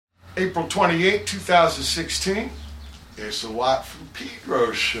April 28, 2016. It's a Watt from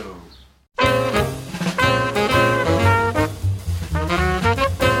Pedro Show.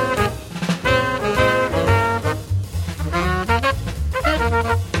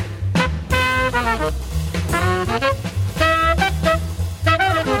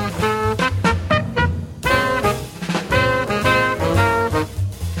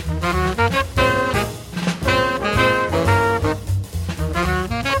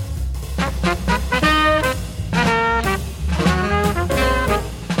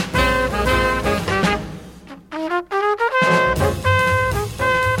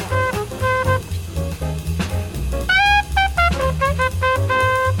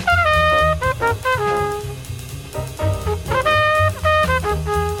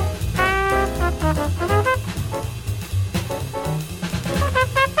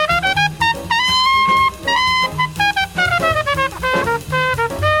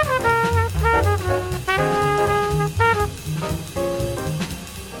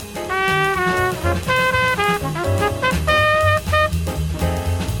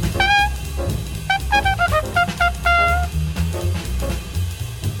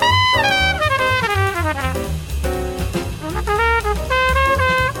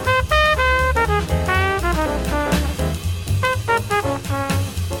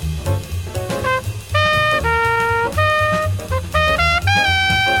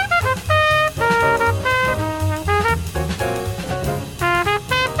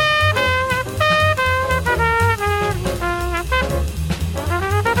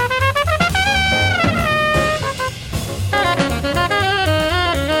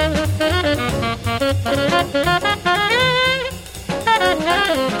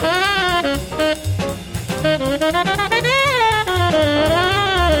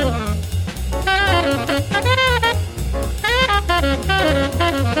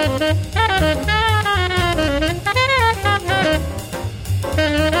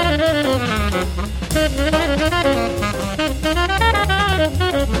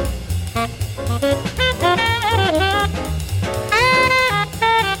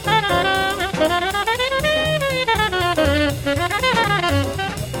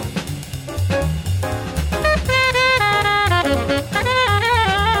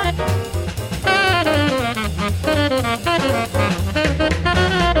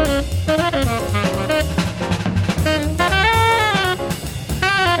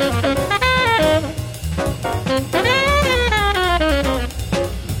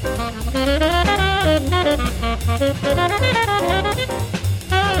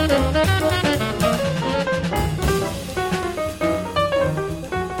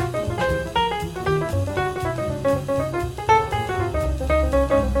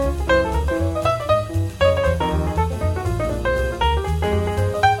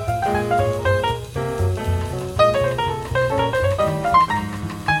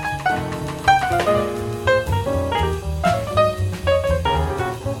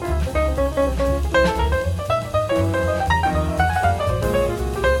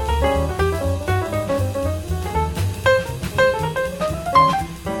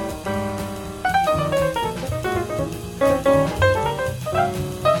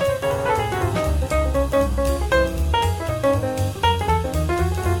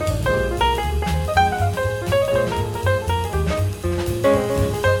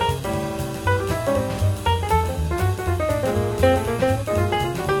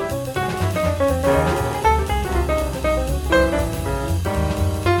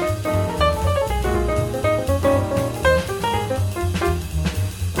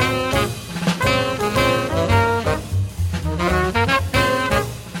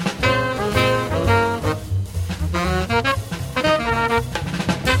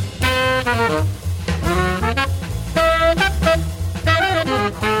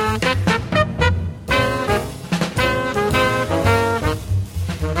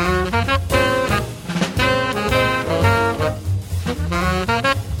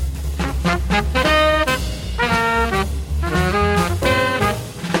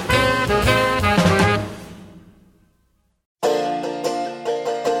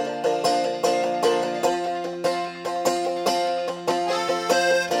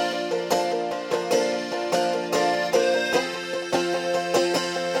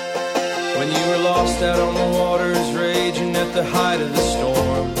 out on the waters, raging at the height of the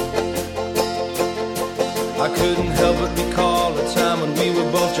storm. I couldn't help but recall a time when we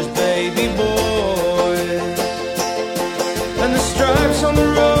were both just baby boys. And the stripes on the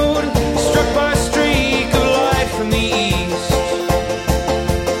road, struck by a streak of light from the east,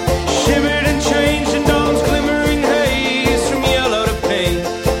 shimmered and changed in dawn's glimmering haze, from yellow to pink,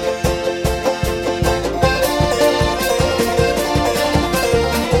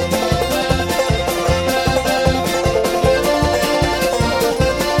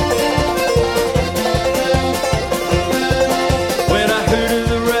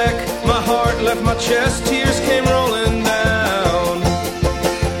 chest, tears came rolling down.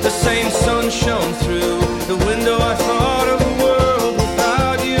 The same sun shone through the window. I thought of a world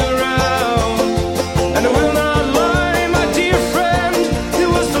without you around. And I will not lie, my dear friend, it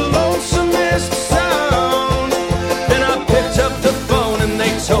was the lonesomest sound. Then I picked up the phone and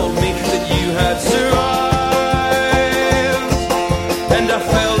they told me that you had survived. And I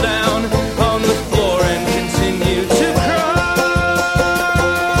fell down on the floor and continued to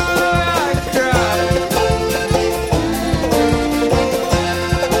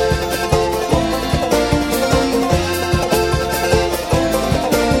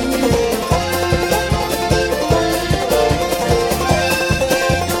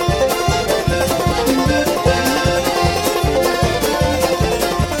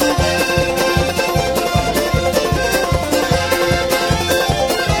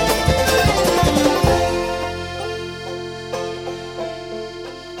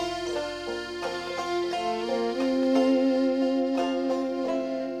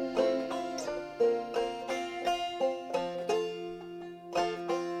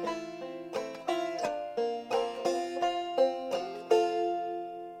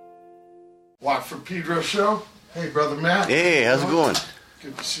Watt from Pedro Show. Hey, Brother Matt. Hey, how's it going?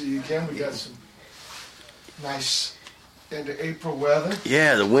 Good to see you again. We got some nice end of April weather.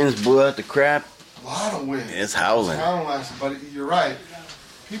 Yeah, the winds blew out the crap. A lot of wind. It's howling. It's howling last, but you're right.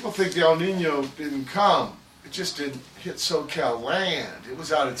 People think the El Nino didn't come. It just didn't hit SoCal land. It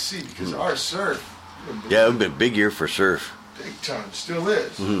was out at sea because our surf. Yeah, it's been a big year for surf. Big time. Still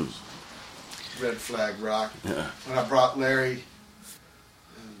is. Red Flag Rock. Yeah. When I brought Larry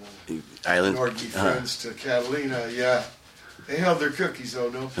Island. Norgie friends to Catalina, yeah. They held their cookies, though,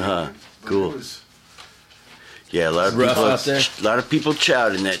 no peeking. But cool. It was Yeah, a lot of Rough people out there. A lot of people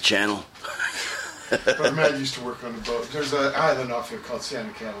chowed in that channel. But Matt used to work on the boat. There's an island off here called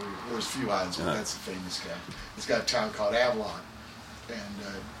Santa Catalina. There's a few islands, but that's the famous guy. He's got a town called Avalon, and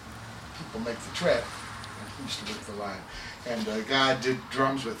people make the trek. And he used to work the line. And a guy I did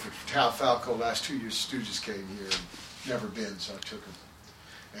drums with for Tal Falco last 2 years. Stooges came here and never been, so I took him.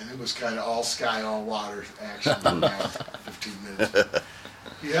 And it was kind of all sky, all water action in about 15 minutes.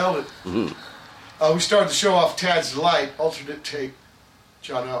 He held it. We started the show off Tad's Delight, alternate take.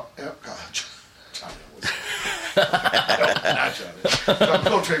 John L. John L. Not John L. I'm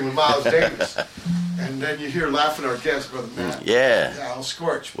Coltrane with Miles Davis. And then you hear laughing our guest, Brother Matt. Yeah. Al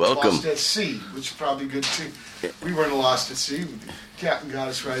Scorch. Welcome. Lost at Sea, which is probably good too. We weren't lost at sea. The captain got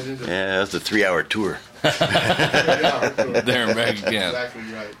us right into Yeah, that's a 3-hour tour. There and back again. Exactly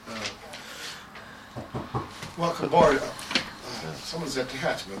right. Welcome aboard. Someone's at the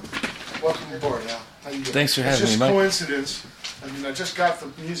hatch, brother. Welcome aboard, Al. How you doing? Thanks for having me, It's Mike. just coincidence. I mean, I just got the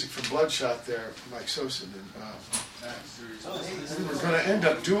music from Bloodshot there, Mike Sosa, and we were going to end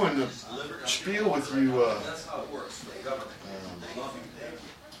up doing the spiel with you,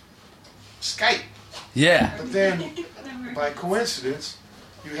 Skype. Yeah. But then, by coincidence,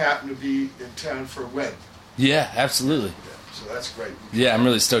 you happen to be in town for a wedding. Yeah, absolutely. So that's great. Yeah, I'm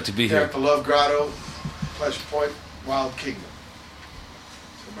really stoked to be There here. at the Love Grotto, Pleasure Point, Wild Kingdom.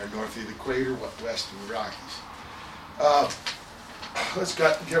 Somewhere north of the equator, west of the Rockies. Let's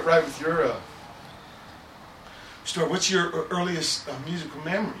get right with your story. What's your earliest musical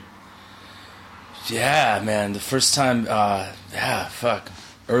memory? Yeah, man. The first time,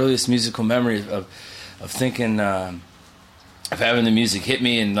 earliest musical memory of thinking, of having the music hit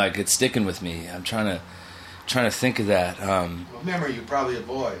me and like it's sticking with me. I'm trying to think of that. Well, memory, you're probably a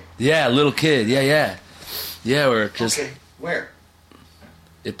boy. Yeah, little kid. Yeah. We're just. Okay, where?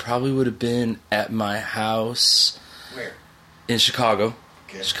 It probably would have been at my house. Where? In Chicago.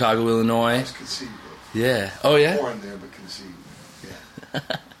 Okay. Chicago, Illinois. I was conceived of. Yeah. Oh, yeah? Born there, but conceived.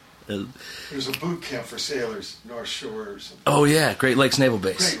 Yeah. There's a boot camp for sailors, North Shore or something. Oh, yeah. Great Lakes Naval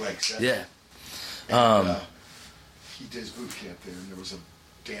Base. Great Lakes. Yeah. And, he did his boot camp there, and there was a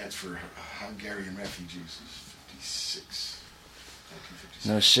dance for Hungarian refugees. It was 1956.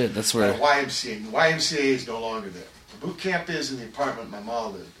 No shit. That's where. YMCA. The YMCA is no longer there. The boot camp is in the apartment my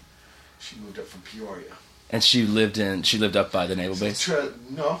mom lived. She moved up from Peoria. And she lived up by the naval base?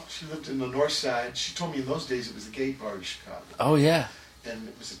 No, she lived in the north side. She told me in those days it was the gay part of Chicago. Oh, yeah. And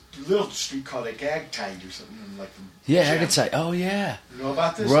it was a little street called Agagtite or something like the Yeah, gym. Agagtite. Oh, yeah. You know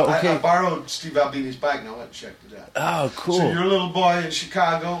about this? Well, okay. I borrowed Steve Albini's bike and I went and checked it out. Oh, cool. So you're a little boy in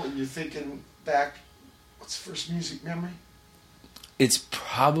Chicago and you're thinking back, what's the first music memory? It's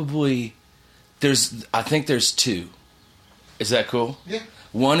probably... I think there's two. Is that cool? Yeah.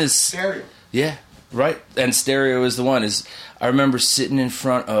 One is... Stereo. Yeah, right. And stereo is the one. I remember sitting in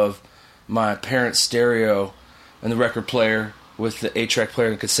front of my parents' stereo and the record player with the 8-track player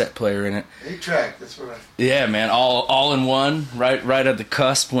and the cassette player in it. 8-track, that's what I... Yeah, man, all in one, right at the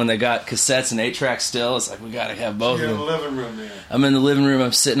cusp when they got cassettes and 8-track still. It's like, we got to have both of them. You're in the living room there. I'm in the living room,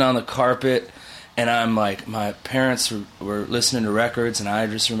 I'm sitting on the carpet, and I'm like, my parents were listening to records, and I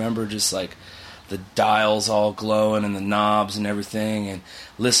just remember just like the dials all glowing and the knobs and everything, and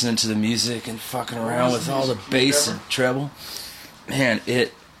listening to the music and fucking around with all the bass and treble. Man,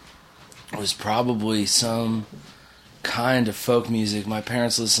 it was probably some kind of folk music. My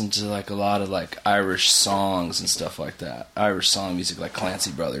parents listened to like a lot of like Irish songs and stuff like that. Irish song music, like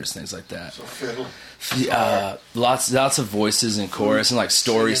Clancy Brothers, things like that. So fiddle. Lots of voices and chorus and like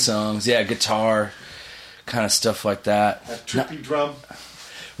story songs. Yeah, guitar, kind of stuff like that. That trippy drum.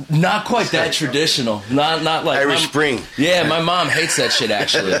 Not quite that traditional. Not like Irish Spring. Yeah, my mom hates that shit.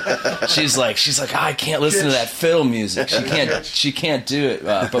 Actually, she's like, I can't listen to that fiddle music. She can't do it.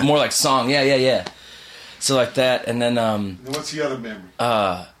 But more like song. Yeah. So like that, and then what's the other memory?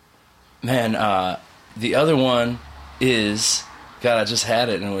 The other one is, God, I just had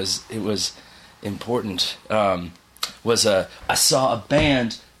it, and it was important. I saw a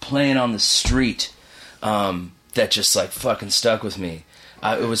band playing on the street that just like fucking stuck with me.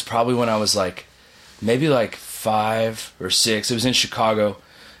 It was probably when I was like maybe like 5 or 6. It was in Chicago,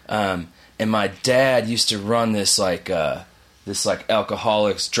 and my dad used to run this alcoholics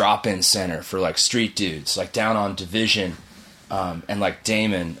drop-in center for like street dudes, like down on Division and like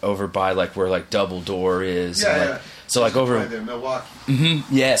Damon, over by like where like Double Door is. Yeah. So like over right there, Milwaukee.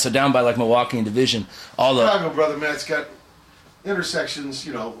 Mm-hmm, yeah, so down by like Milwaukee and Division, Chicago, brother Matt's got intersections,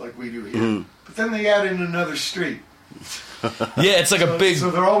 like we do here. Mm. But then they add in another street. Yeah, it's like a big. So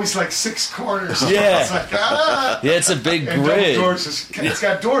they're always like 6 corners. Yeah, it's like, yeah, it's a big and grid. It's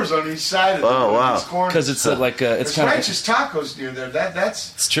got doors on each side of wow! Because it's like it's kind of French's Tacos near there.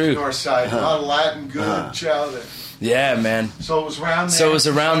 That's it's true. North side, a lot of Latin good chow there. Yeah, man. So it was around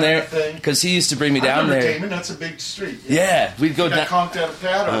there. Because he used to bring me down there. Damon, that's a big street. Yeah, we'd go down. Conked out a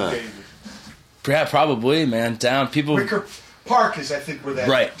pad on David. Yeah, probably, man. Down people. Wicker Park is, I think, where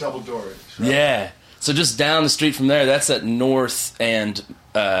that Double Door is. Right? Yeah. So just down the street from there, that's at North and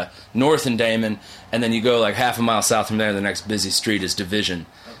Damon, and then you go like half a mile south from there. The next busy street is Division.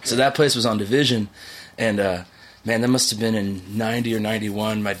 Okay. So that place was on Division, and man, that must have been in 90 or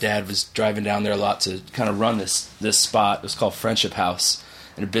 91. My dad was driving down there a lot to kind of run this spot. It was called Friendship House,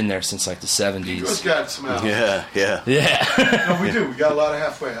 and had been there since like the 70s. You guys got some houses. Yeah. No, we do. We got a lot of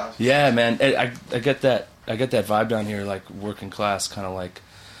halfway houses. Yeah, man. I get that. I get that vibe down here, like working class, kind of like.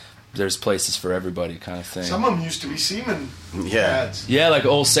 There's places for everybody, kind of thing. Some of them used to be seamen pads. Yeah, like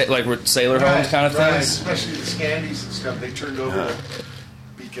old sailor homes, kind of things. Especially the Scandies and stuff. They turned over to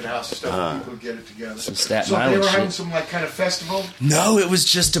Beacon House and stuff. People would get it together. Some Staten so Island they were shit. having some like kind of festival. No, it was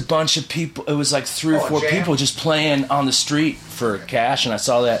just a bunch of people. It was like 3 or 4 people just playing on the street for cash, and I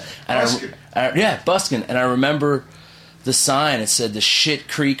saw that. And Buskin. Buskin. And I remember the sign. It said the Shit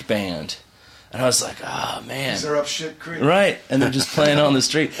Creek Band. And I was like, oh, man. They're up Shit Creek. Right. And they're just playing on the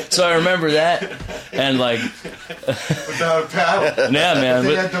street. So I remember that. And like. Without a paddle. Yeah, man.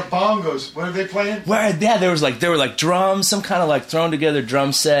 They had the bongos. What are they playing? Well, yeah, there were like drums, some kind of like thrown together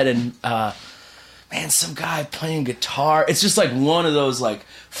drum set. And, man, some guy playing guitar. It's just like one of those like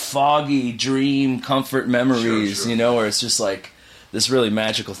foggy dream comfort memories, sure. Where it's just like this really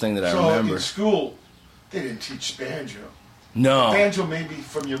magical thing that I remember. So in school, they didn't teach banjo. No. Banjo maybe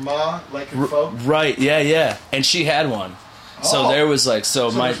from your ma, like in folk? Right, yeah. And she had one. So there was like... So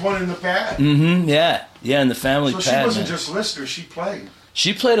there's one in the pad? Mm-hmm, yeah. Yeah, in the family pad. So she wasn't just listener, she played.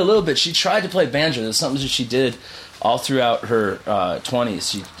 She played a little bit. She tried to play banjo. That's something that she did all throughout her 20s.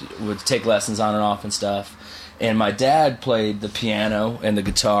 She would take lessons on and off and stuff. And my dad played the piano and the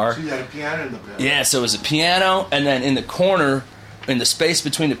guitar. So you had a piano in the pad? Yeah, so it was a piano, and then in the corner, in the space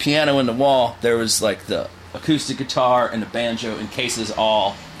between the piano and the wall, there was like the acoustic guitar and the banjo in cases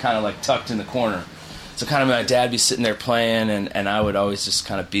all kind of like tucked in the corner. So kind of my dad would be sitting there playing, and I would always just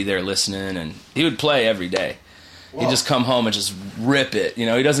kind of be there listening, and he would play every day. Whoa. He'd just come home and just rip it. He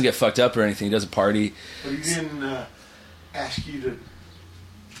doesn't get fucked up or anything. He doesn't party. But he didn't ask you to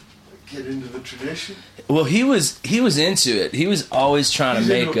get into the tradition? Well, he was into it. He was always trying to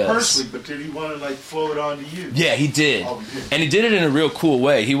make us. Personally, but did he want to like flow it on to you? Yeah, he did. Oh, he did. And he did it in a real cool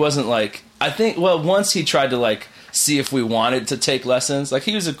way. He wasn't like, I think. Well, once he tried to like see if we wanted to take lessons. Like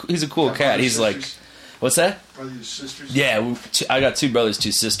he's a cool cat. He's sisters? Like, what's that? Brothers, sisters? Yeah, I got 2 brothers,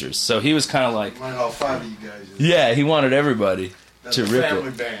 2 sisters. So he was kind of like, mine all 5 of you guys. Yeah, he wanted everybody That's to rip family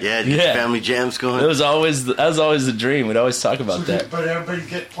it. Band. Yeah, family jams going. That was always the dream. We'd always talk about that. But everybody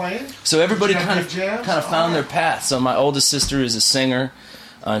get playing. So everybody Did you kind have of big jams? found their path. So my oldest sister is a singer.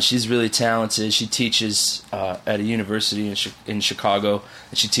 She's really talented. She teaches at a university in Chicago,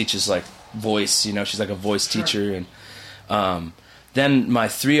 and she teaches like voice. You know, she's like a voice teacher. And then my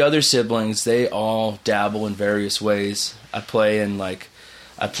 3 other siblings, they all dabble in various ways. I play in like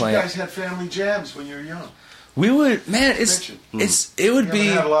You guys had family jams when you were young. We would, man. It would You be.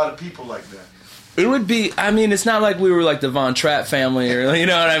 haven't had a lot of people like that. It would be. I mean, it's not like we were like the Von Trapp family, or you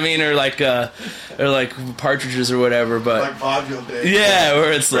know what I mean, or like Partridges or whatever. But Like vaudeville days. yeah,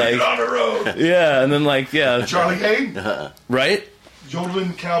 where it's Bring like it on the road. yeah, and then like yeah, Charlie Hayden, right,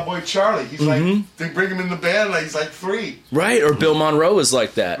 yodeling cowboy Charlie. He's like, they bring him in the band like he's like 3. right, or Bill Monroe is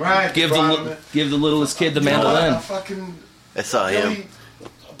like that. Right, Give brought him the littlest kid the mandolin. Fucking I saw him.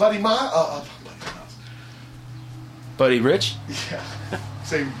 Buddy Buddy Rich. Yeah,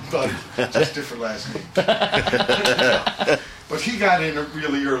 same buddy, just different last name. But he got in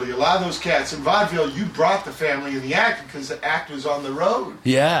really early. A lot of those cats in vaudeville, you brought the family in the act because the act was on the road.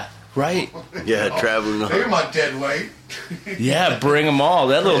 Yeah, right. Yeah, traveling. They were my dead weight. Yeah, bring them all.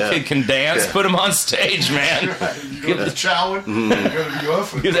 That little Yeah. kid can dance. Yeah. Put him on stage, man. You go to the chowing, you go to the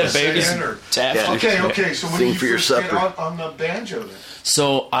off, Give that baby singing, some or tap. Yeah. Okay. So when Sing did for you your first get supper. on the banjo then?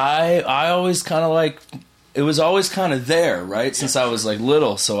 So I always kind of like, it was always kind of there, right? Since I was like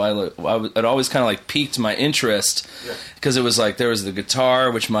little, so it always kind of like piqued my interest because it was like there was the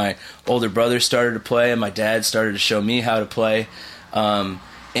guitar, which my older brother started to play, and my dad started to show me how to play.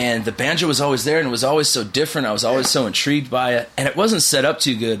 And the banjo was always there, and it was always so different. I was always so intrigued by it, and it wasn't set up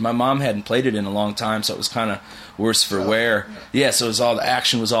too good. My mom hadn't played it in a long time, so it was kind of worse for wear. Yeah, so it was all the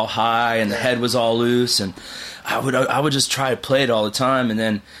action was all high, and the head was all loose, and I would just try to play it all the time, and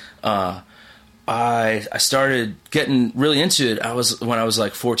then I started getting really into it. When I was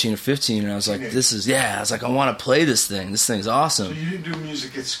like 14 or 15, and I was like, I was like, I want to play this thing. This thing's awesome. So you didn't do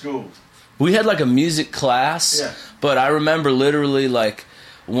music at school? We had like a music class, but I remember literally like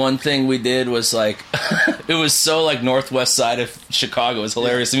one thing we did was like, it was so like northwest side of Chicago. It was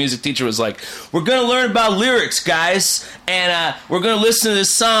hilarious. The music teacher was like, we're going to learn about lyrics, guys, and we're going to listen to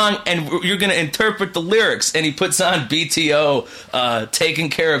this song, and you're going to interpret the lyrics. And he puts on BTO, taking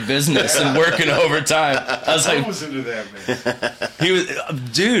care of business and working overtime. I was like, I was into that, man. he was,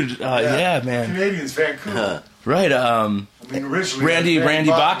 dude, yeah, man. Canadians, Vancouver. Right, I mean, originally Randy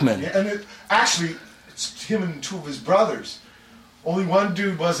Bachman. Yeah, and actually, it's him and 2 of his brothers. Only one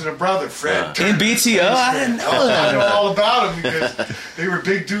dude wasn't a brother, Fred. In BTO? I didn't know that. I know all about him because they were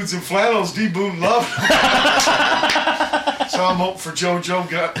big dudes in flannels. D. Boone loved them. So I'm hoping for JoJo.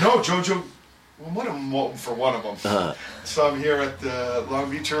 JoJo. Well, one of them hoping for one of them. So I'm here at the Long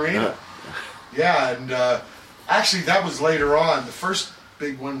Beach Arena. Yeah, and actually that was later on. The first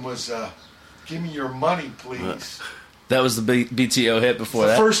big one was "Give Me Your Money, Please." That was the BTO hit before The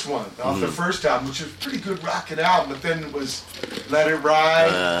that? first one, off the first album, which was a pretty good rockin' album, but then it was Let It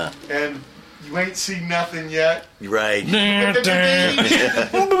Ride, and You Ain't Seen Nothing Yet. Right. But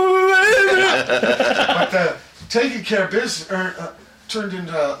the Taking Care of Business turned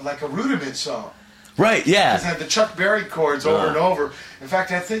into like a rudiment song. Right, yeah. It had the Chuck Berry chords over and over. In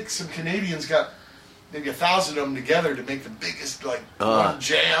fact, I think some Canadians got maybe 1,000 of them together to make the biggest, like, one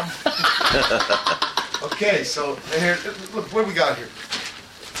jam. Okay, so here, look, what do we got here?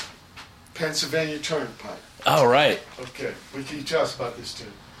 Pennsylvania Turnpike. Oh, right. Okay, what can you tell us about this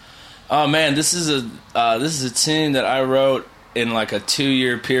tune? Oh man, this is a tune that I wrote in like a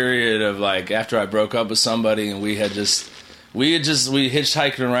 2-year period of like after I broke up with somebody, and we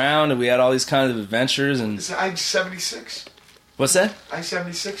hitchhiked around, and we had all these kinds of adventures. And Is it I-76? what's that?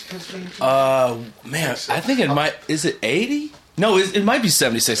 I-76 Pennsylvania Turnpike? Man, I think it might. Is it 80? No, it might be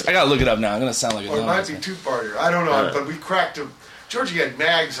 76. I gotta look it up now. I'm gonna sound like a Or it might be dumbass. two-parter. I don't know, but we cracked them. Georgie had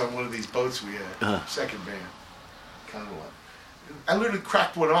mags on one of these boats we had. Second band. Kind of one. I literally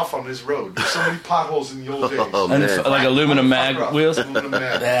cracked one off on this road. There's so many potholes in the old days. Oh, And man. like aluminum mag Fuck off. wheels. Aluminum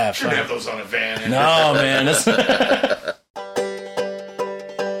mag. Yeah, Shouldn't fuck. have those on a van. No, man. That's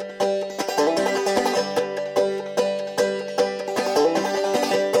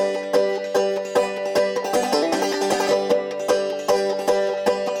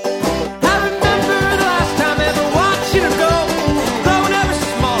I remember the last time ever watching her go, growing ever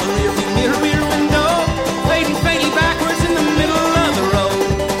smaller, rear window, fading faintly backwards in the middle of the road.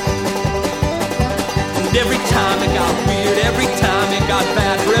 And every time it got weird, every time it got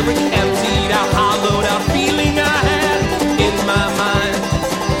bad, for every emptied out, hollowed out feeling I had in my mind,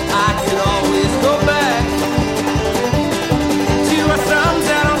 I could always go back to our thumbs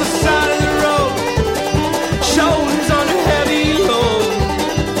out on the side of the road, shoulders on a heavy load.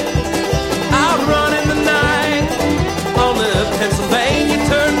 Out running the night on the Pennsylvania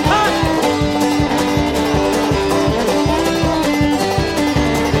Turnpike.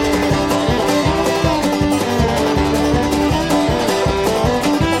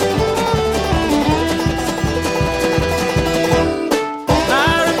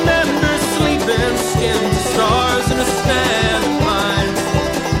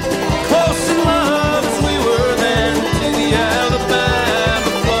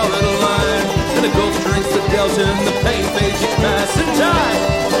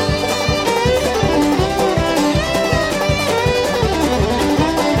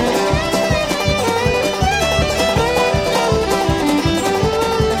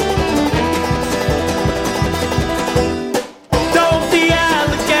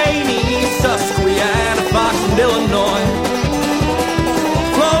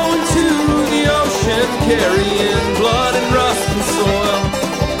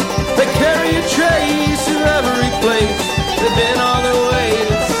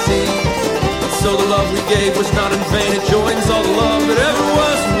 gave was not in vain. It joins all the love that ever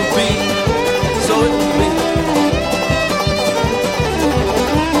was and will be. So it will be.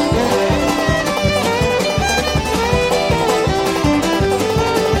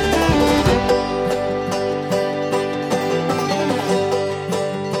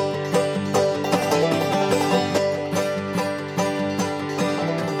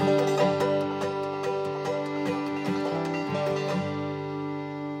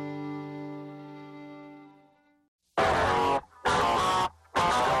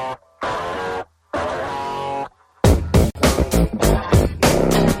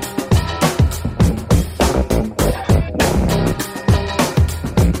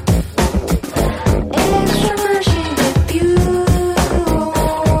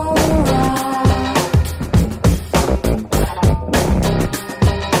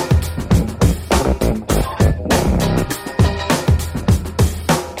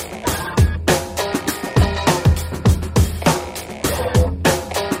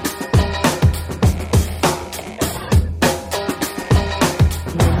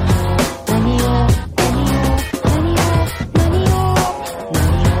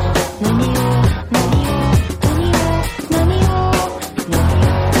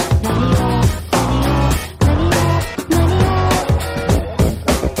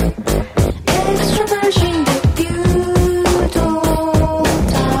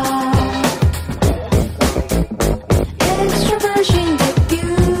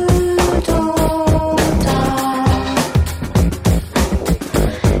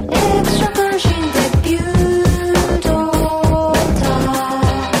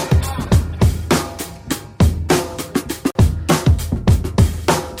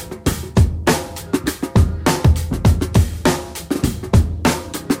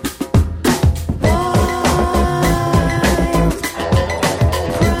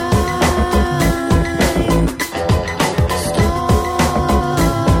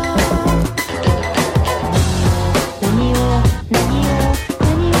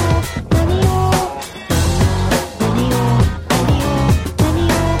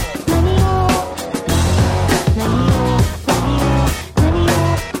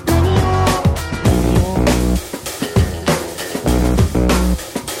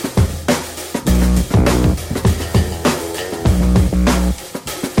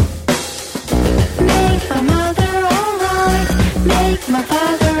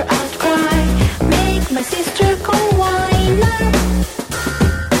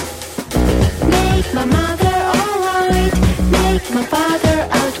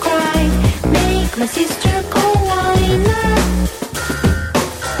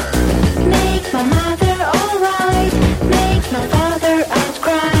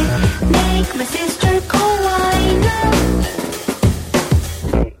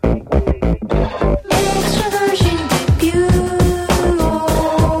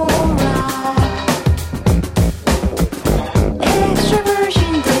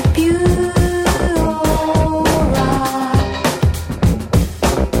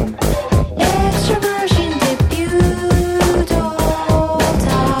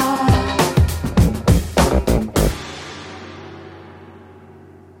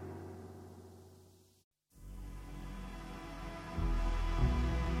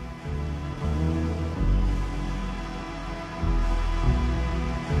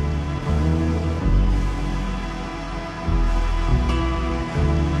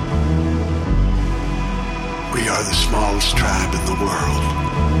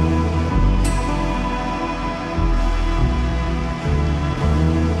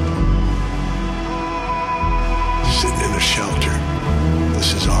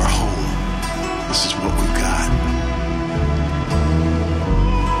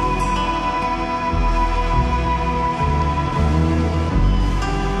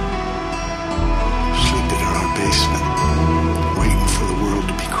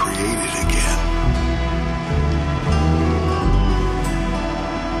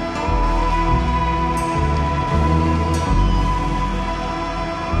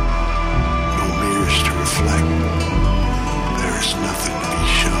 There is nothing to be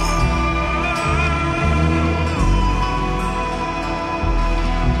shown.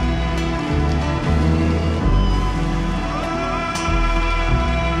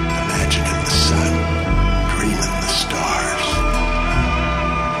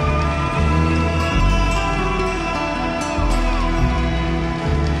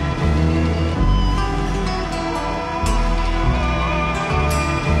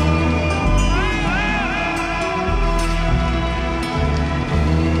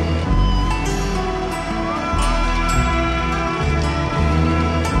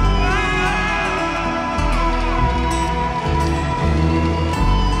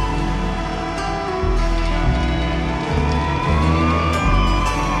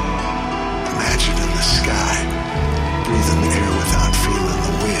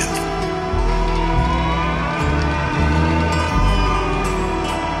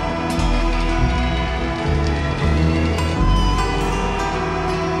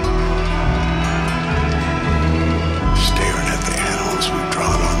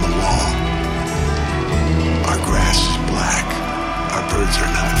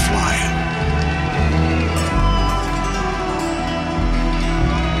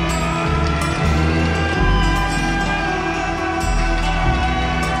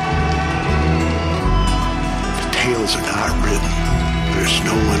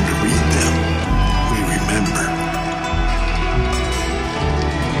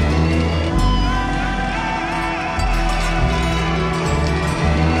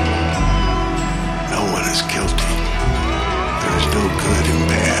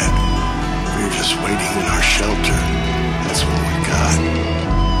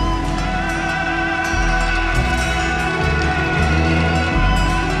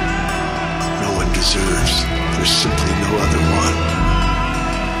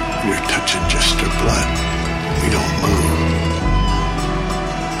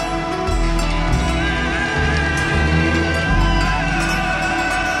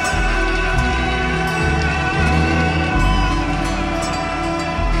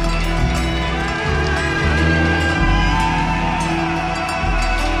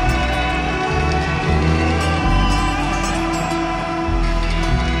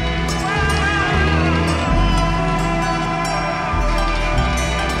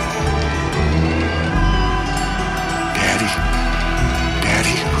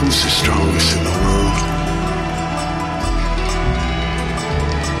 Who's the strongest in the world?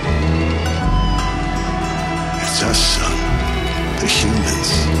 It's us, son. The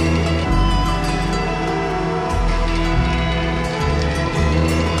humans.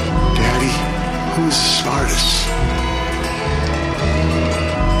 Daddy, who's the smartest?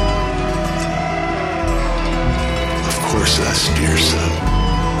 Of course us, dear son.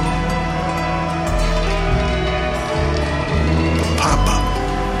 But Papa,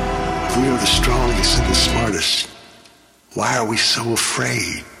 if we are the strongest and the smartest, why are we so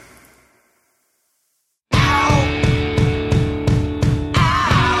afraid?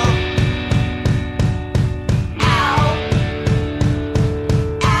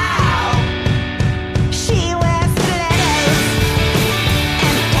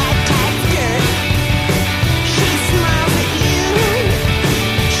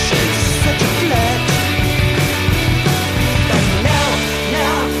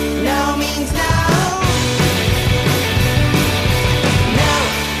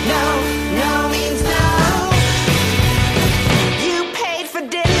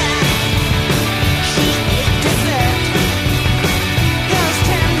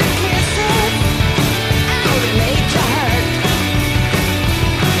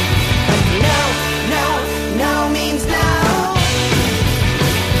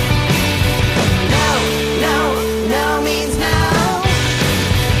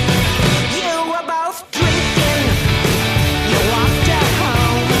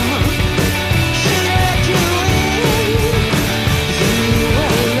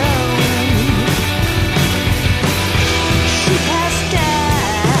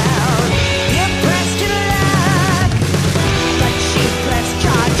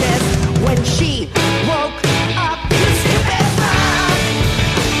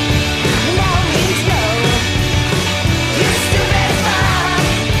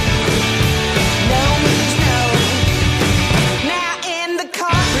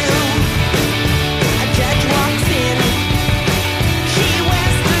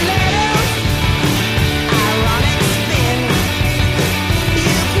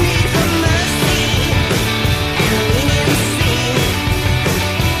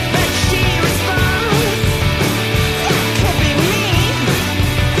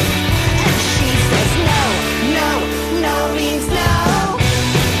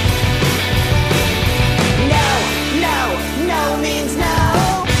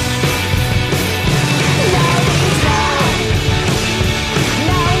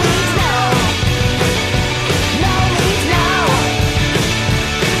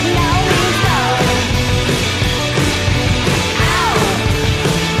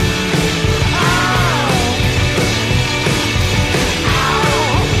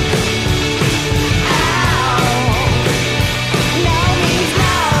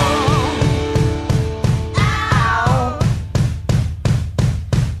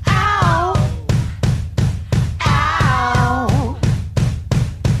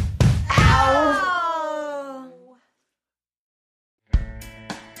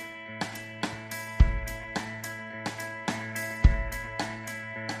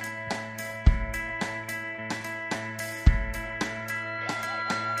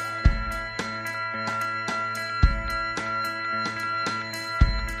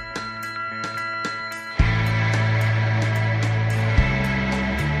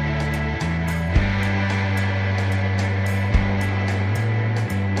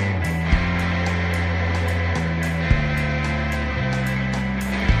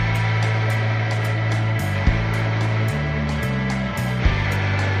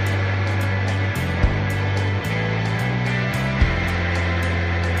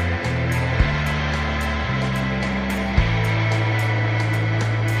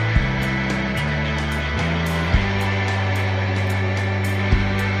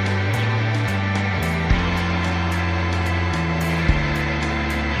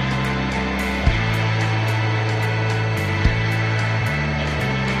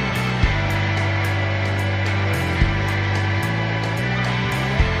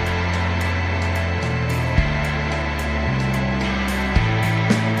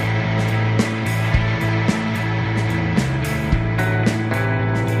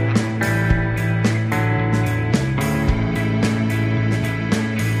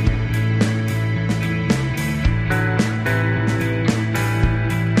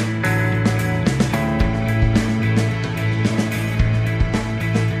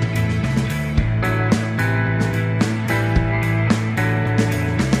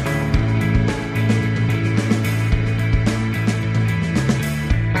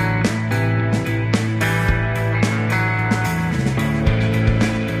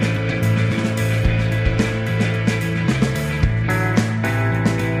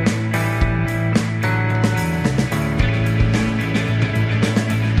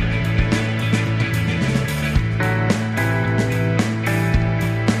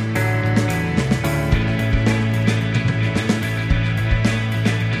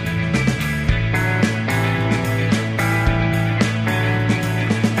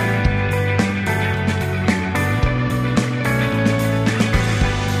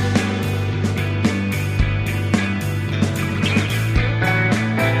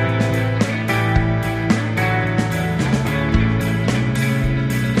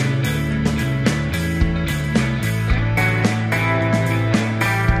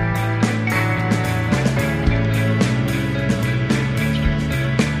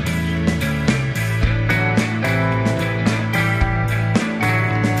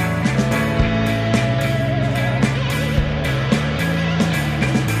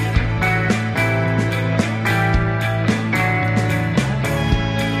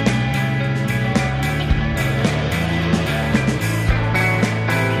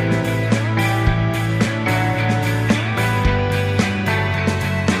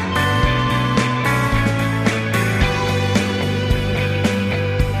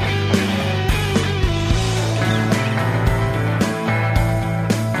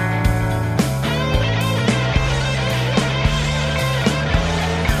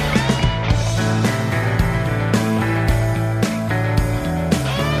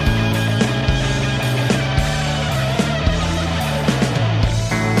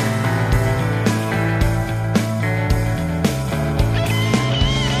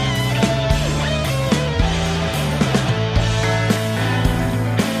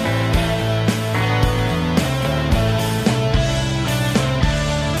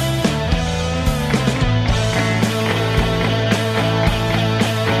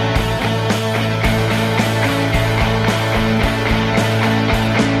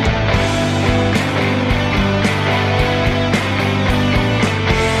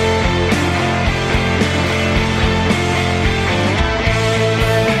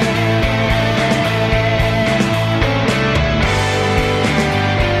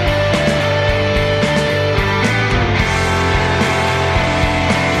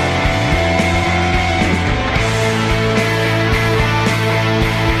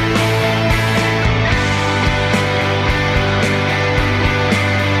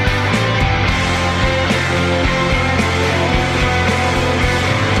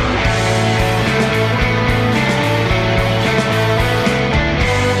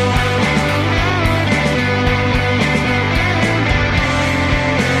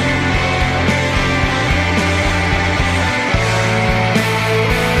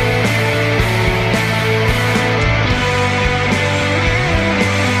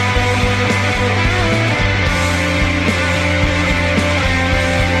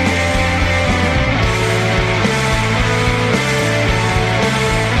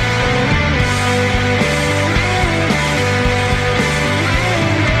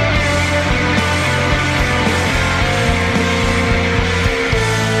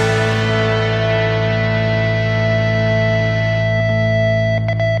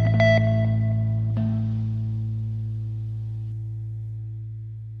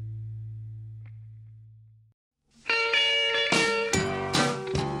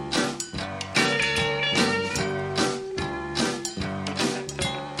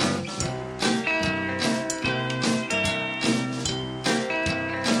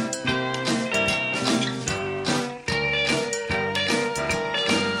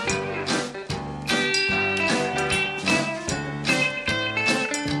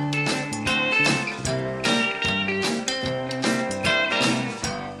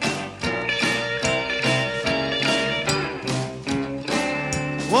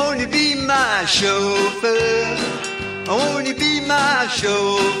 chauffeur. Won't you be my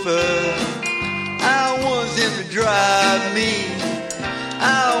chauffeur? I want him to drive me.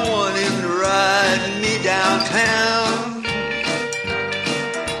 I want him to ride me downtown.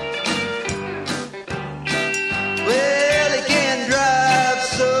 Well, he can drive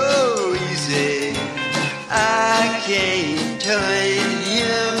so easy, I can't turn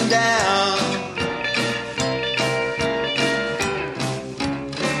him down.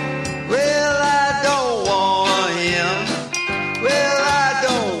 Well, I don't want him. Well, I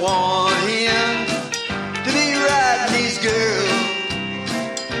don't want him to be riding these girls,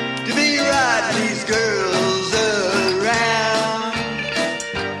 to be riding these girls around.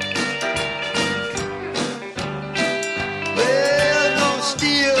 Well, don't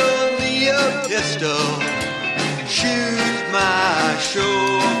steal me a pistol, shoot my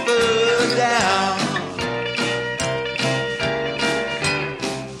chauffeur.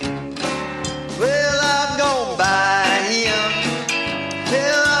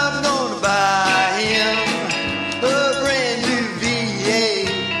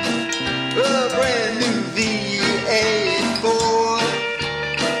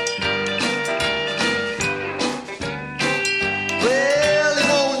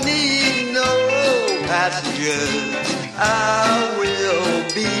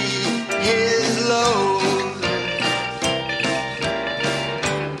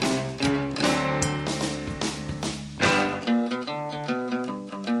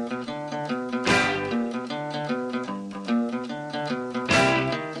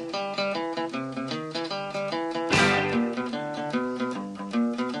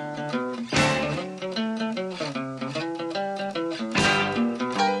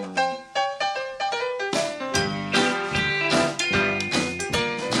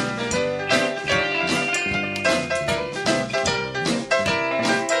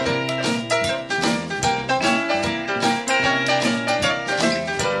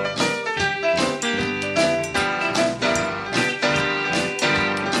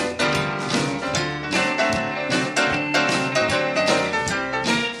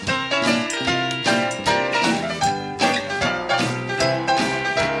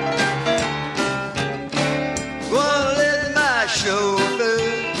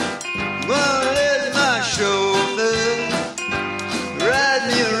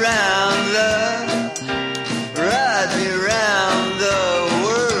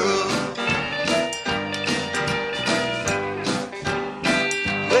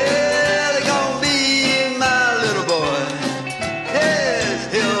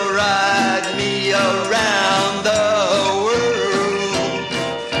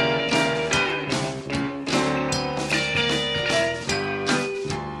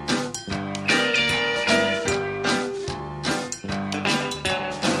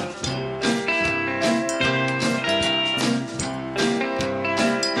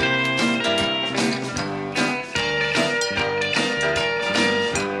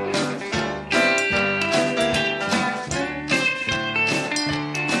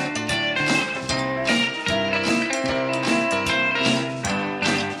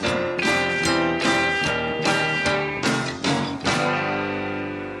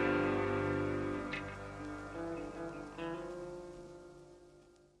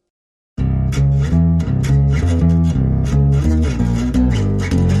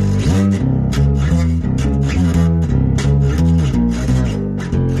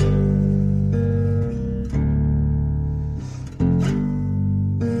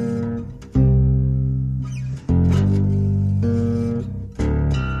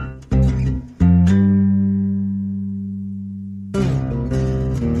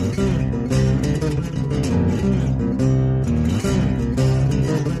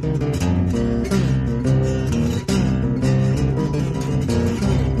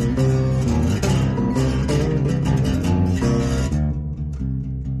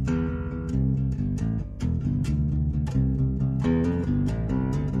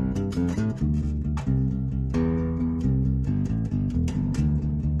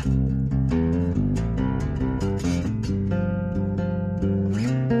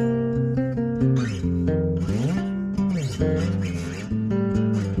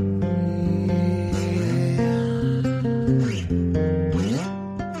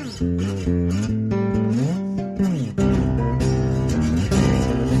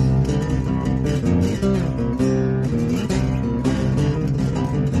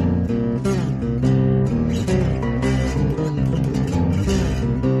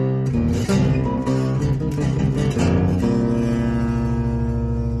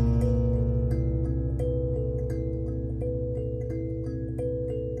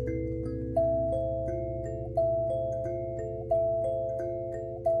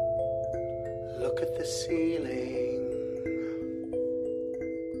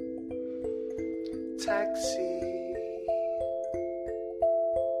 taxi.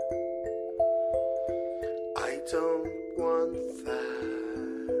 I don't want that.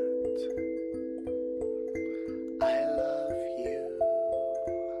 I love you.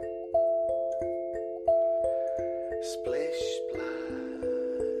 Splish splash.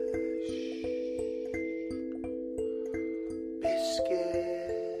 Biscuit.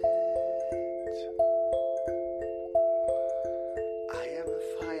 I am a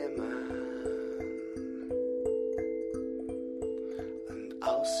fireman, and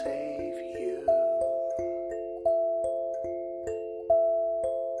I'll save you.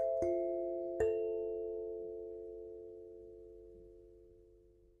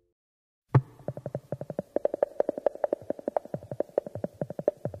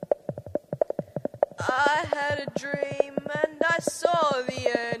 I had a dream and I saw the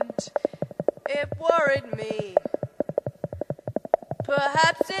end. It worried me.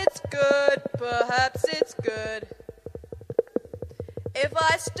 Perhaps it's good, perhaps it's good. If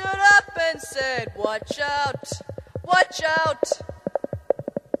I stood up and said, watch out,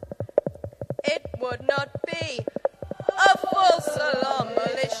 it would not be a false alarm,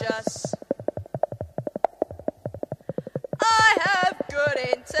 malicious. I have good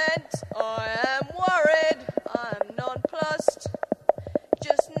intent, I am worried, I am nonplussed.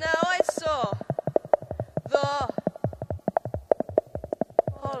 Just now I saw the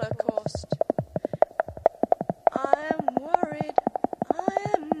Holocaust. I am worried, I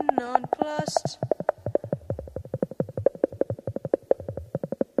am nonplussed.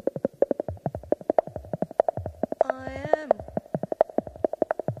 I am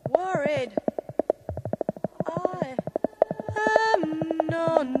worried, I am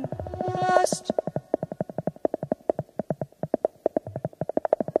nonplussed.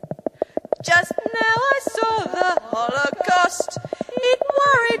 Just now I saw the Holocaust. It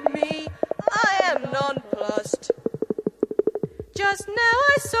worried me. I am nonplussed. Just now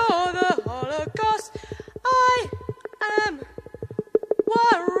I saw the Holocaust. I am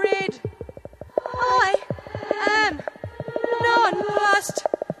worried. I am nonplussed.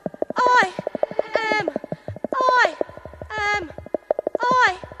 I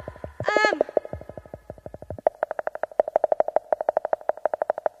am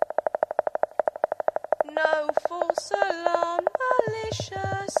no false alarm,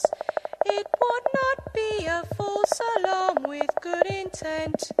 malicious. It would not be a false alarm with good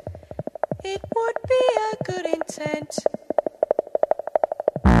intent. It would be a good intent.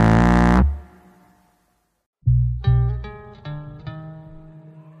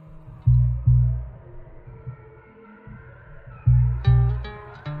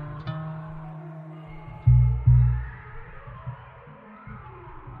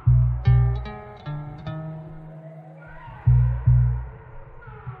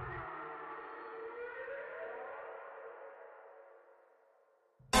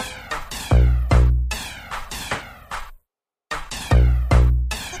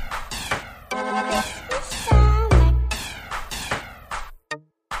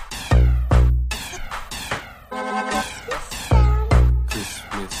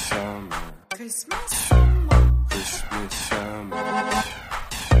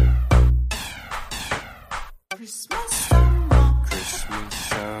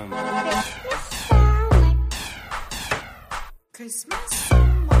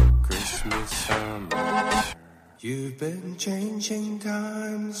 You've been changing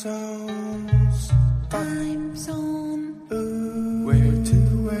time zones. Time zone. Ooh, where to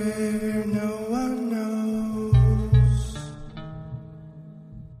where no one knows.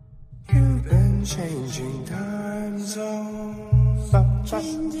 You've been changing time zones.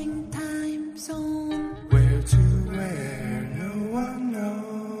 Changing time zone. Where to where no one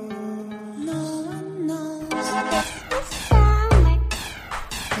knows. No one knows.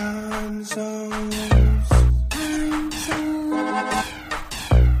 Time zones.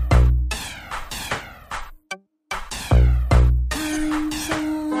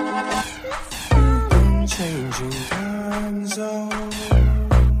 Changing time zone.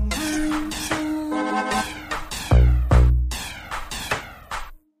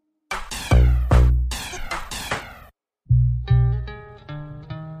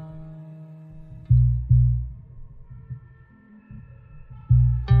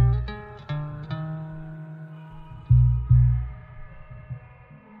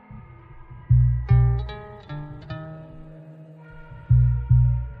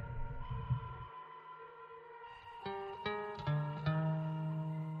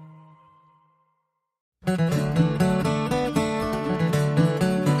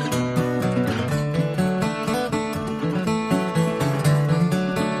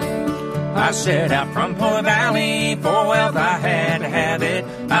 I set out from Poor Valley, for wealth I had to have it.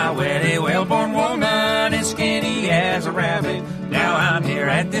 I wed a well-born woman and skinny as a rabbit. Now I'm here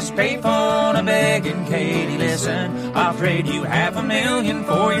at this payphone, I'm begging Katie, listen. I'll trade you $500,000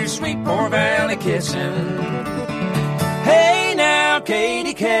 for your sweet Poor Valley kissing. Hey now,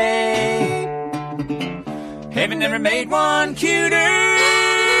 Katie K, heaven never made one cuter.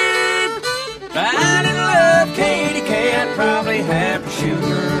 If I didn't love Katie K, I'd probably have to shoot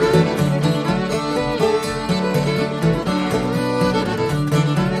her.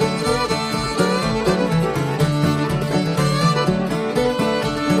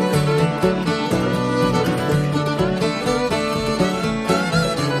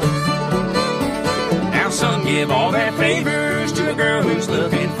 Some give all their favors to a girl who's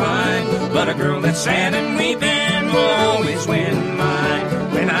looking fine, but a girl that's sad and weeping will always win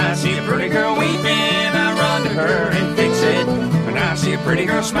mine. When I see a pretty girl weeping, I run to her and fix it. When I see a pretty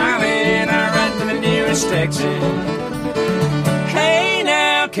girl smiling, I run to the nearest exit. Hey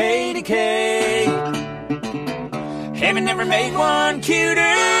now, Katie K, heaven never made one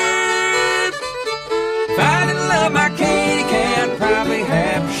cuter. If I didn't love my Katie K, I'd probably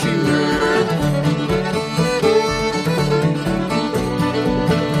have to shoot her.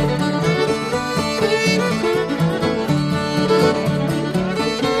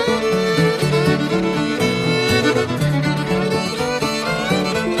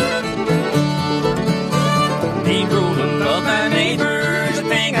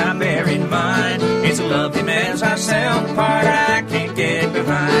 Love him as I sell the part I can't get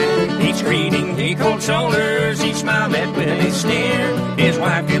behind. Each greeting he cold shoulders, each smile met with a sneer. His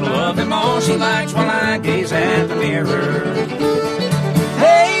wife can love him all she likes while I gaze at the mirror.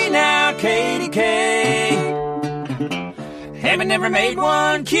 Hey now, Katie K, heaven never made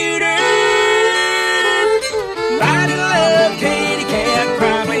one cuter. If I didn't love Katie K, I'd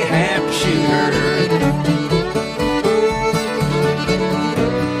probably have to shoot her.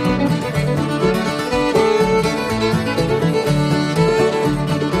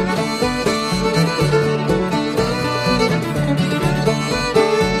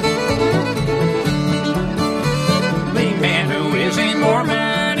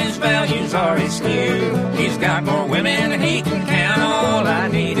 Are askew. He's got more women than he can count. All I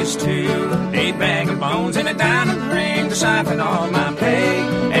need is two. A bag of bones and a diamond ring to siphon all my pay,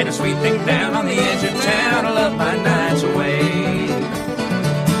 and a sweet thing down on the edge of town to love my nights away.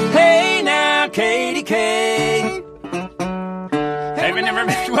 Hey now, Katie K, heaven never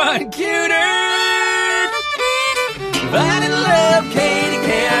made one cuter. If I didn't love Katie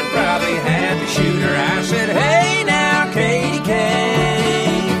K, I'd probably have to shoot her. I said, hey now, Katie K,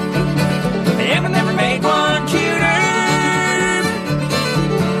 heaven never made one cuter.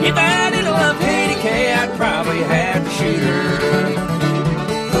 If I didn't love Katie K, I'd probably have to shoot her.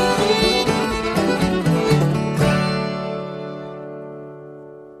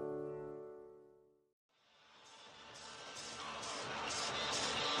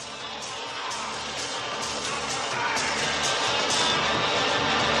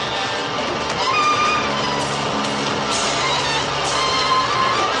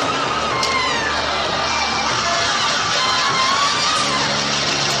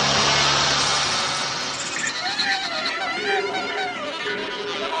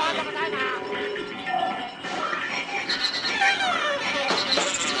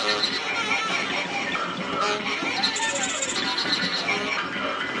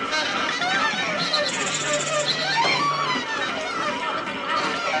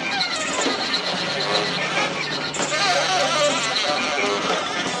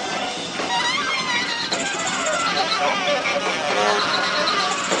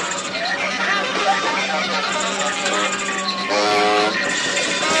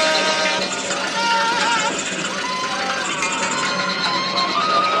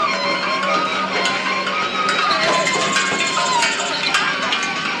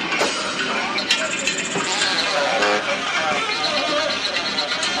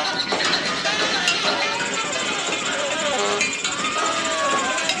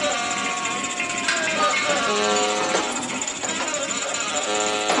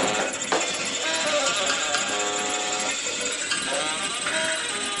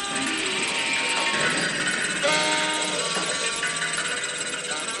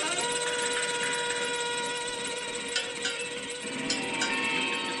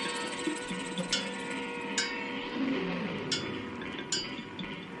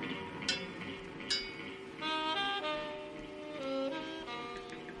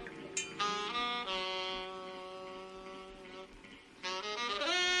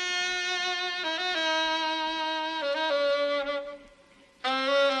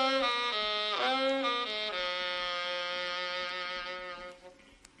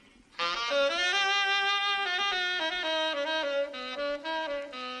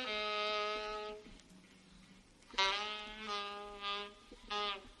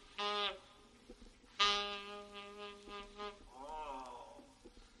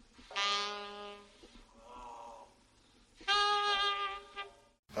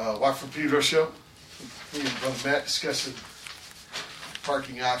 Walk from Pedro Show. Me and Brother Matt discussing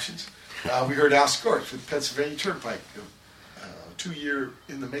parking options. We heard Al Scorch with Pennsylvania Turnpike, 2-year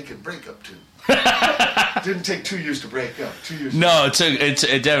in the making breakup tune. Didn't take 2 years to break up. 2 years. No,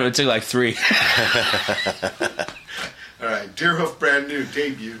 it took like 3. All right, Deerhoof, Brand New,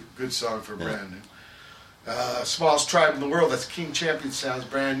 debut. Good song for Brand New. Smallest Tribe in the World, that's King Champion Sounds,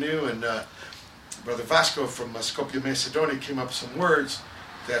 Brand New. And Brother Vasco from Skopje, Macedonia came up with some words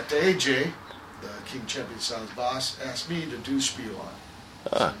that AJ, the King Champion Sounds boss, asked me to do spiel on.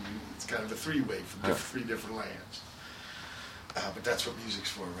 So it's kind of a 3-way from 3 different lands. But that's what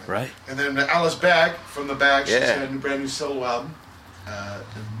music's for, right? Right. And then Alice Bag from the Bag. She's got a brand new solo album.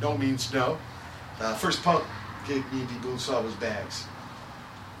 No Means No. First punk gig me and D. Boone saw was Bags.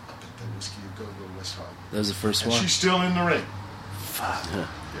 Up at the Whiskey and Go-Go West Hollywood. That was the first And one. she's still in the ring. Fuck. Yeah,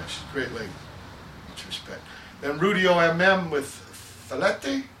 she's a great lady. Much respect. Then Rudy OMM with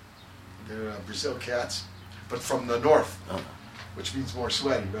Falete. They're Brazil cats, but from the north, which means more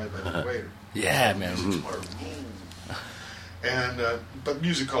sweaty, right, by the equator. Yeah, man. And but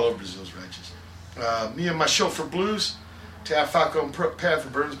music all over Brazil is righteous. Me and My Chauffeur Blues, Tab Falco and Panther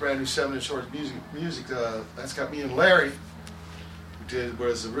Burns, brand new 7-inch short music. That's got me and Larry, who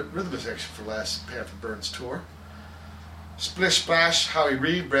was the rhythm section for last Panther Burns tour. Splish Splash, Howie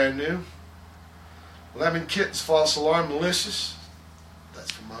Reid, brand new. Lemon Kittens, False Alarm, Malicious.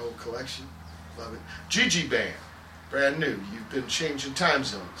 That's from my old collection. Love it. Gigi Band, brand new. You've been changing time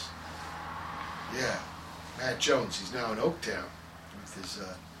zones. Yeah. Matt Jones, he's now in Oaktown with his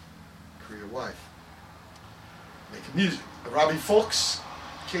Korea wife. Making music. Robbie Fulks,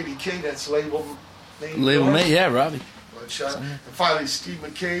 KDK, that's label name. Label mate, yeah, Robbie. One shot. And finally, Steve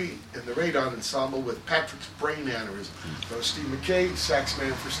McKay and the Radon Ensemble with Patrick's Brain Aneurysm. So Steve McKay, sax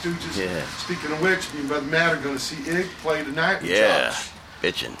man for Stooges. Yeah. Speaking of which, me and Brother Matt are going to see Ig play tonight. with Yeah. Josh.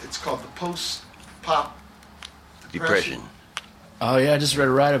 Bitchin'. It's called the Post-Pop Depression. Oh, yeah, I just read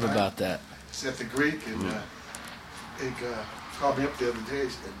a write-up about that. It's at the Greek, and Ig called me up the other day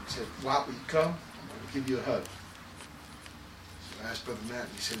and said, "Wop, will you come? I'm going to give you a hug." So I asked Brother Matt, and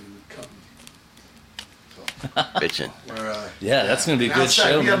he said he would come. So, Bitchin'. Yeah, that's going to be a good outside,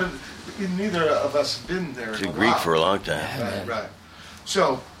 show, we man. haven't, neither of us have been there in To a Greek while. for a long time. Right, right.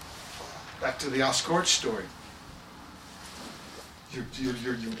 So, back to the Al Scorch story. You're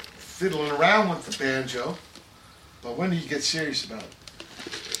fiddling around with the banjo, but when do you get serious about it?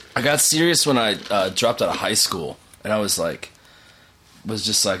 I got serious when I dropped out of high school, and I was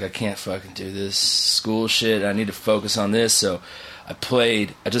just like, I can't fucking do this school shit. I need to focus on this. So I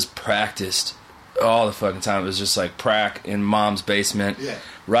just practiced all the fucking time. It was just like prac in mom's basement,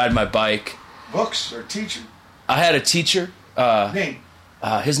 ride my bike. Books or teacher? I had a teacher. Name?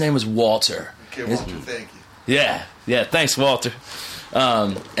 His name was Walter. Okay, Walter, thank you. Yeah, thanks, Walter.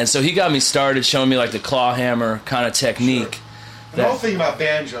 And so he got me started, showing me like the claw hammer kind of technique. Sure. The whole thing about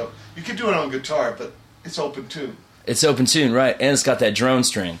banjo, you can do it on guitar, but it's open tune. It's open tune, right? And it's got that drone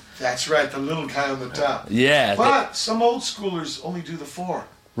string. That's right, the little guy on the top. Yeah. But some old schoolers only do the 4.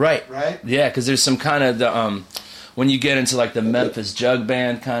 Right. Right? Yeah, because there's some kind of the when you get into like the Memphis jug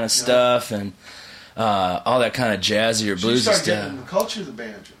band kind of stuff and all that kind of jazzy or So you bluesy start stuff. getting the culture of the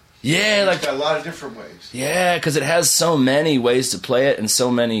banjo. Yeah, It's got a lot of different ways. Yeah, because it has so many ways to play it and so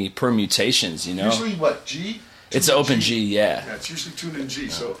many permutations. You know. Usually, what, G? It's open G, yeah. Yeah, it's usually tuned in G,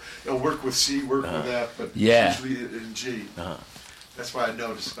 so it'll work with C, work with that, but Yeah. it's usually in G. That's why I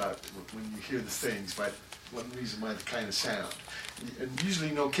noticed about when you hear the things, but one reason why they kind of sound. And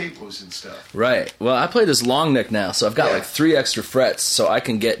usually no capos and stuff. Right. Well, I play this long neck now, so I've got like 3 extra frets, so I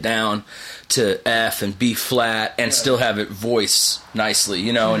can get down to F and B flat and still have it voice nicely,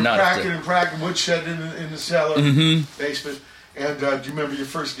 you know, So and you're not have cracking to... and cracking woodshed in the cellar, basement. And do you remember your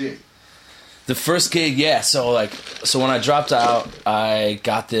first gig? The first gig, yeah. So when I dropped out, I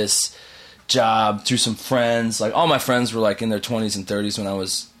got this job through some friends. Like all my friends were like in their 20s and 30s when I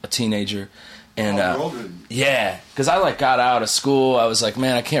was a teenager, and yeah, because I like got out of school. I was like,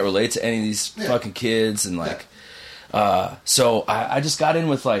 man, I can't relate to any of these fucking kids, and like, so I just got in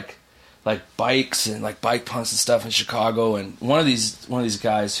with like bikes and like bike punks and stuff in Chicago, and one of these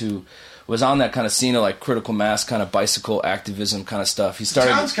guys who was on that kind of scene of like critical mass kind of bicycle activism kind of stuff. He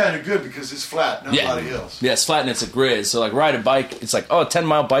started. Sounds kind of good because it's flat, not a lot of hills. Yeah, it's flat and it's a grid. So like ride a bike, it's like, oh, a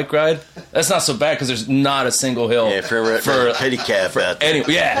 10-mile bike ride? That's not so bad because there's not a single hill. Yeah, for pedicab out there.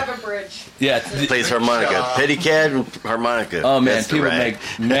 Anyway, yeah. Have a bridge. Yeah. Plays harmonica. Pedicab and harmonica. Oh man, That's the people ride.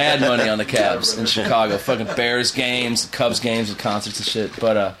 make mad money on the cabs in Chicago. Fucking Bears games, Cubs games, and concerts and shit.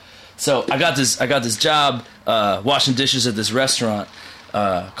 But so I got this job washing dishes at this restaurant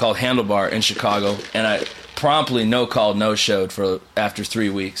called Handlebar in Chicago, and I promptly no-showed for after 3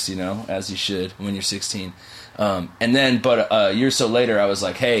 weeks, you know, as you should when you're 16. And then, but a year or so later, I was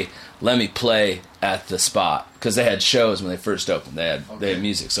like, hey, let me play at the spot. Because they had shows when they first opened. They had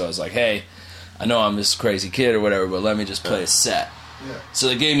music. So I was like, hey, I know I'm this crazy kid or whatever, but let me just play a set. Yeah. So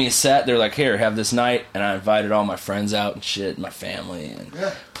they gave me a set. They're like, here, have this night. And I invited all my friends out and shit, my family, and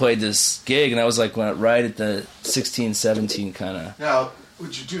played this gig. And I was like, right at the 16, 17 kind of. Now,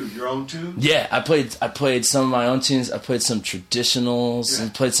 what'd you do? Your own tunes? Yeah, I played some of my own tunes. I played some traditionals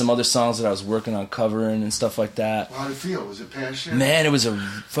and played some other songs that I was working on covering and stuff like that. Well, how did it feel? Was it passionate? Man, it was a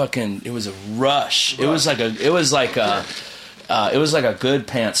rush. It was like a good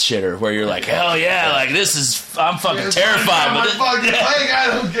pants shitter where you're like, hell yeah, like this is, I'm fucking terrified. Like, I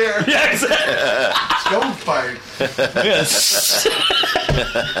don't care. Yeah, exactly. Don't fight. Yes.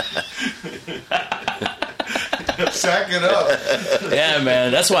 Sack it up. Yeah,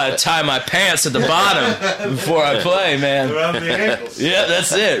 man. That's why I tie my pants at the bottom before I play, man. Around the ankles. Yeah,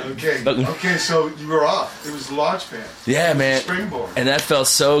 that's it. Okay, so you were off. It was the launch pad. Yeah, man. Springboard. And that felt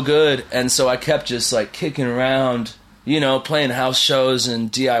so good. And so I kept just like kicking around, you know, playing house shows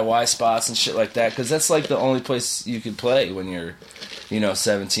and DIY spots and shit like that. Because that's like the only place you could play when you're, you know,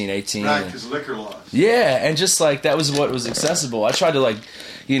 17, 18. Right, because liquor laws. Yeah, and just like that was what was accessible. I tried to like,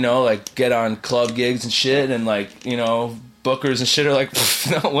 you know, like get on club gigs and shit, and like, you know, bookers and shit are like,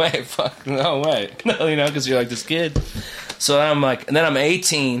 no way, fuck, no way, no, you know, because you're like this kid. So I'm like, and then I'm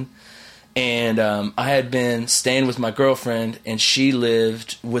 18, and I had been staying with my girlfriend, and she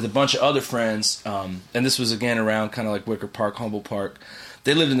lived with a bunch of other friends, and this was again around kind of like Wicker Park, Humboldt Park.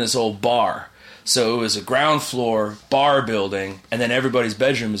 They lived in this old bar. So it was a ground floor bar building, and then everybody's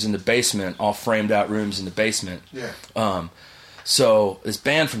bedroom was in the basement, all framed out rooms in the basement. Yeah. So this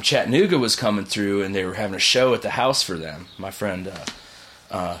band from Chattanooga was coming through, and they were having a show at the house for them. My friend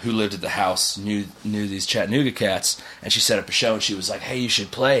who lived at the house knew these Chattanooga cats, and she set up a show, and she was like, hey, you should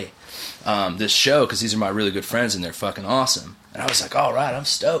play this show, because these are my really good friends, and they're fucking awesome. And I was like, all right, I'm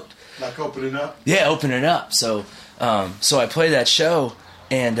stoked. Like opening up? Yeah, opening up. So I played that show,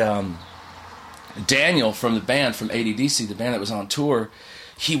 and Daniel from the band, from ADDC, the band that was on tour,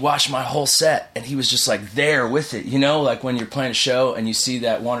 he watched my whole set, and he was just like there with it, you know, like when you're playing a show and you see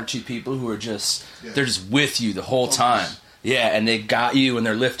that one or two people who are just, they're just with you the whole time. Yeah, and they got you, and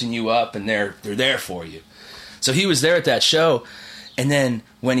they're lifting you up, and they're there for you. So he was there at that show, and then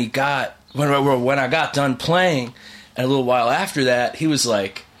when I got done playing, and a little while after that, he was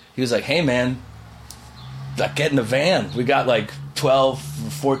like, hey man, like, get in the van. We got like 12,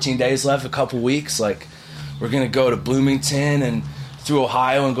 14 days left, a couple weeks. Like, we're gonna go to Bloomington and through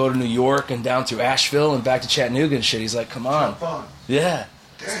Ohio and go to New York and down through Asheville and back to Chattanooga and shit. He's like, come on. Yeah.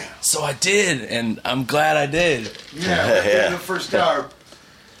 Damn. So I did, and I'm glad I did. Yeah. The first hour,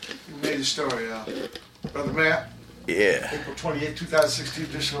 you made the story. Brother Matt. Yeah. April 28, 2016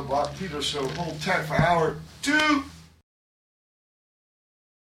 edition of the Pedro Show. Hold tight for hour 2.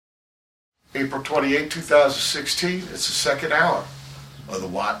 April 28, 2016. It's the second hour of the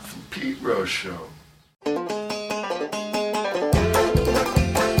Watt from Pedro Show.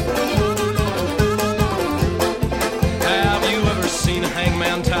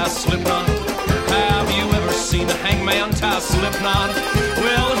 Hangman tie Slipknot. Have you ever seen a hangman tie Slipknot?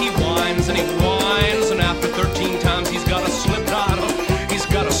 Well, he whines and he whines, and after 13 times he's got a slipknot. He's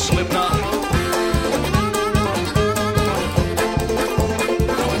got a slipknot.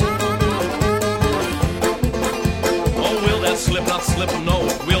 Oh, will that slipknot slip? No,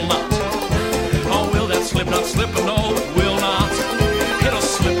 it will not. Oh, will that slipknot slip? No, it will not. It'll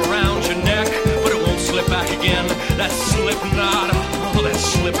slip around your neck, but it won't slip back again. That slipknot. That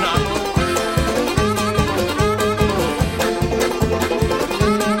Slipknot.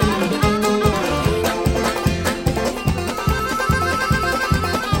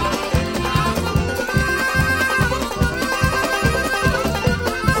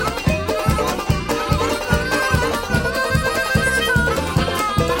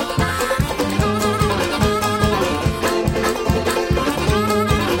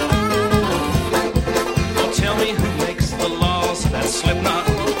 Oh, tell me who makes the laws. That Slipknot.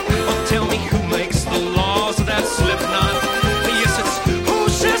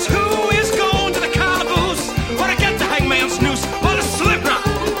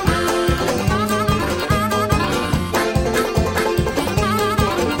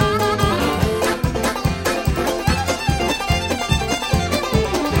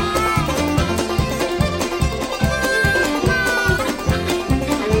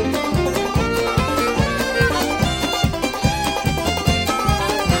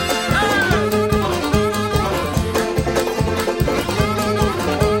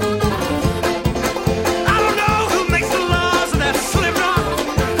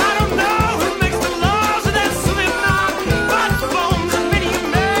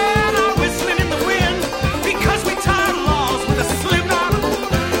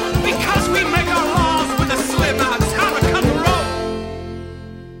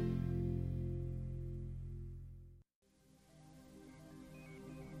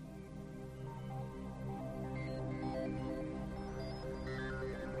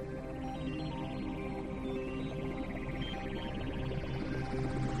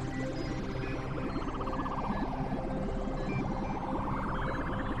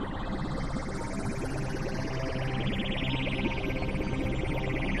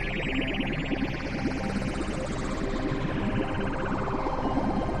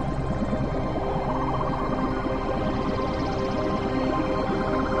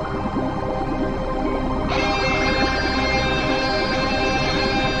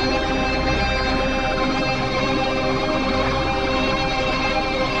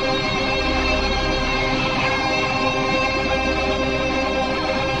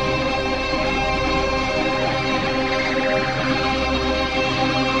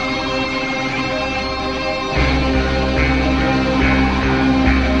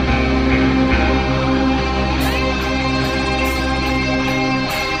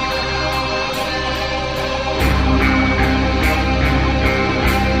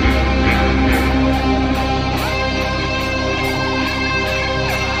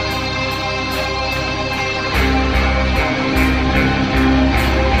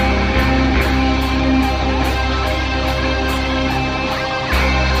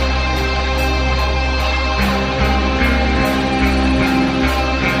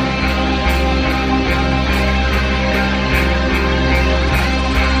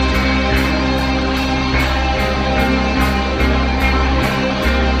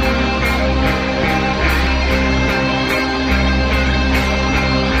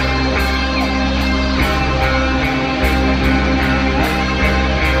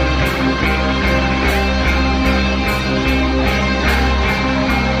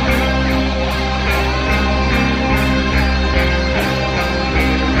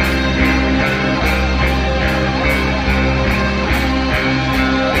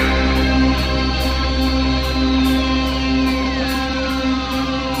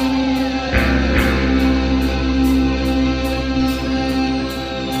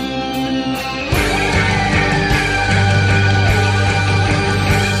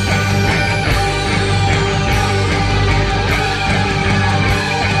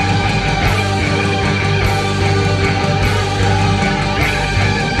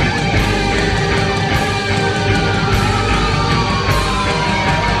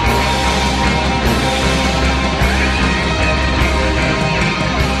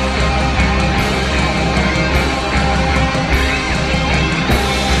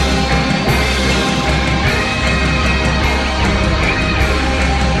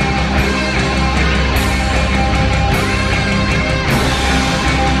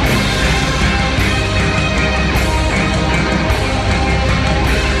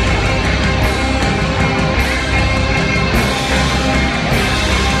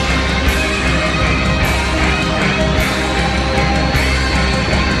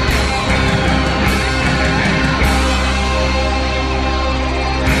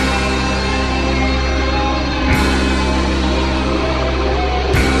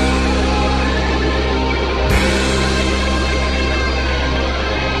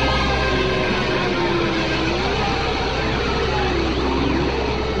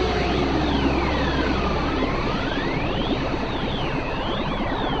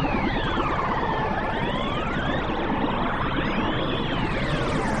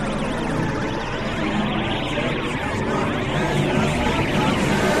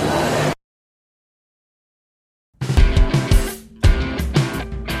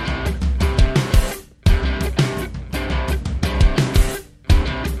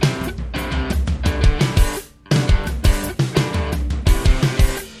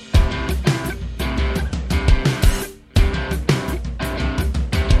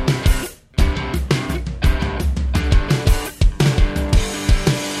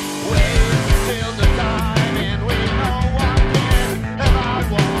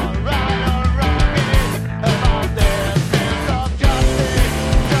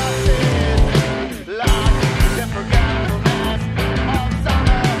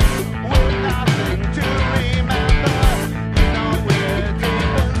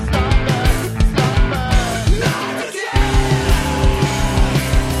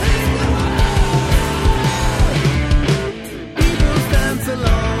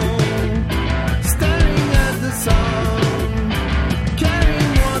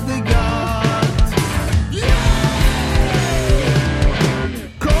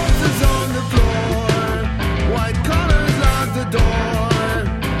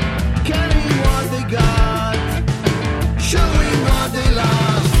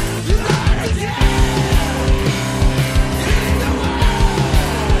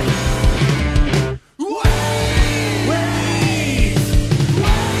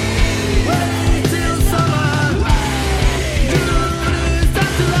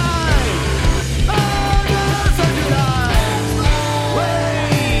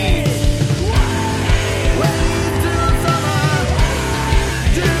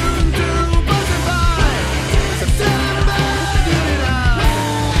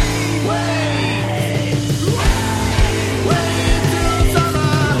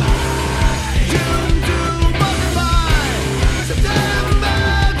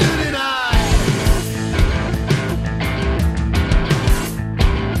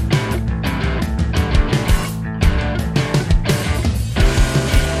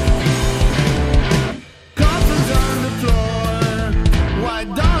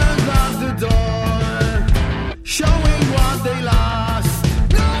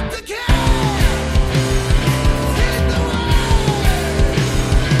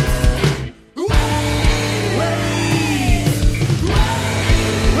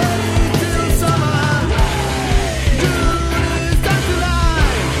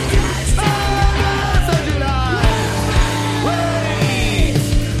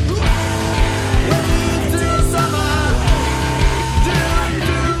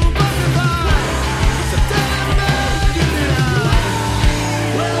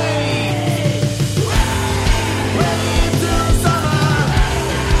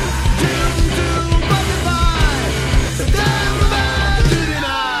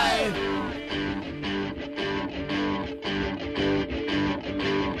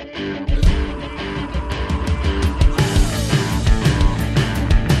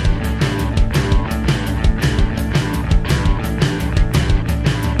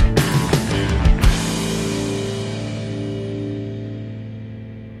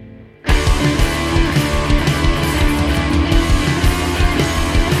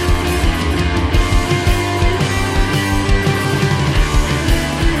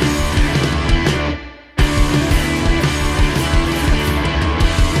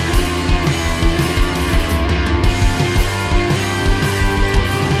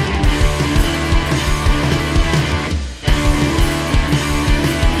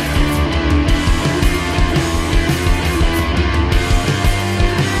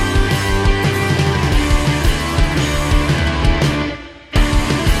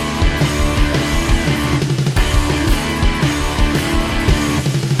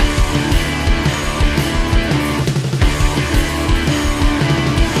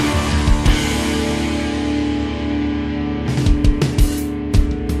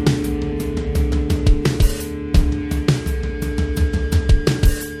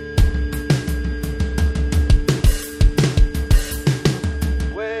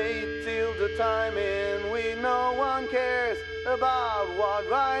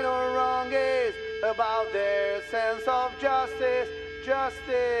 about their sense of justice,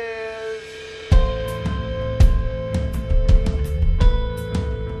 justice.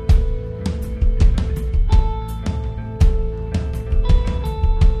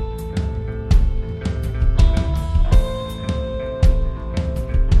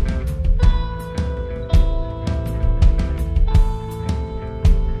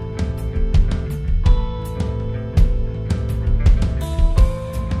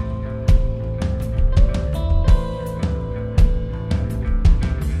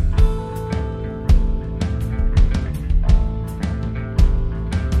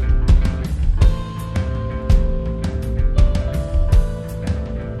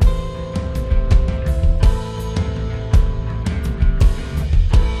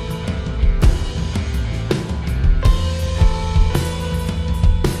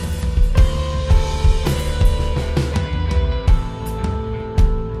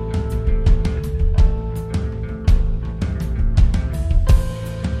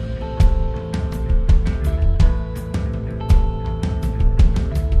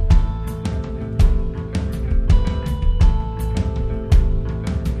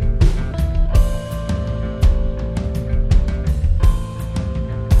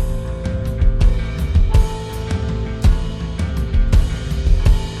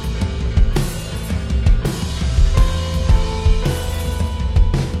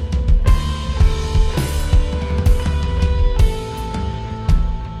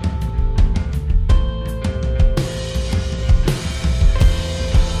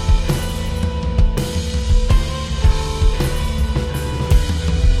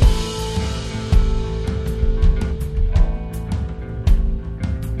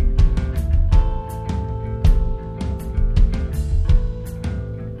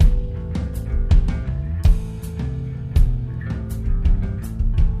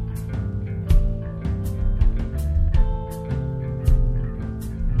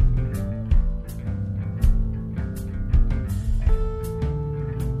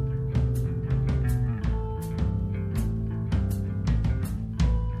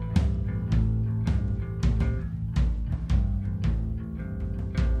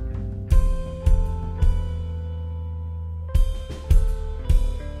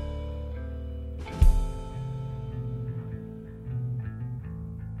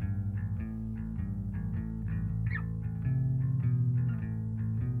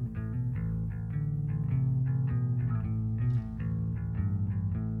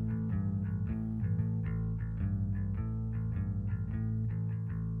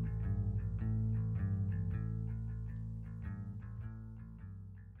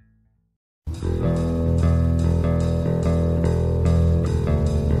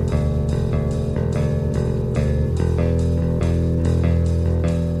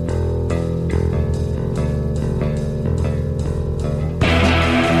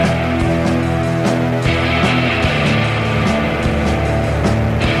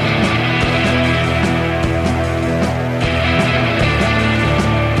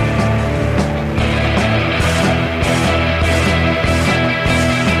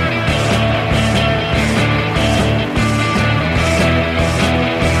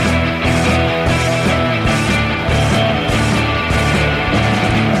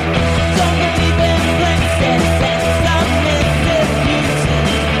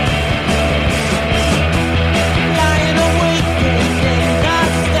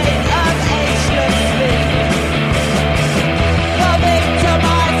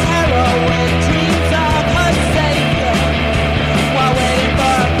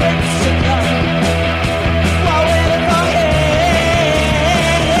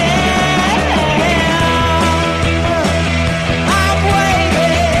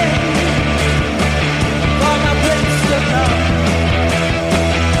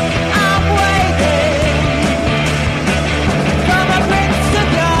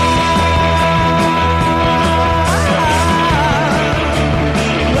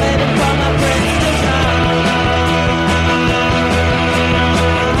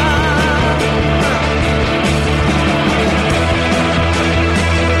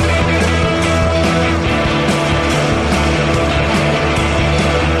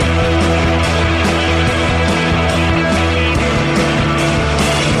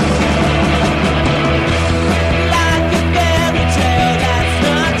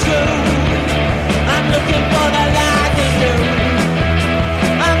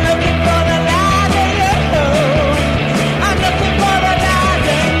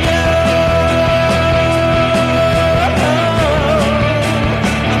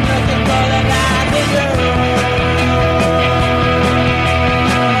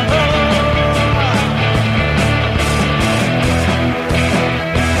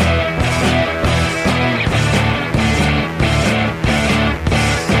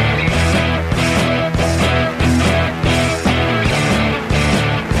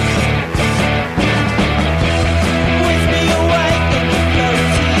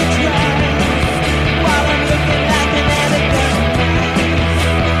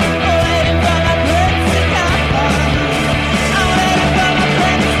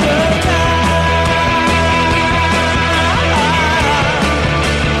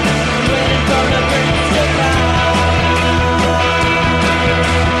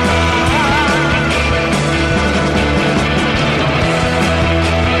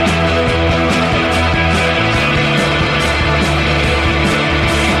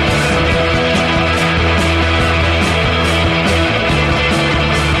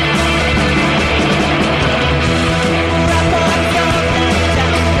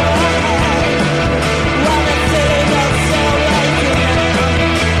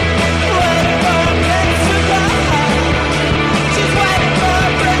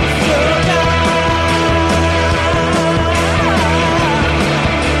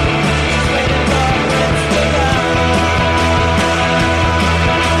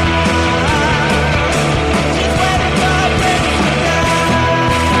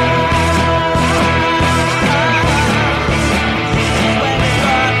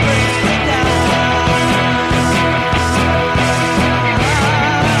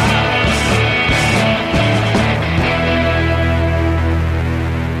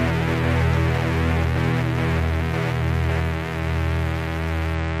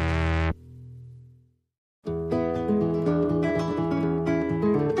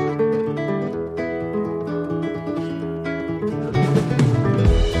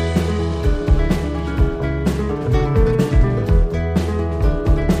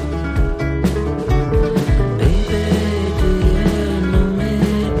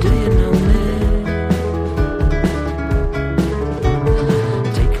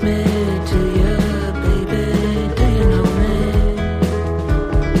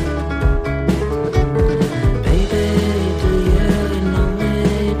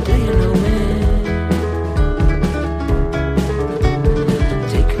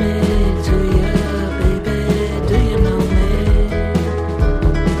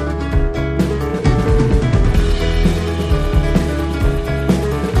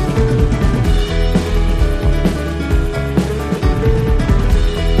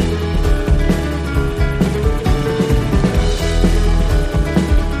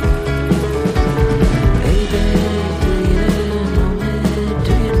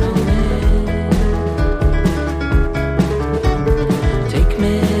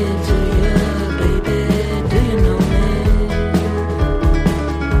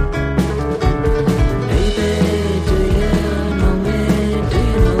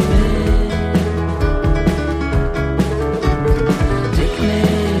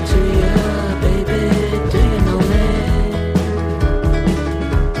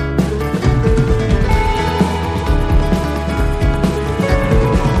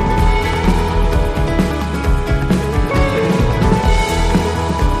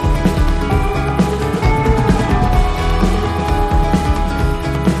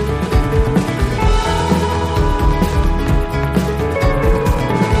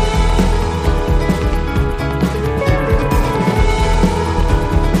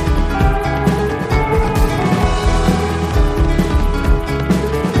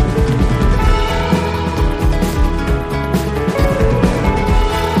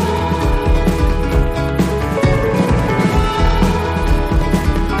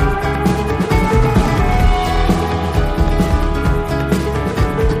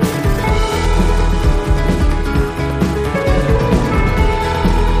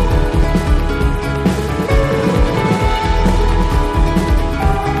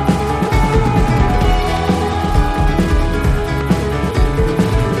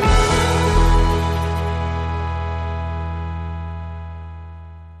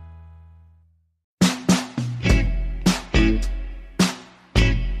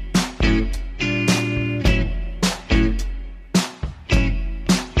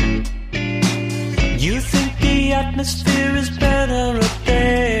 atmosphere is better up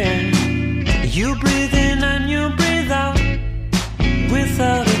there. You breathe in and you breathe out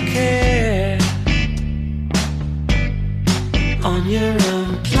without a care. On your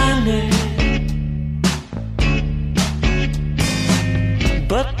own planet.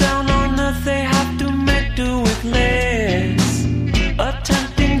 But down on earth they have to make do with less.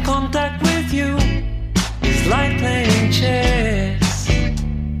 Attempting contact with you is like playing chess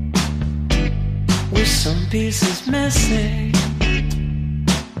with some pieces missing.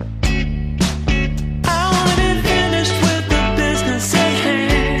 I wanna be finished with the business at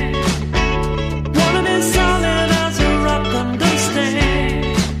hand. Wanna be solid as a rock, understand.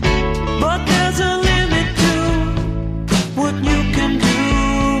 But there's a limit to what you can do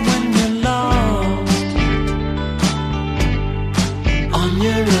when you're lost on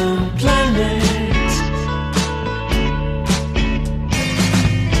your own planet.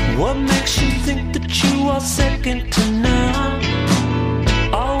 What makes you think that you are second to none?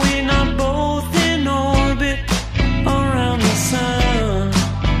 Are we not both in orbit around the sun?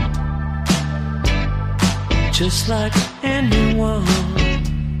 Just like anyone.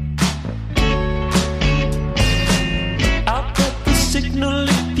 I'll cut the signal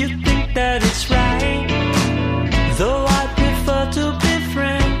if you think that it's right. Though I prefer to be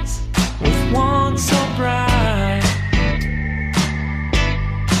friends with one so bright.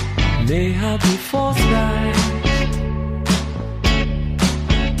 May I be forthright?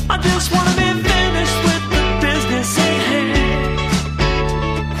 I just wanna be finished with the business at hand.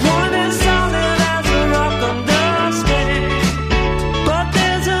 Wanna be solid as a rock, understand. But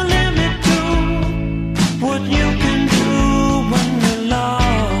there's a limit to what you can do when you're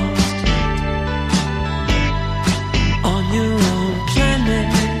lost on your own planet.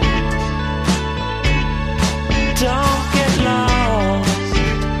 Don't get lost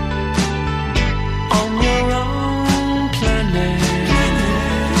on your own planet.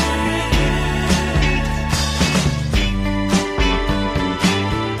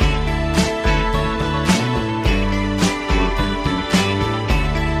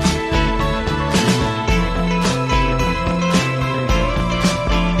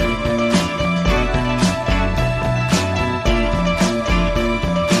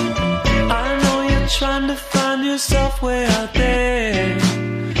 I know you're trying to find yourself way out there,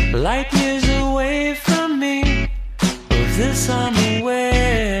 light years away from me. Of this I'm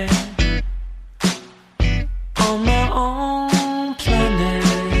aware. On my own planet,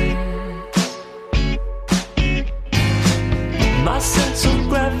 my sense of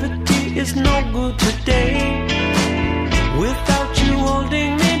gravity is no good today. Without you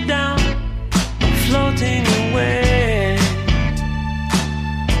holding me down, I'm floating away.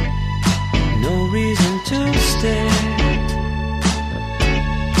 No reason to stay.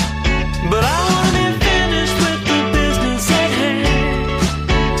 But I wanna be finished with the business at hand.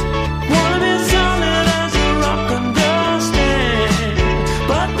 Wanna be solid as a rock, understand.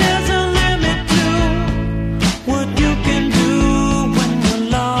 But there's a limit to what you can do when you're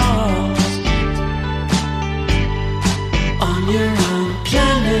lost on your own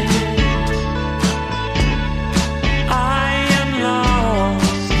planet. I am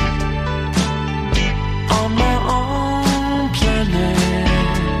lost on my own planet.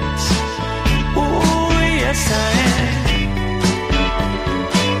 Oh, yes, I am.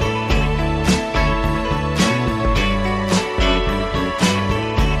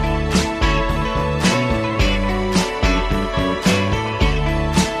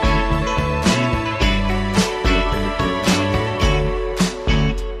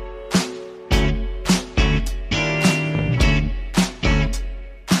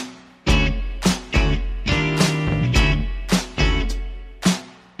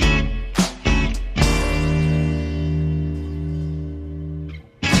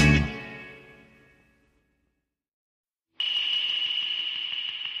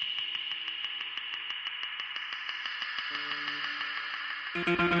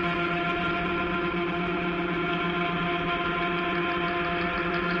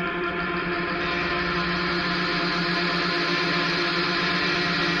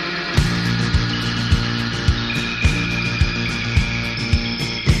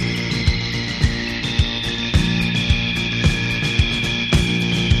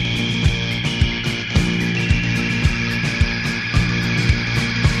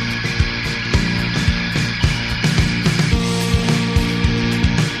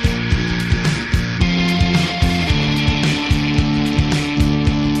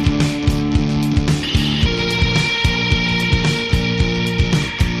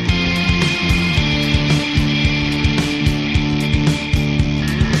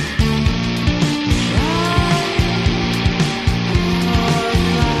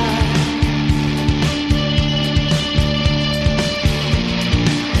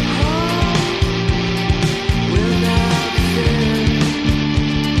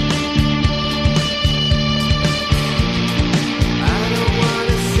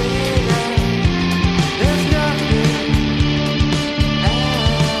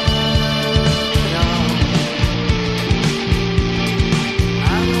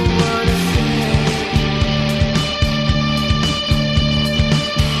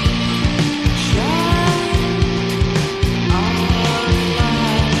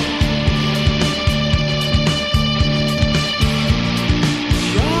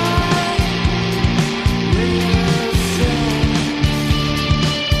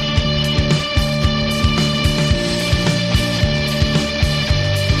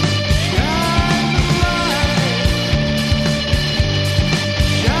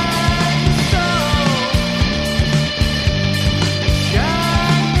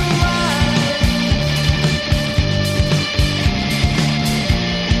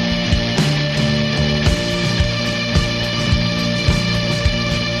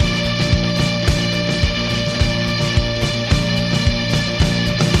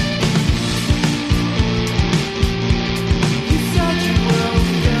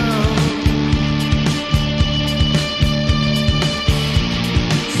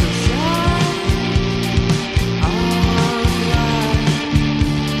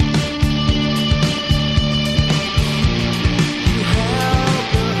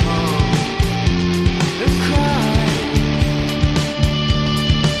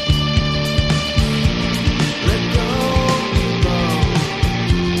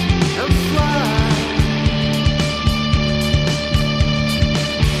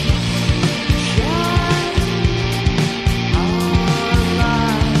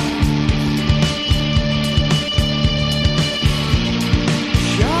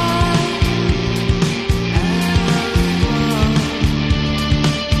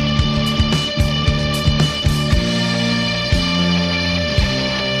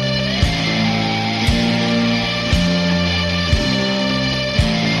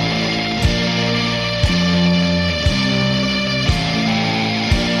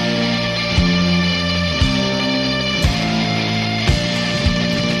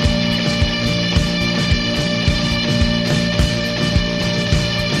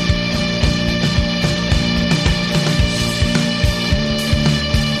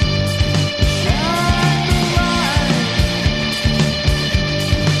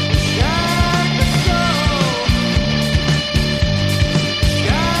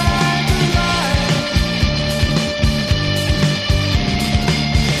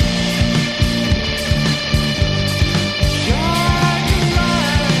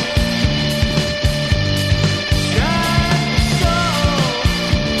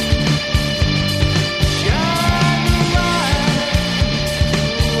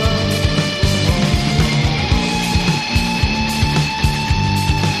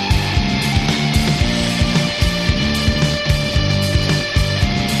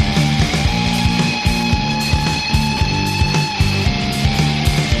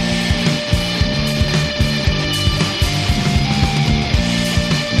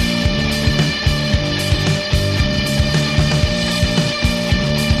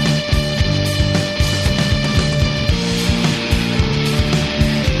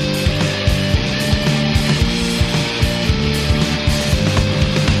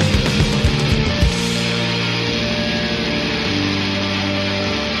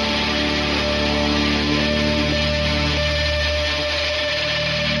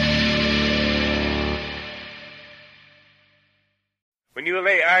 you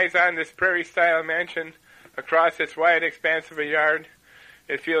lay eyes on this prairie-style mansion across its wide expanse of a yard,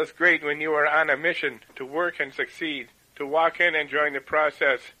 it feels great when you are on a mission to work and succeed, to walk in and join the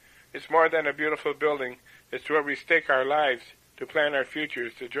process. It's more than a beautiful building. It's where we stake our lives, to plan our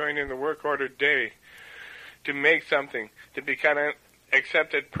futures, to join in the work-ordered day, to make something, to become an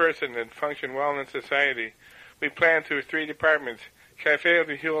accepted person and function well in society. We plan through 3 departments: cafe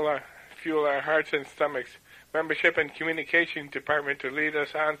to fuel our hearts and stomachs, membership and communication department to lead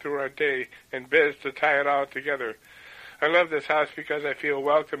us on through our day, and biz to tie it all together. I love this house because I feel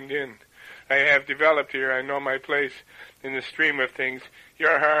welcomed in. I have developed here. I know my place in the stream of things.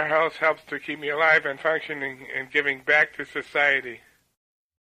 Your house helps to keep me alive and functioning and giving back to society.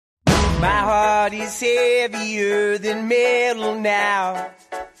 My heart is heavier than metal now.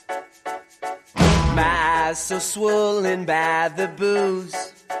 My eyes so swollen by the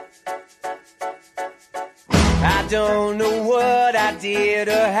booze. I don't know what I did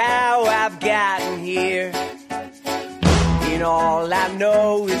or how I've gotten here. And all I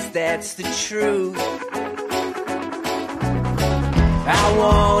know is that's the truth. I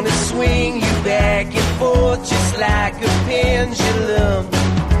wanna swing you back and forth just like a pendulum,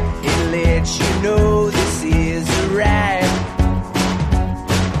 and let you know this is the right.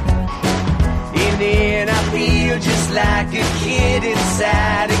 And then I feel just like a kid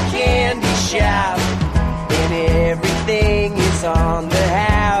inside a candy shop, and everything is on the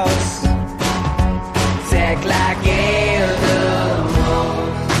house. It's act like animals,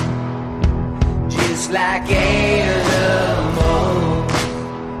 just like animals.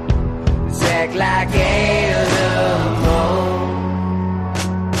 It's act like animals.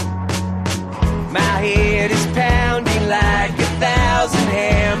 My head is pounding like 1,000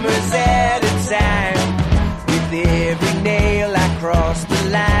 hammers at a time. With every nail I cross the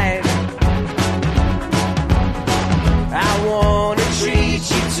line. I wanna treat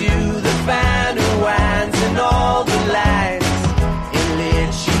you to the finer wines and all the lines, and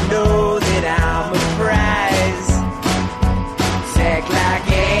let you know that I'm a prize. Act like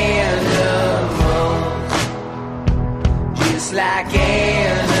animals, just like animals.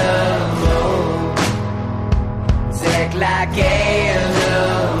 Act like animals.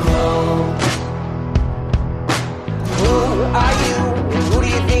 Who are you? Who do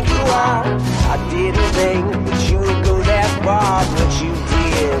you think you are? I didn't think that you would go that far, but you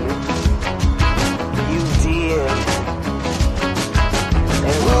did. You did.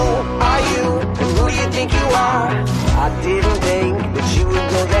 And who are you? And who do you think you are? I didn't think that you would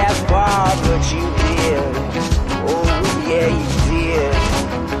go that far, but you did. Oh, yeah, you did.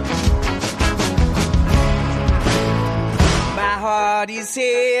 My heart is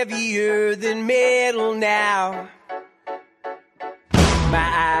heavier than metal now. My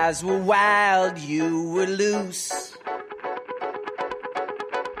eyes were wild, you were loose.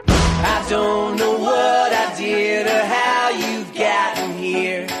 I don't know what I did or how you've gotten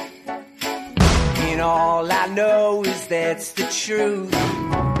here. And all I know is that's the truth.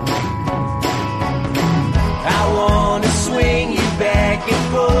 I wanna swing you back and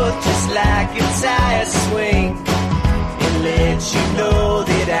forth just like a tire swing, and let you know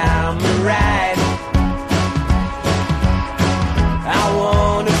that I'm right. I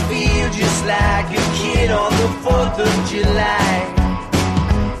wanna feel just like a kid on the 4th of July,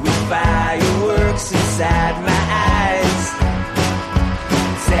 with fireworks inside my eyes.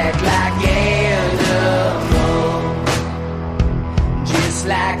 Act like animals, just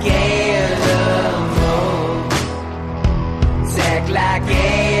like animals. Act like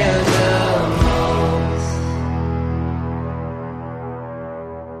animals.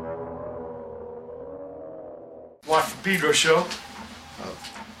 Watch the Pedro Show.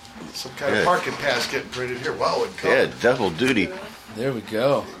 Some kind of Good. parking pass getting printed here. Wow, it Yeah, double duty. There we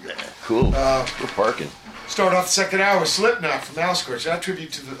go. Cool. We're parking. Start off the second hour with Slipknot from Outskirts. That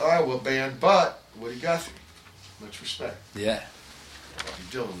tribute to the Iowa band, but Woody Guthrie. Much respect. Yeah. Bobby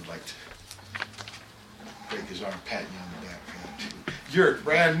Dylan would like to break his arm, patting you on the back for that too. Yurt,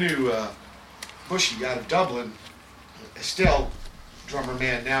 brand new, Bushy out of Dublin. Estelle, drummer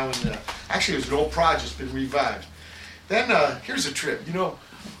man now in actually it was an old project, it's been revived. Then here's a trip. You know,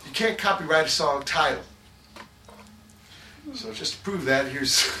 you can't copyright a song title. So just to prove that,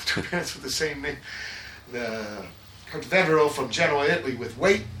 here's two bands with the same name. Cartavendero from Genoa, Italy with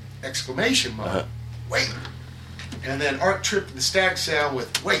Wait! Exclamation mark. Wait! And then Art Trip and the Stag Sound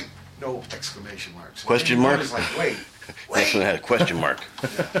with Wait! No exclamation marks. Question mark? It's like wait. That's when I had a question mark.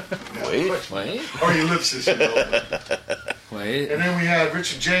 Yeah, Wait. Or ellipsis, you know. Wait. And then we had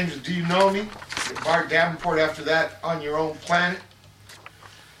Richard James with Do You Know Me? Mark Davenport after that, On Your Own Planet.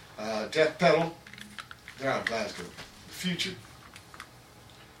 Death Pedal. They're out of Glasgow. The Future.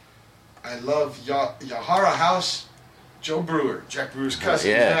 I love Yahara House, Joe Brewer, Jack Brewer's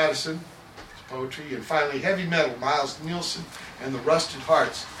cousin, Yeah. Madison, his poetry, and finally heavy metal, Miles Nielsen and the Rusted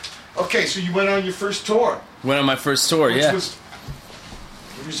Hearts. Okay, so you went on your first tour. Went on my first tour, Which yeah. was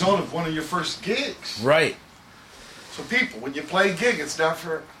the result of one of your first gigs. Right. So people, when you play a gig, it's not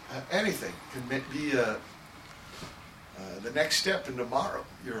for anything. It can be the next step in tomorrow,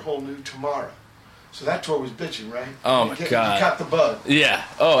 your whole new tomorrow. So that tour was bitching, right? Oh, my God. You caught the bug. Yeah.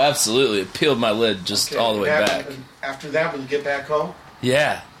 Oh, absolutely. It peeled my lid just all the way back. And after that, when you get back home?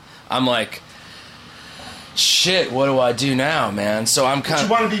 Yeah. I'm like, shit, what do I do now, man? So I'm kind But of...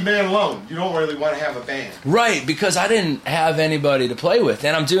 you want to be man alone. You don't really want to have a band. Right, because I didn't have anybody to play with.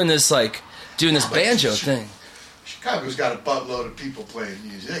 And I'm doing this, banjo thing. Chicago's got a buttload of people playing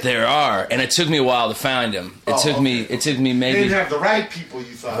music. There are. And it took me a while to find them. It took me maybe... They didn't have the right people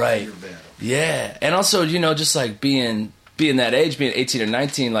you thought for your band. Yeah. And also, just like being that age, being 18 or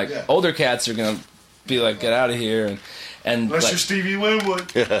 19, older cats are going to be like, get out of here. And Unless you're Stevie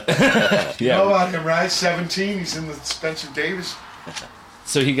Winwood. Yeah. You know about him, right? 17, he's in the Spencer Davis.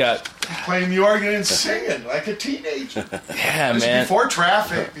 So he got... playing the organ and singing like a teenager. Yeah, this man. Before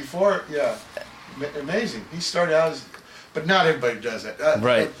Traffic, amazing. He started out as... But not everybody does that.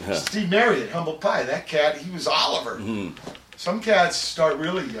 Right. Steve Marriott, Humble Pie, that cat, he was Oliver. Mm-hmm. Some cats start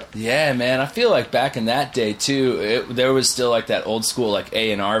really young. Yeah, man. I feel like back in that day, too, there was still like that old school like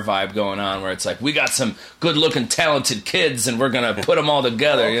A&R vibe going on where it's like, we got some good-looking, talented kids and we're going to put them all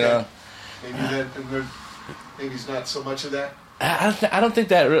together, Okay. you know? Maybe it's not so much of that. I don't think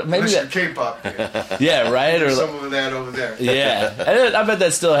that... Maybe Unless that... you're K-pop. Yeah, right? Or some of that over there. Yeah. I bet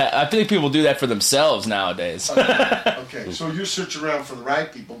that still... I think people do that for themselves nowadays. Okay, so you're searching around for the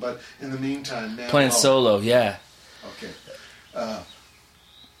right people, but in the meantime... man Playing alone. solo, yeah. Okay.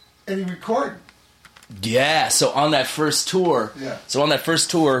 Any recording? Yeah, so on that first tour... Yeah. So on that first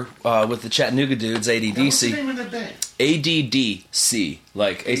tour with the Chattanooga dudes, ADDC... What's the name of the band? ADDC.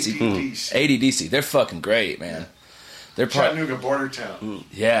 Like AC... ADDC. ADDC. They're fucking great, man. Yeah. They're Chattanooga border town.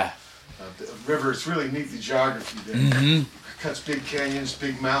 Yeah. The river, it's really neat, the geography there. Mm-hmm. Cuts big canyons,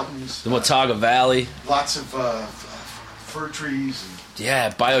 big mountains. The Watauga Valley. Lots of fir trees. And Yeah,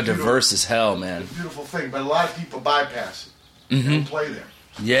 biodiverse as hell, man. it's a beautiful thing, but a lot of people bypass it. Mm-hmm. They don't play there.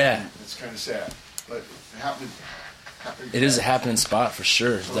 Yeah. It's kind of sad. But it happened. It is a happening spot for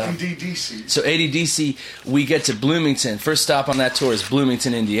sure. So ADDC. So ADDC, we get to Bloomington. First stop on that tour is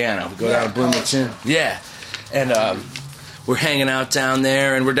Bloomington, Indiana. We go down to Bloomington. Yeah. And we're hanging out down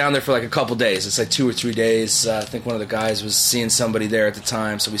there, and we're down there for like a couple days. It's like 2 or 3 days. I think one of the guys was seeing somebody there at the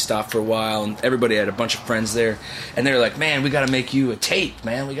time, so we stopped for a while, and everybody had a bunch of friends there. And they were like, man, we got to make you a tape,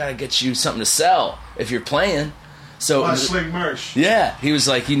 man. We got to get you something to sell if you're playing. So Sling merch. yeah, he was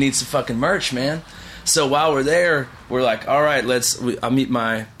like, you need some fucking merch, man. So while we're there, we're like, all right, I'll meet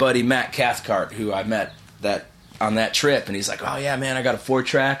my buddy Matt Cathcart, who I met on that trip, and he's like, oh yeah, man, I got a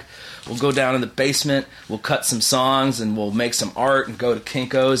 4-track. We'll go down in the basement, we'll cut some songs, and we'll make some art and go to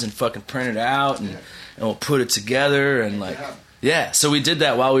Kinko's and fucking print it out, and we'll put it together, and like, yeah. So we did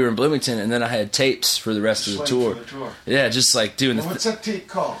that while we were in Bloomington, and then I had tapes for the rest of the tour. Yeah, just like doing the... What's that tape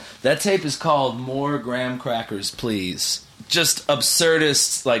called? That tape is called More Graham Crackers, Please. Just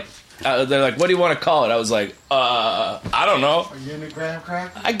absurdist, like... they're like, what do you want to call it? I was like, I don't know. Are you into graham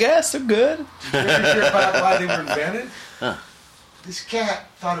crackers? I guess they're good. Did you ever hear about why they were invented? Huh. This cat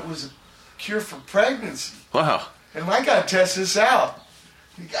thought it was a cure for pregnancy. Wow. And I got to test this out.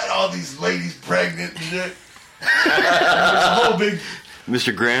 You got all these ladies pregnant and shit. And there's a whole big...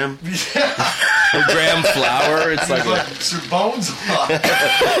 Mr. Graham? Yeah. The Graham flour. It's like some bones on.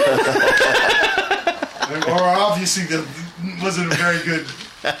 Or obviously that wasn't a very good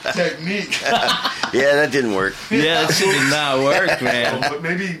technique. Yeah, that didn't work. Yeah, that shit did not work, man. But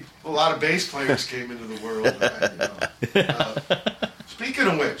maybe a lot of bass players came into the world. Speaking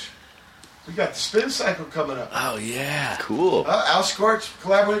of which, we got the spin cycle coming up. Oh, yeah. Cool. Al Scorch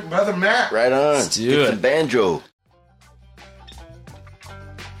collaborating with Brother Matt. Right on. Let's do Get it. some banjo.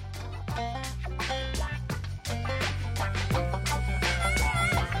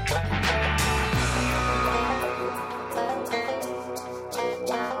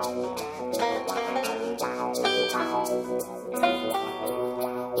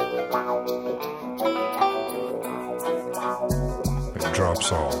 It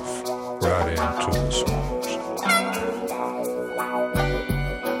drops off right into the swamps.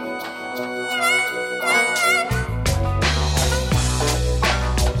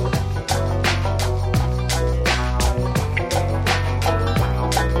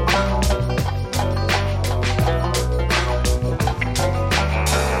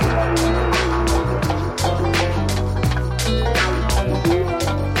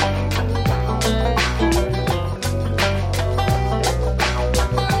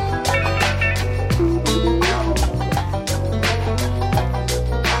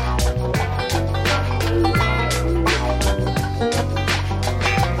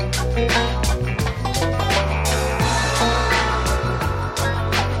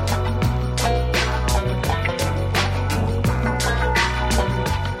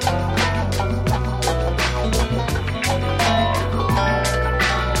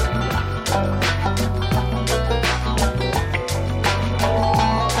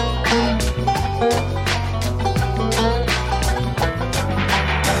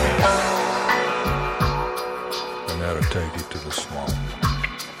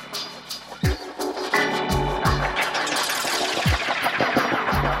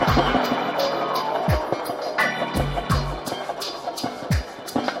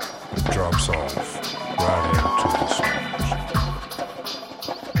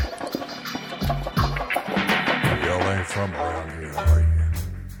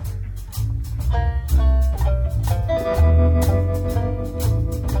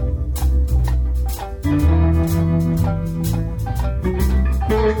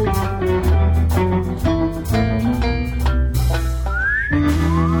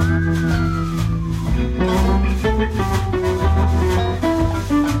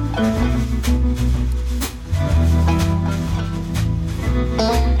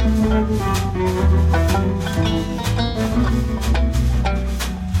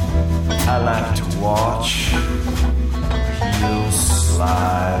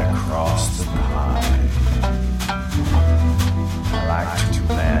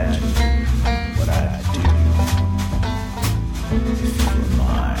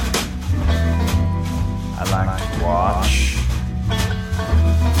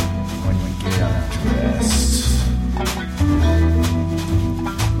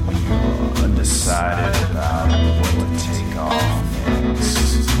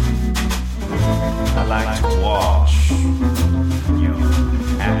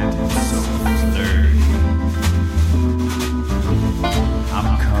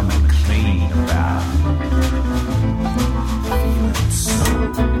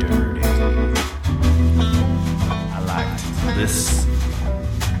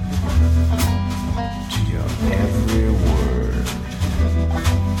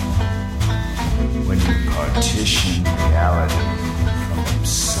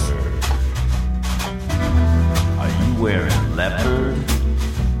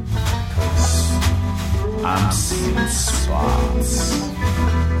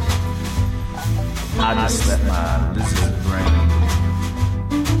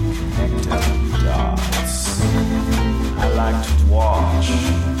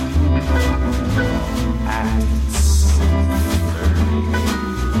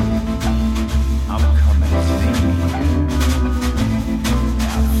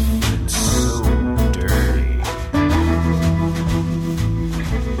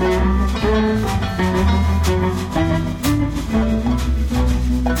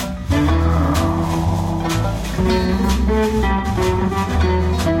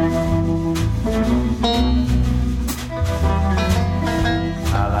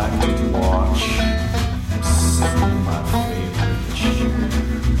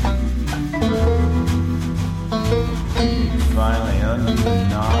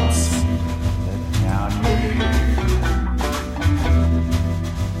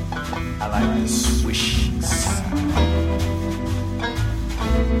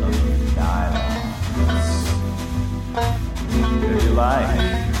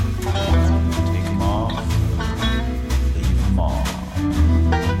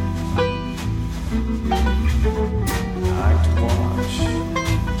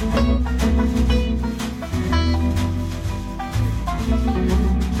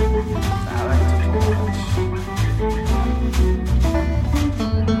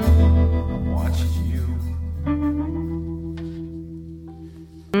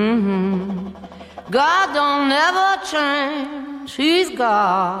 God don't never change, he's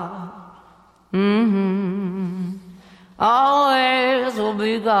God. Always will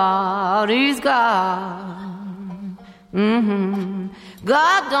be God, he's God.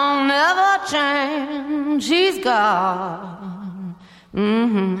 God don't never change, he's God.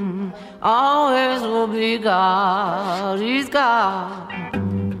 Always will be God, he's God.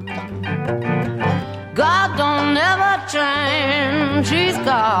 God don't never change, he's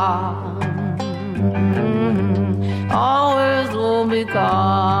God. Always will be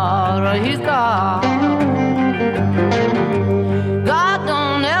God, he's God. God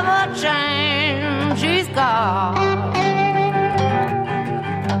don't ever change, he's God.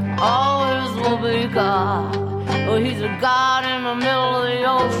 Always will be God. Oh, he's a God in the middle of the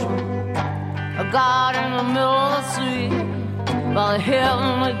ocean, a God in the middle of the sea, by the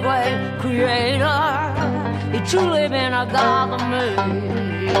heavenly great creator. He truly been a God to me.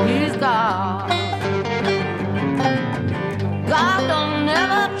 He's God. God don't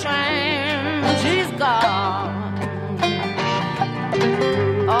never change. He's God.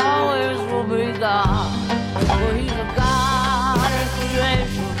 Always will be God. Well, he's a God in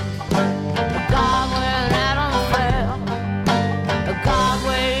creation. A God when Adam fell. A God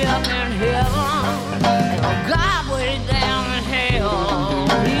way up in heaven. A God way down in hell.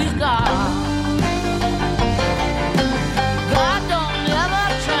 He's God. God don't never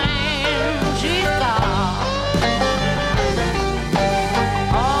change. He's God.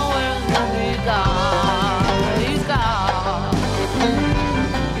 Always will be God. He's God.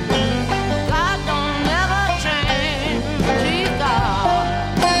 God don't never change. He's God.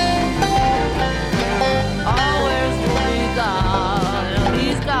 Always will be God.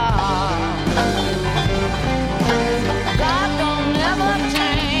 He's God. God don't never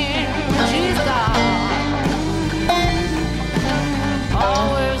change. He's God.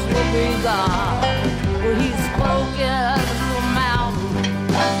 Always will be God. Well, he spoke it to a mountain.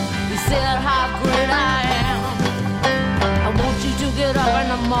 He said how great I am. I want you to get up in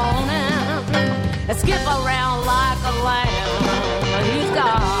the morning and skip around like a lamb. He's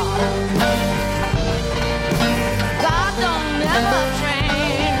God. God don't never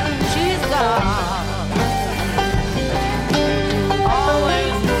change. He's God.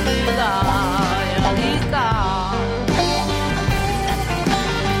 Always will be God. He's God.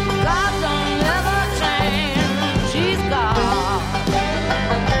 God don't never change. He's God.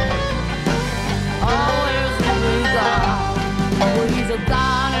 Always will be God. Well, he's a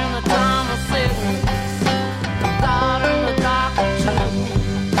God in the time of sickness, a God in the dark of truth,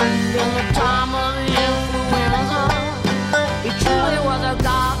 in the time of the influenza. He truly was a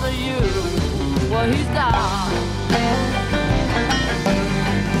God for you. Well, he's God.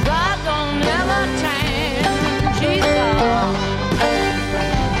 God don't never change. He's God.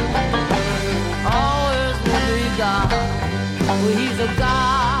 Always will be God. Well, he's a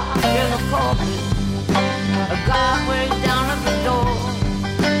God in the pulpit, a God way down at the door,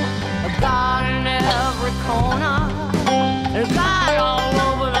 a God in every corner, a God all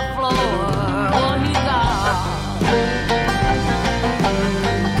over the floor. Oh, he's God.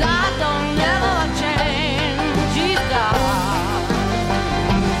 God don't never change. He's God.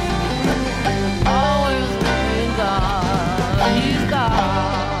 Always will be God. He's God.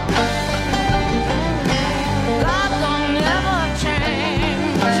 God don't never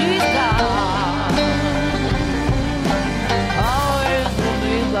change. He's God. Always will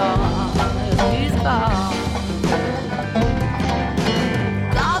be God. He's God.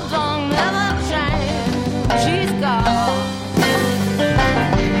 God don't never change. He's God.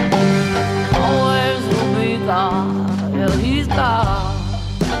 Always will be God. Yeah, he's God.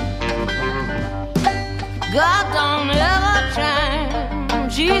 God don't ever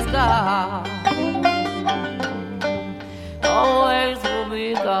change. He's God. Always will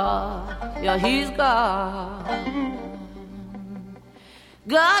be God. Yeah, he's God.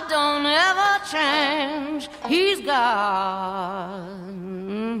 God don't ever change. He's God.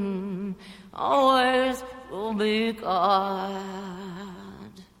 Always will be God.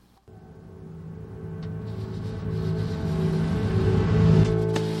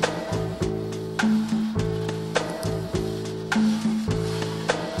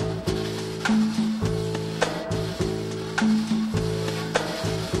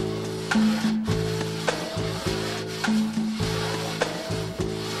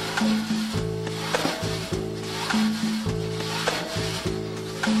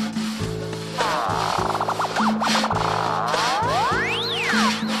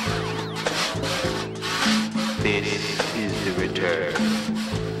 This is the return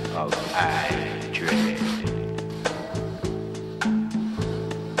of I Dread.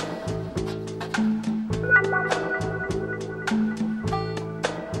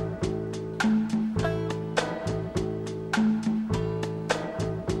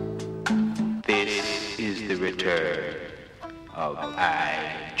 This is the return of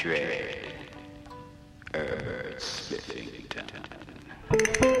I Dread. Earth Slippington.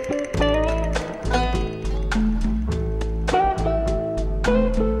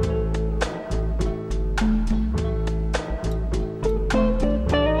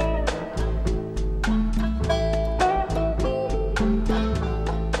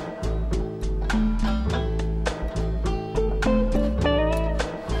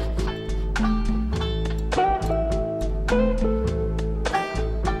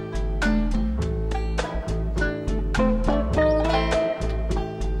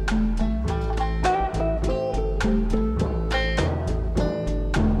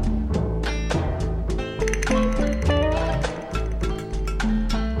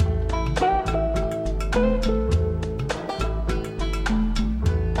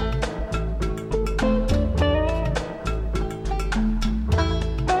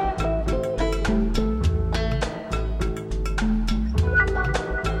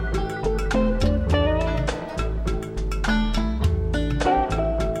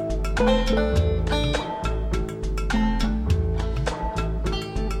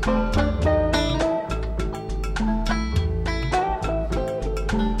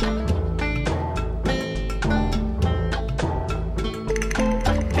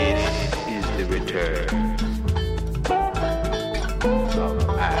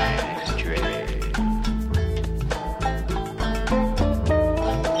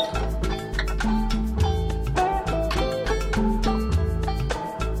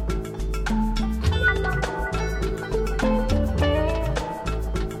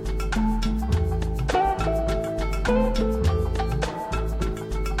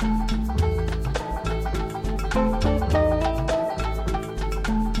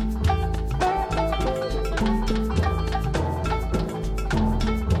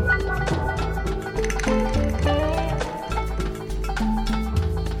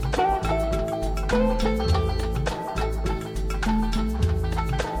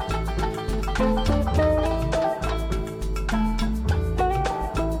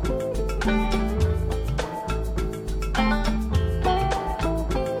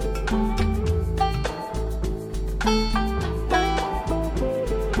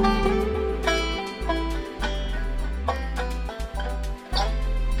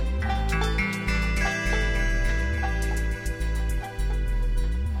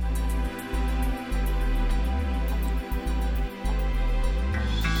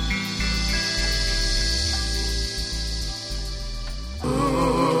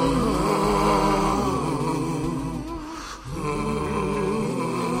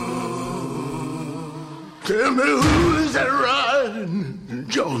 Tell me who's that riding?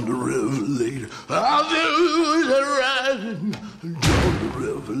 John the Revelator. I said, who's that riding? John the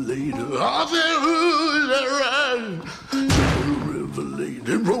Revelator. I said, who's that riding? John the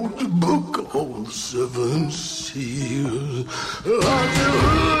Revelator wrote the book on the seven seals. I said,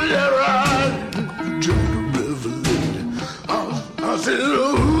 who's that riding? John the Revelator. I said,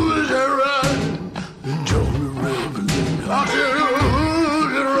 who's that riding? John the Revelator. I said, who's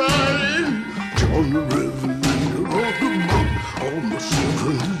that riding? John the Revelator. On the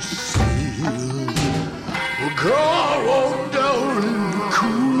seven seas, well, God walked down in the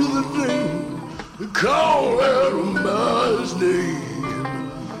cool of the day, called out his name,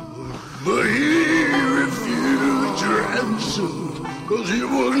 but he refused to answer, 'cause he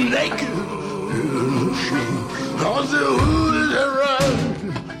was naked and ashamed. I said, who's that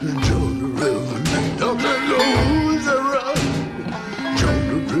riding? John the Revelator. I said, who's that riding? John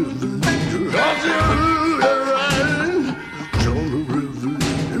the Revelator. I said, who's that riding?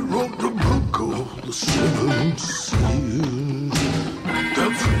 The seven seals.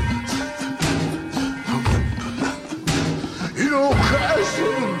 You know, Christ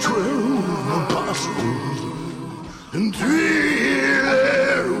and 12 apostles and 3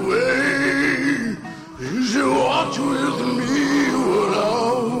 led away. You should watch with me 1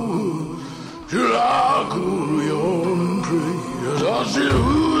 hour till I go beyond and pray. As I said, who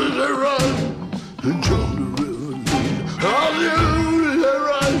is that riding? John the Revelator. I said, who is that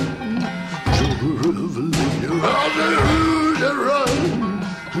riding? Revelator, I said, who's that riding?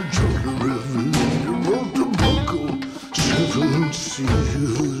 John the Revelator wrote the book on 7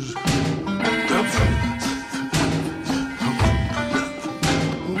 seals.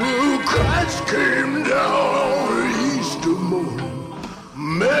 Well, Christ came down on Easter morning.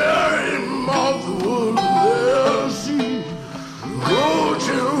 Mary and Martha were there. See, go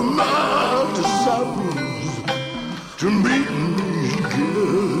tell my disciples to meet me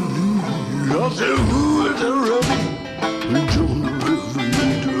again. I said, who is that riding? John the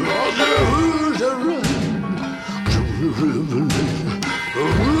Revelator. I said, who's that riding? John the Revelator. Who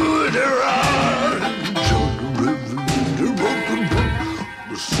is that riding? John the Revelator wrote the book,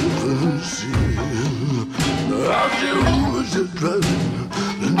 the 7 seals. I said, who is that riding?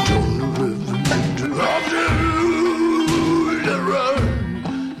 John the Revelator. I said, who is that riding?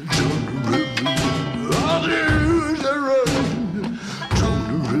 John the Revelator. I said, who's that riding? John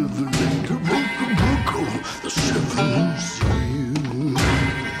the Revelator wrote the book of the 7 seals.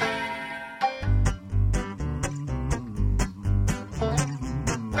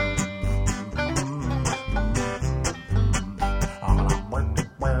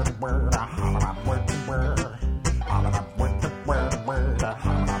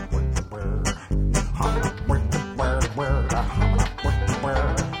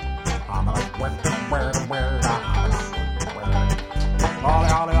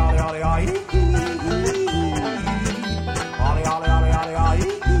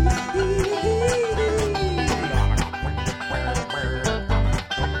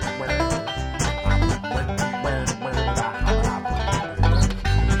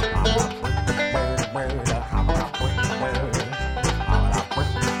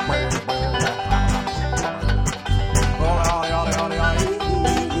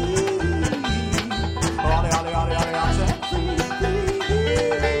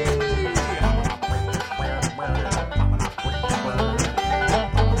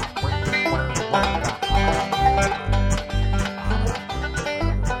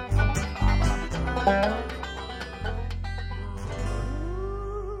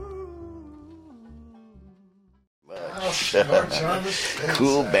 George on the spin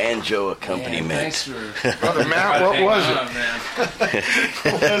Cool side. banjo accompaniment. Thanks for Brother Matt, what was it? on, man.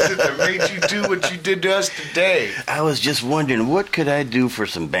 What was it that made you do what you did to us today? I was just wondering, what could I do for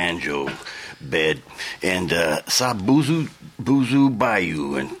some banjo bed? And saw Boozoo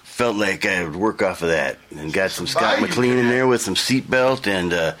Bayou and felt like I would work off of that. And got some Scott Bayou, McLean in there with some seatbelt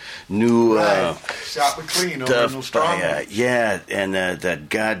and new Scott McLean, original stuff. strong. Yeah, and that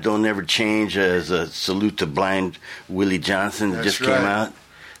God Don't Never Change as a salute to blind Willie Johnson that That's just came right. out.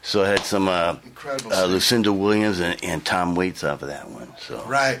 So I had some Incredible stuff. Lucinda Williams and Tom Waits off of that one. So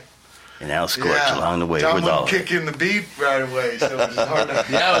Right. and Al Scorch along the way Tom with wouldn't all of it. kick in the beat right away, so it was hard to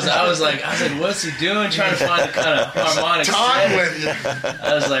Yeah, I was like, what's he doing? Trying to find the kind of harmonic time set. with you.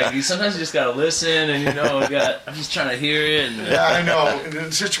 I was like, sometimes you just gotta listen, and I'm just trying to hear it. And, Yeah, I know. In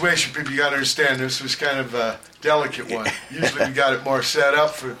the situation, people, you got to understand, this was kind of a delicate one. Usually we got it more set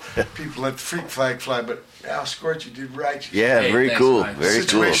up for people let the freak flag fly, but Al Scorch, you did right. Yeah, Hey, very thanks, cool. Mike. Very cool.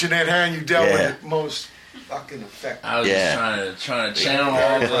 Situation at hand, you dealt Yeah. with it most fucking effective. I was Yeah. just trying to channel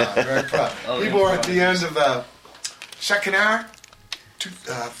all Very proud, the. very proud. all the People are at the influences. end of the second hour,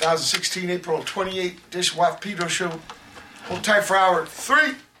 2016, April 28th edition of Pedro Show. Hold tight for hour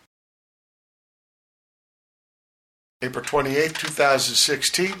 3. April 28th,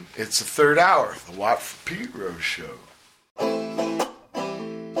 2016. It's the third hour of the Watt from Pedro Show.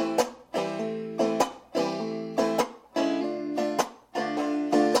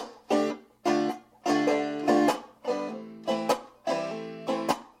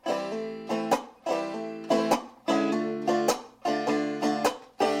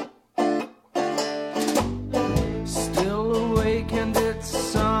 Still awake and it's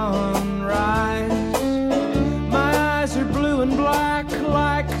sunrise. My eyes are blue and black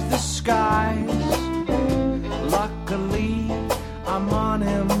like the skies. Luckily, I'm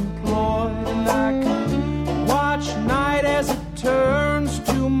unemployed and I can watch night as it turns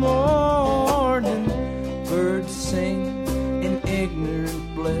to morning. Birds sing in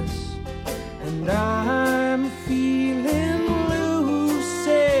ignorant bliss, and I'm feeling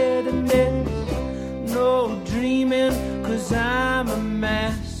lucid, and it's no dreaming, 'cause I'm a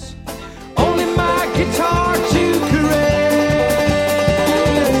mess. Only my guitar to caress.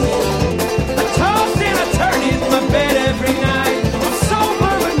 I toss and I turn in my bed every night. I'm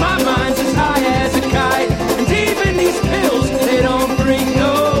sober but my mind's as high as a kite. And even these pills, they don't bring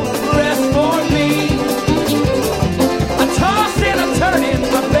no rest for me. I toss and I turn in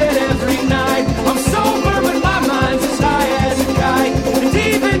my bed every night. I'm sober but my mind's as high as a kite. And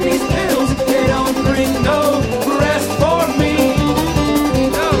even these pills, they don't bring no rest for me.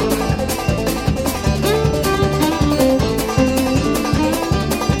 No.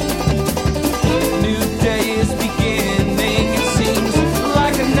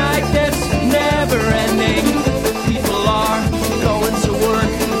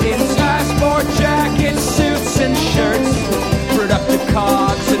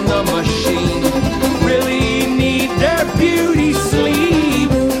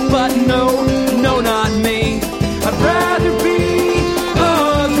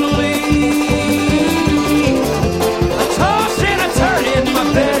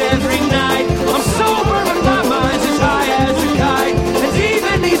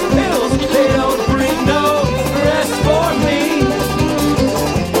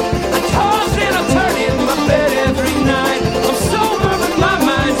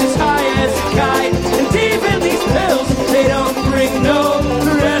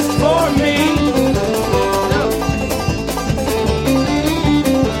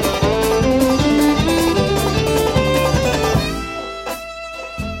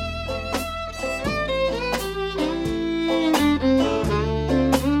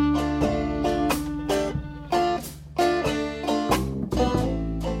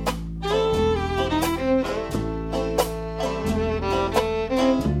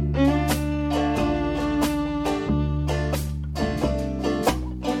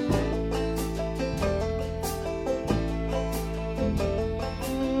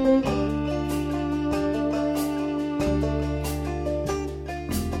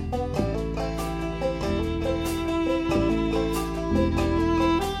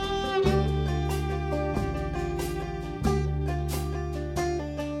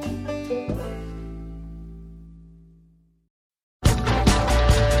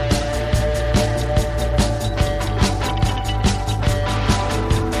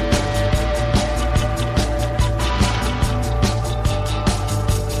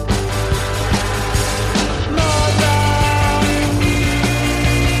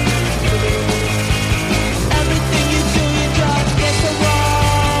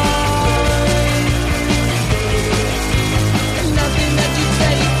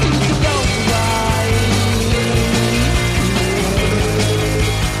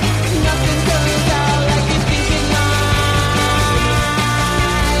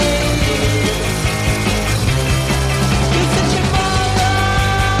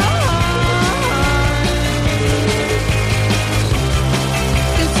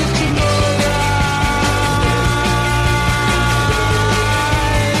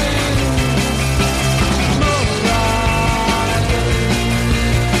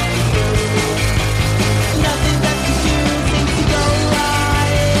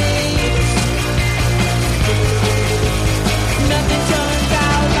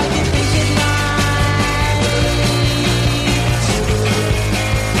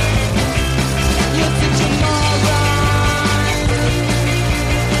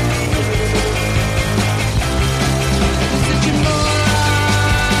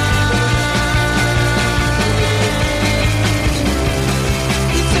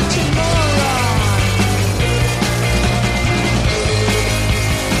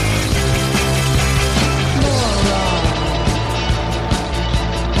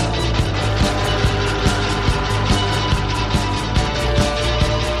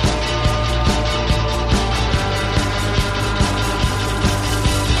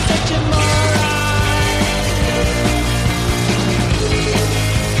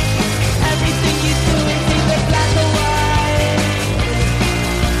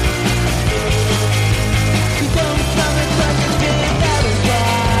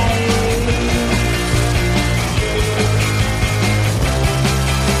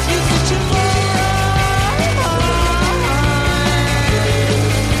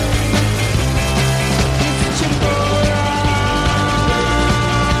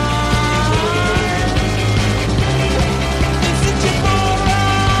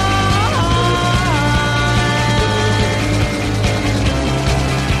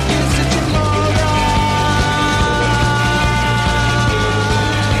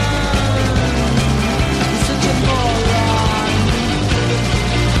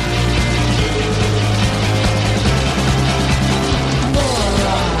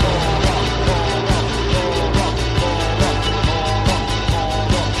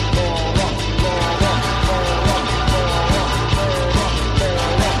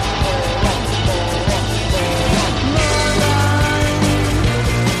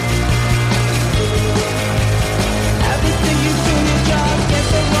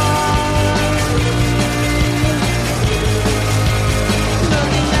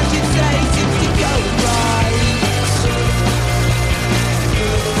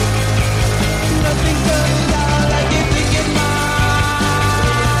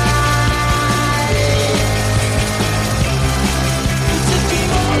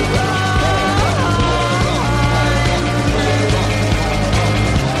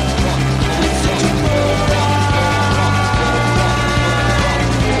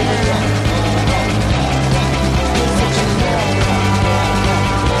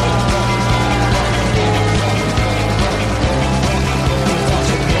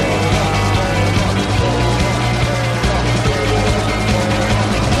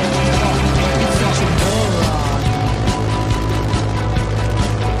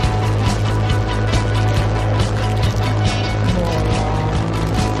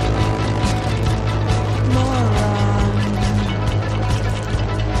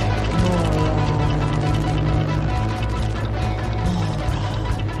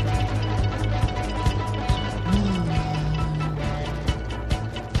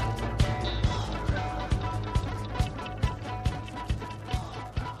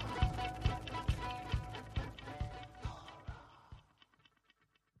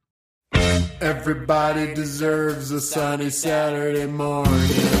 Everybody deserves a sunny Saturday morning.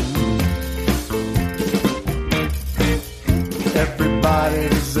 Everybody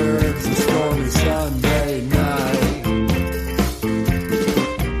deserves a stormy Sunday night.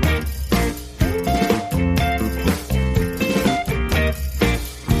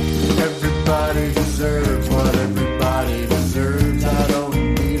 Everybody deserves what everybody deserves. I don't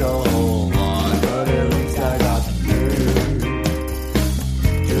need a whole lot, but at least I got the nerve.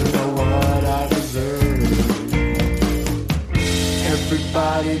 You know what I deserve.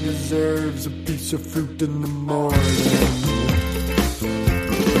 Everybody deserves a piece of fruit in the morning.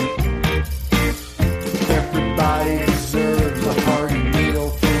 Everybody deserves a hearty meal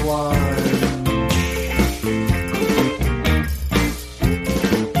for lunch.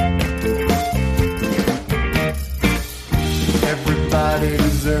 Everybody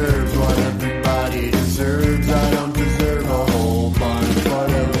deserves what everybody deserves. I don't deserve a whole bunch, but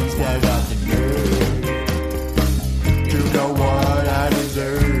at least I got the nerve. You know what I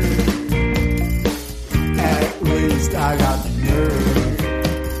deserve. At least I got the nerve.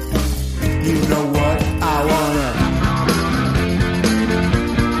 You know what I wanna.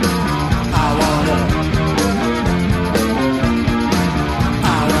 I wanna.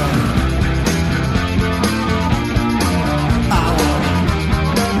 I wanna. I wanna.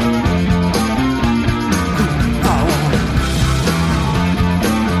 I wanna.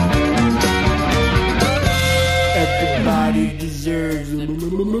 Everybody deserves it.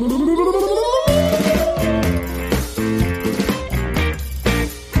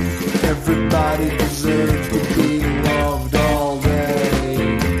 Everybody deserves to be loved all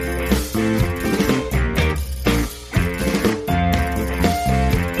day.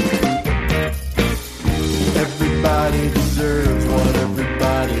 Everybody deserves what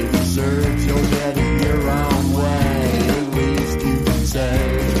everybody deserves. You'll get it your own way, at least you can say.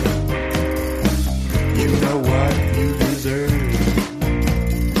 You know what you deserve.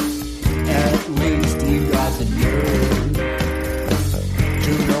 At least you got the nerve.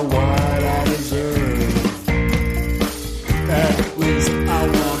 You know what I deserve. At least I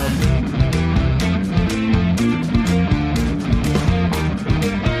wanna.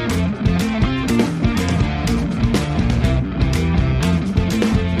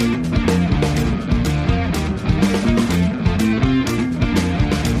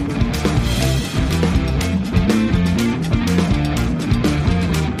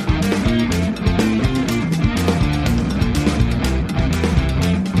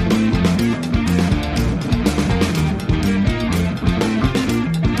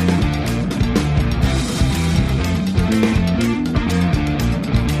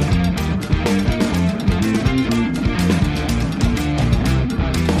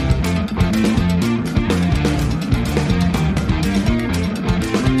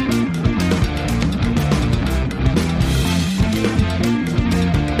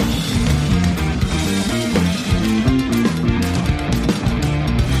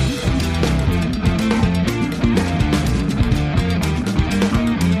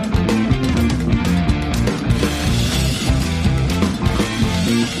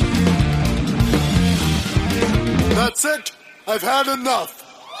 That's it. I've had enough.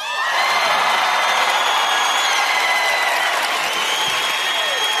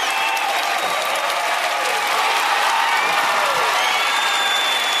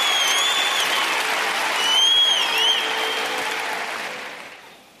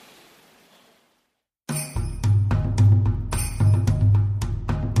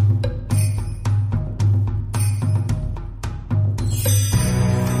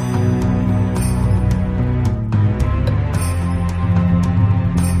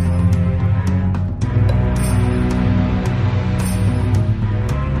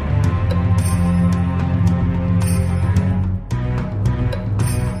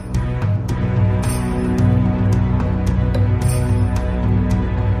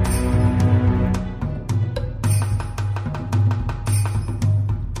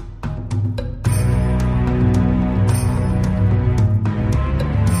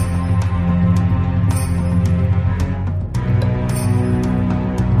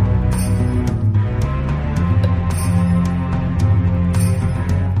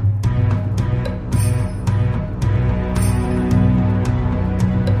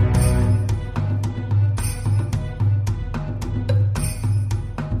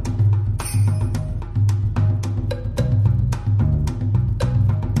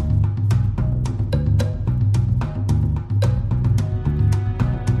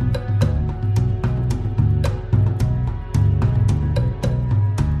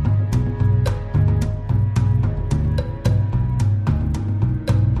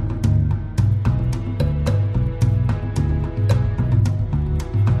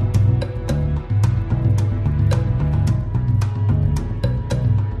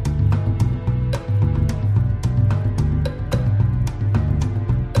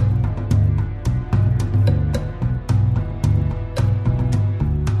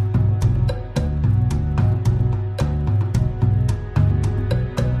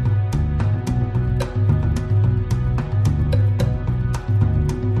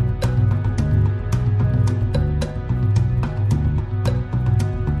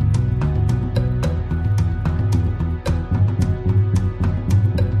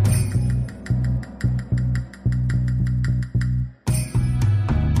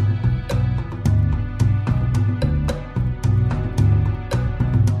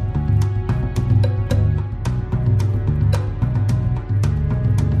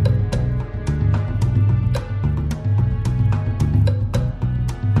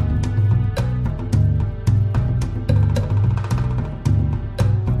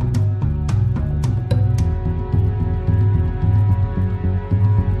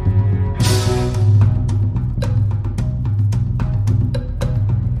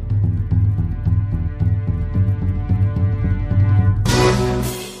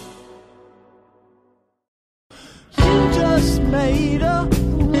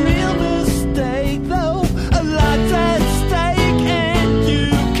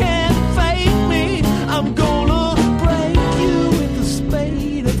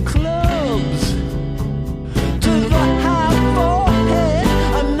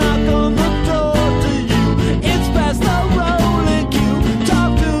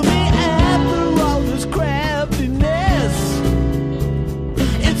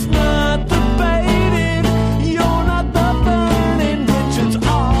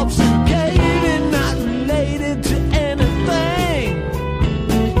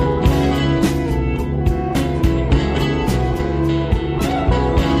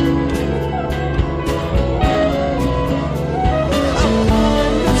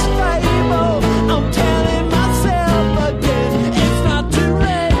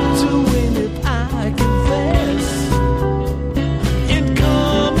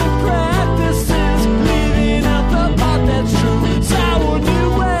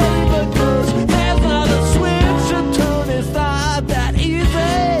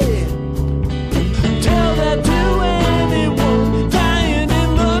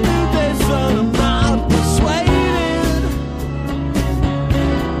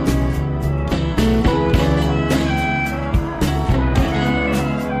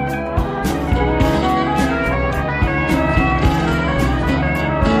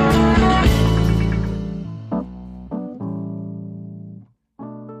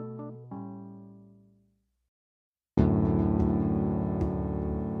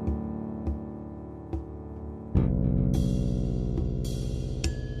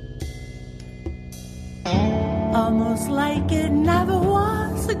 Almost like it never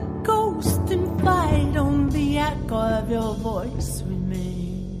was, a ghost in flight, only the echo of your voice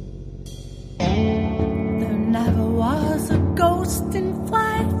remained. There never was a ghost in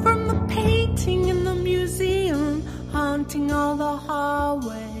flight, from the painting in the museum haunting all the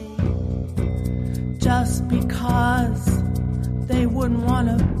hallways, just because they wouldn't want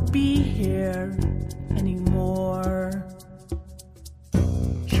to be here anymore.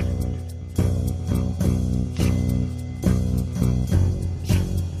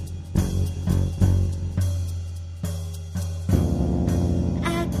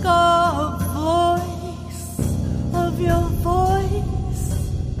 Echo voice of your voice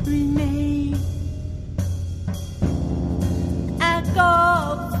remain.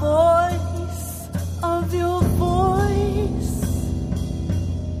 Echo voice of your voice.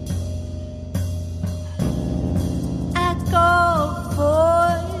 Echo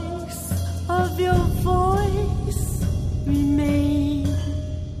voice of your voice remain.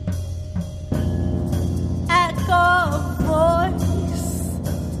 Echo voice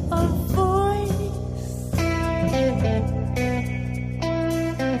of voice.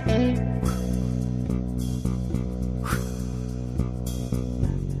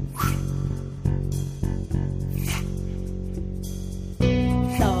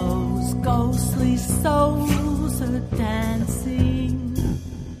 Those ghostly souls are dancing.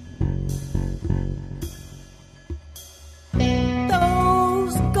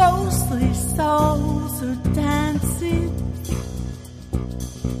 Those ghostly souls are dancing.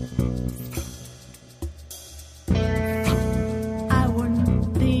 I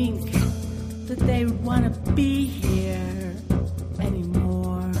wouldn't think that they would want to be here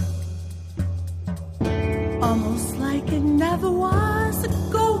anymore. Almost like it never was, a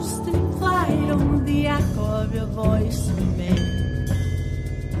ghost in flight, only the echo of your voice remained.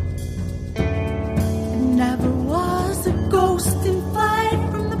 It never was a ghost in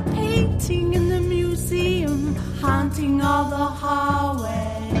flight, from the painting in the museum haunting all the hallways.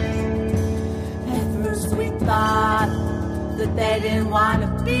 At first we thought that they didn't want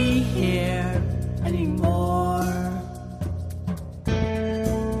to be here anymore,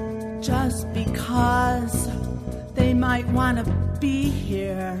 just because they might want to be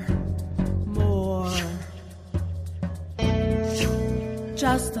here more.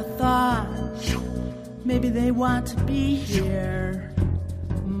 Just a thought, maybe they want to be here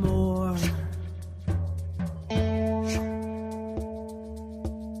more.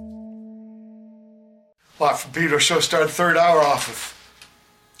 Lot from Pedro Show started third hour off of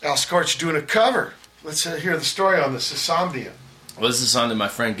Al Scorch doing a cover. Let's hear the story on this, Insomnia. Well, this is a song that my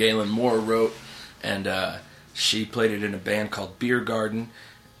friend Galen Moore wrote, and she played it in a band called Beer Garden.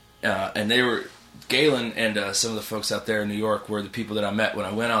 And they were, Galen and some of the folks out there in New York were the people that I met when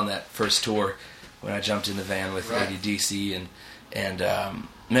I went on that first tour, when I jumped in the van with Lady DC. And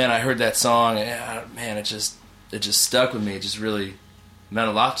man, I heard that song, and man, it just stuck with me. It just really meant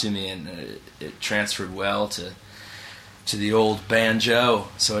a lot to me, and it transferred well to the old banjo,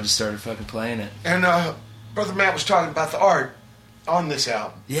 so I just started fucking playing it. And Brother Matt was talking about the art on this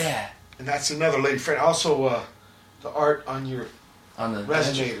album. Yeah. And that's another lady friend. Also, the art on your the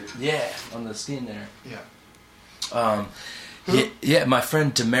resonator. Yeah, on the skin there. Yeah. Yeah, my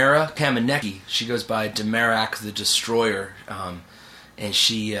friend Demara Kamenecki, she goes by Demarak the Destroyer, and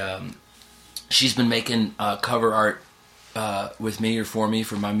she's been making cover art with me or for me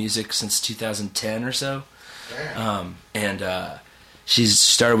for my music since 2010 or so. And she's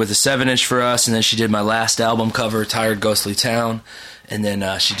started with a 7-inch for us, and then she did my last album cover, Tired Ghostly Town, and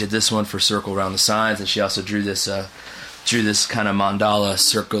then she did this one for Circle Around the Signs, and she also drew this kind of mandala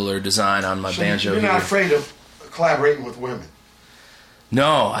circular design on my banjo. You're not afraid of collaborating with women?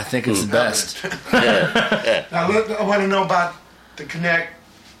 No, I think it's the best. Now, I want to know about the connect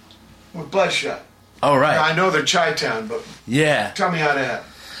with Bloodshot. Oh, right. Now, I know they're Chi-Town, but yeah, tell me how that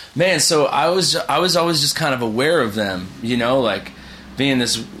happened. Man, so I was always just kind of aware of them, you know, like being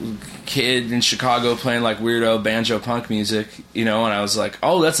this kid in Chicago playing like weirdo banjo punk music, you know, and I was like,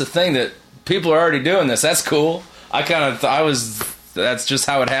 oh, that's a thing that people are already doing this. That's cool. That's just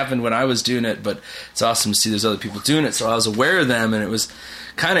how it happened when I was doing it, but it's awesome to see there's other people doing it. So I was aware of them, and it was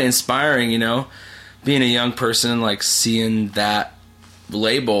kind of inspiring, you know, being a young person, like seeing that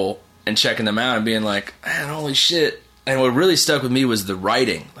label and checking them out and being like, man, holy shit. And what really stuck with me was the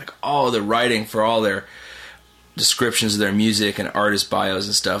writing, like all the writing for all their descriptions of their music and artist bios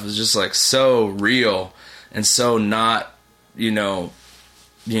and stuff was just like so real and so not, you know,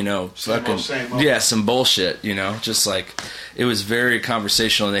 you know, fucking, same old. yeah, some bullshit, you know, just like, it was very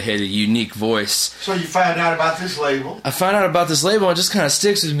conversational and they had a unique voice. So you found out about this label. I found out about this label and it just kind of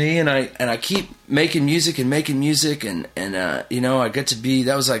sticks with me, and I keep making music and you know, I get to be,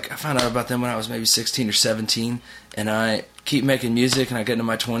 that was like, I found out about them when I was maybe 16 or 17, and I keep making music and I get into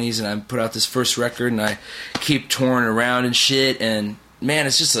my 20s and I put out this first record and I keep touring around and shit, and man,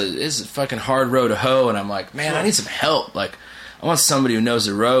 it's a fucking hard road to hoe, and I'm like, man, I need some help. Like, I want somebody who knows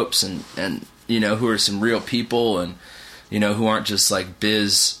the ropes and you know, who are some real people and, you know, who aren't just like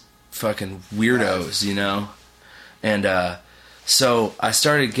biz fucking weirdos, you know? And so I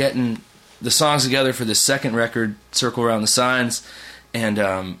started getting the songs together for the second record, Circle Around the Signs, and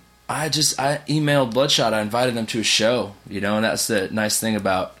I emailed Bloodshot. I invited them to a show, you know, and that's the nice thing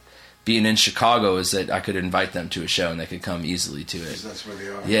about being in Chicago is that I could invite them to a show and they could come easily to it. That's where they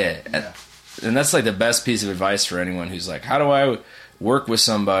are. Yeah. And that's like the best piece of advice for anyone who's like, how do I work with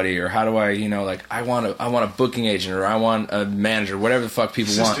somebody, or how do I, you know, like, I want a booking agent, or I want a manager, whatever the fuck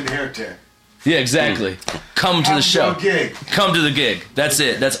people want. Assistant hair tech. Yeah, exactly. Come to the show. Gig. Come to the gig. That's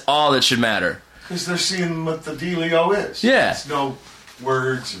it. That's all that should matter. Because they're seeing what the dealio is. Yeah. It's no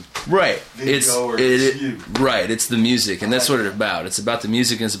words. Right. Video it's you. Right. It's the music, and that's what it's about. It's about the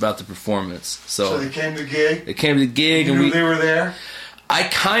music and it's about the performance. So they came to the gig. They came to the gig, you and knew they were there. I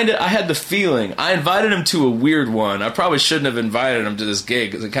had the feeling. I invited him to a weird one. I probably shouldn't have invited him to this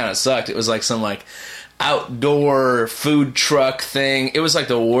gig because it kind of sucked. It was like some like outdoor food truck thing. It was like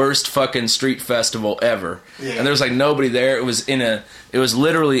the worst fucking street festival ever. Yeah. And there was like nobody there. It was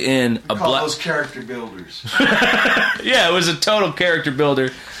literally in a black. Those character builders. Yeah, it was a total character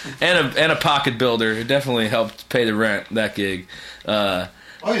builder and a pocket builder. It definitely helped pay the rent, that gig.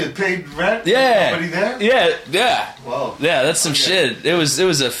 Oh, you paid rent? Yeah. Nobody there? Yeah. Whoa. Yeah, that's some shit. It was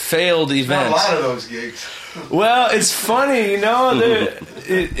a failed event. Not a lot of those gigs. Well, it's funny, you know.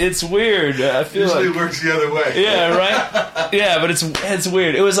 It's weird. I feel usually like it works the other way. Yeah, right. Yeah, but it's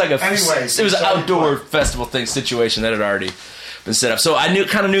weird. It was like it was an outdoor festival situation that had already been set up. So I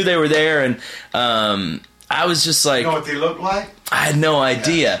kind of knew they were there, and I was just like, you know what they look like? I had no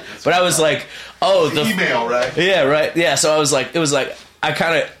idea, but I was like, oh, the email, right? Yeah, right. Yeah, so it was like. I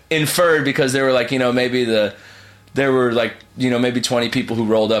kind of inferred because there were like, you know, there were like, you know, maybe 20 people who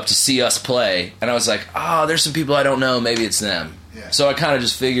rolled up to see us play, and I was like, oh, there's some people I don't know, maybe it's them. Yeah. So I kind of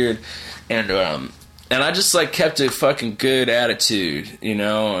just figured, and I just like kept a fucking good attitude, you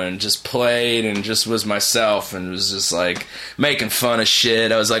know, and just played and just was myself and was just like making fun of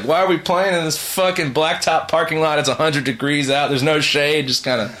shit. I was like, why are we playing in this fucking blacktop parking lot? It's 100 degrees out. There's no shade. Just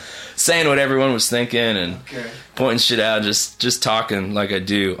kind of saying what everyone was thinking and pointing shit out, just talking like I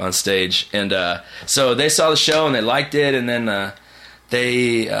do on stage. And so they saw the show and they liked it, and then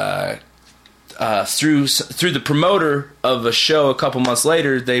they through the promoter of a show a couple months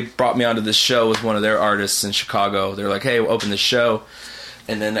later, they brought me onto this show with one of their artists in Chicago. They're like, hey, we'll open this show.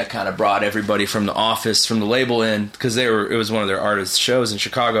 And then that kind of brought everybody from the office, from the label in, because it was one of their artists' shows in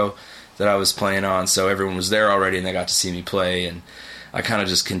Chicago that I was playing on, so everyone was there already and they got to see me play. And I kind of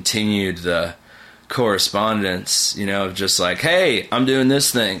just continued the correspondence, you know, just like, hey, I'm doing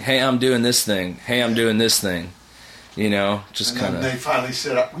this thing. Hey, I'm doing this thing. Hey, I'm doing this thing. You know, just kind of. And then they finally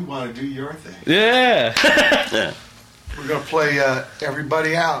said, we want to do your thing. Yeah. Yeah. We're going to play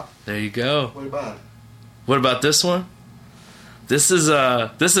Everybody Out. There you go. What about it? What about this one? This is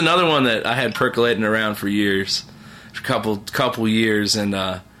another one that I had percolating around for years. A couple years,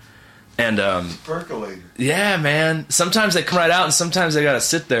 and percolator. Yeah, man. Sometimes they come right out, and sometimes they gotta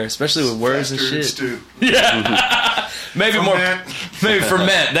sit there, especially with words and shit. Stew. Yeah, maybe ferment. Maybe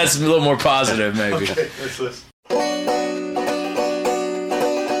ferment. That's a little more positive, maybe. Okay, let's listen.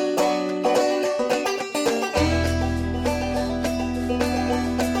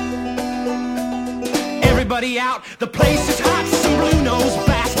 Everybody out, the place is hot. Some blue-nosed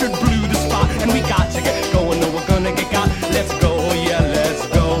bastard blew the spot, and we got to get going. No, we're gonna get got. Let's go, yeah, let's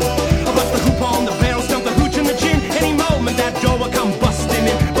go. Bust the hoop on the barrel, stump the hooch in the gin. Any moment that door will come busting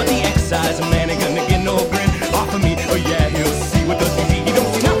in, but the excise man ain't gonna get no grin off of me. Oh yeah, he'll see what does he see? He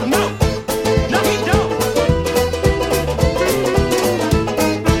don't see nothing, no, no he don't.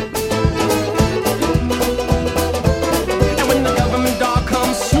 And when the government dog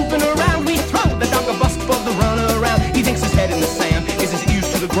comes swooping around, we throw the dog a bust for the runner around. He thinks his head in the sand is his ears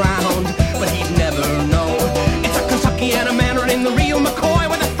to the ground, but he'd never know. It's a Kentucky and a Mandarin.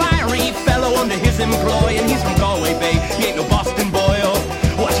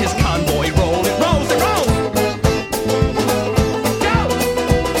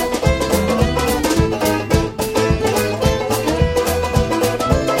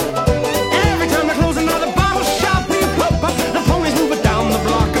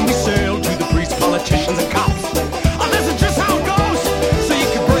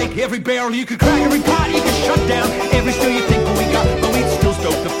 barrel. You could crack every pot, you could shut down every still you think we got. But we'd still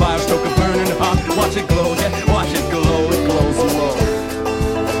stoke the fire, stoke it burning hot. Watch it glow, yeah, watch it glow, it glows low.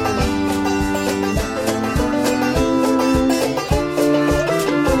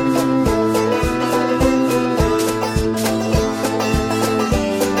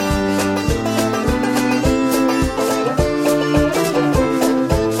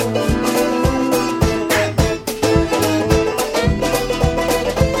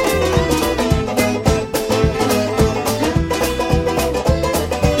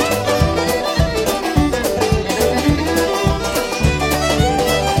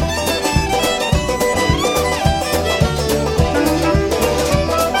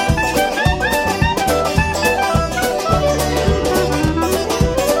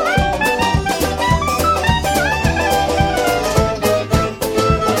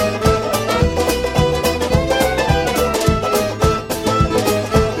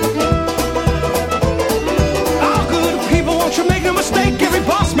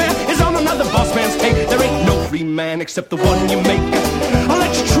 Except the one you make. I'll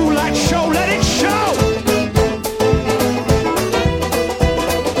let your true light show, let it show.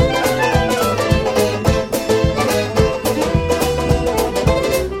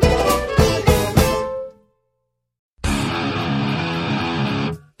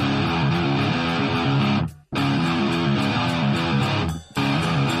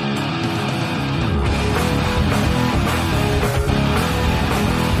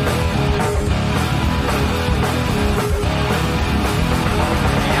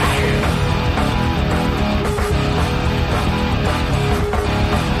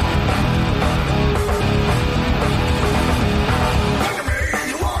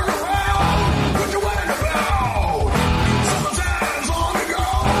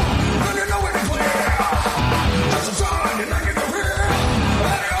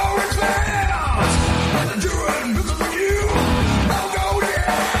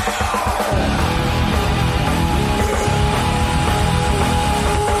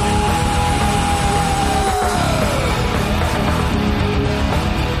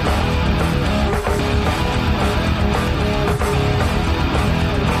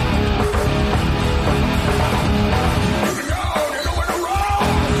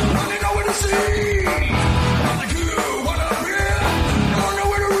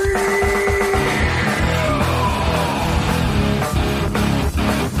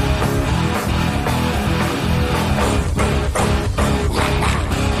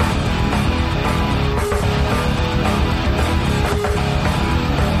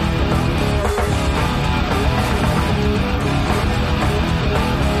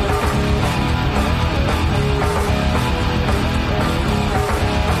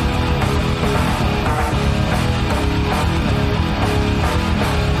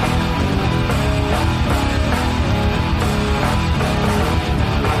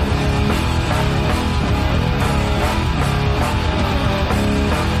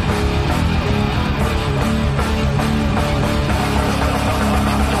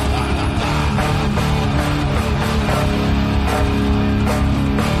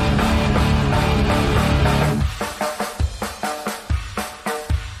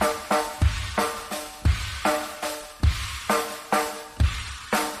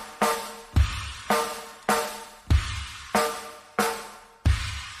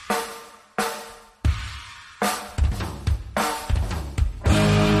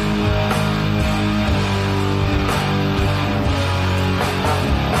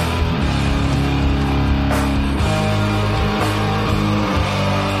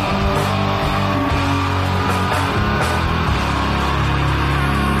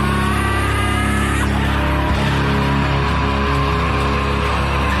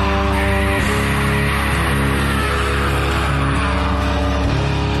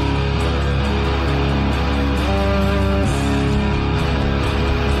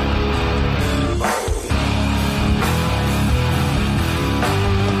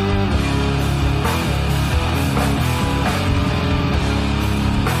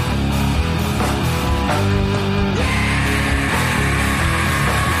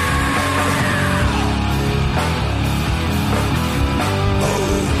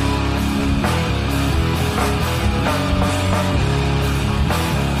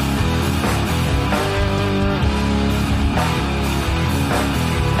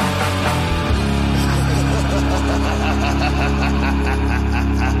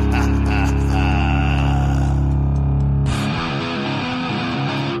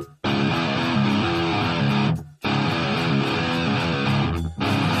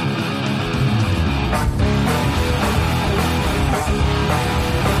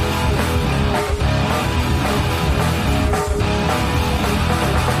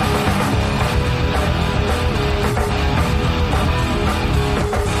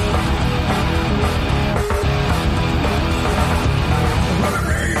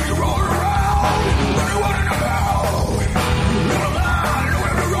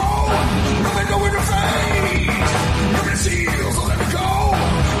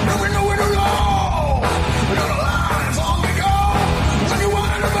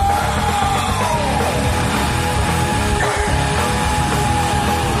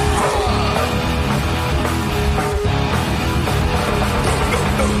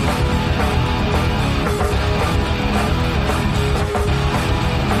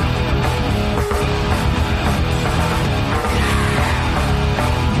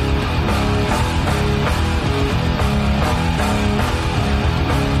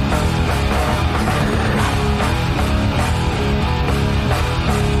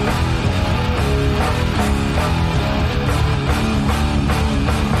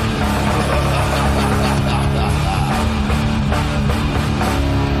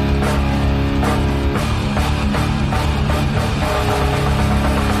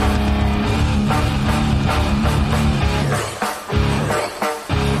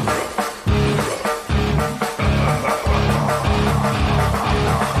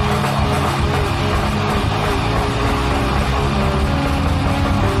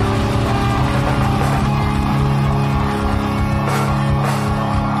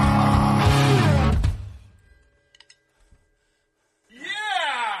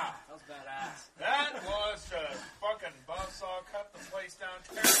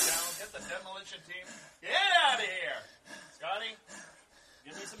 tear it down. Get the demolition team. Get out of here. Scotty,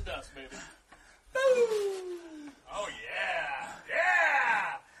 give me some dust, baby. Oh, yeah.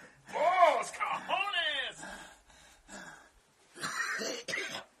 Yeah. Balls, cojones.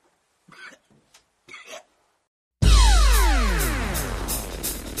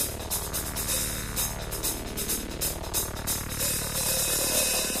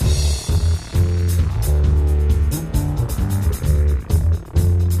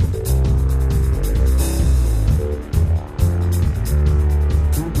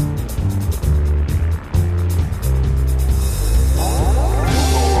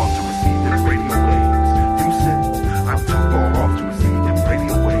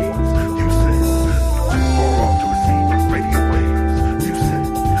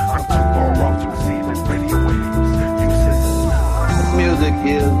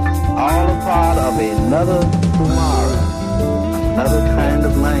 Is all a part of another tomorrow, another kind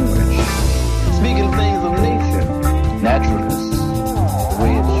of language, speaking things of nature, naturalness, the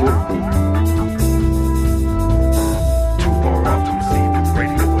way it should be. Too far off to receive the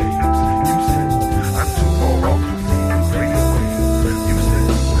radio waves. You said I'm too far off to receive the radio waves. You said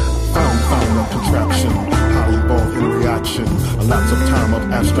found of contraction, highly evolved in reaction. A lapse of time of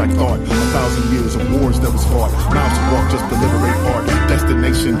abstract thought, 1,000 years of wars that was fought. Mouths to walk just to liberate art.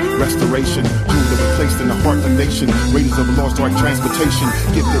 Destination, restoration, jewel that was placed in the heart of the nation. Raiders of the lost art, transportation,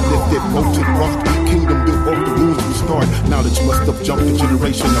 gifted, lifted, molten rock. Kingdom built off the rules we start. Knowledge must have jumped a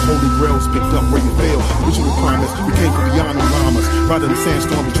generation. The holy grails picked up where you failed. Original primates, we came from beyond the llamas. Rather than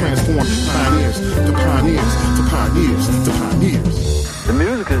sandstorm, we transformed pioneers to pioneers to pioneers to pioneers. The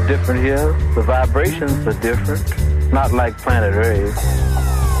music is different here. The vibrations are different. Not like Planet Earth.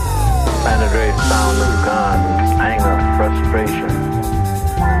 Planet Earth's sound of guns, anger, frustration.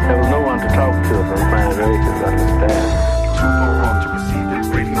 There was no one to talk to from Planet Earth to understand. Too far off to receive the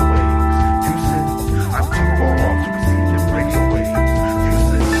radio waves. You said I'm too far off to receive the radio waves. You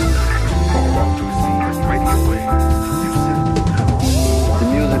said too far off to receive the radio waves. You said the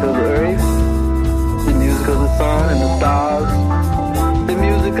music of the earth, the music of the sun and the stars, the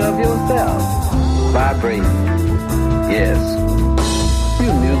music of yourself, vibrating. Yes,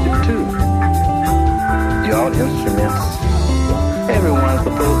 you music too. Your instruments. Everyone's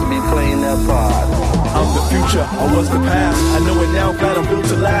supposed to be playing their part. I'm the future, I was the past. I know it now, glad I'm built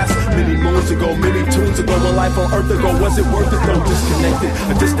to last. Many moons ago, many tunes ago, one life on earth ago. Was it worth it though? Disconnected,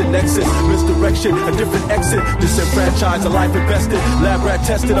 a distant nexus, misdirection, a different exit. Disenfranchised, a life invested. Lab rat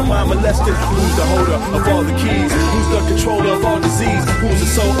tested, a mind molested. Who's the holder of all the keys? Who's the controller of all disease? Who's the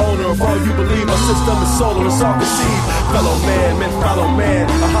sole owner of all you believe? Our system is solar, it's all conceived. Fellow man, men follow man.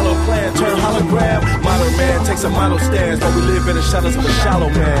 A hollow plan, turn hologram. Modern man takes a model stance, but we live in the shadows of a shallow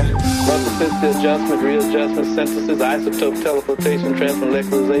man. Multiplicity adjustment, readjustment, synthesis, isotope teleportation,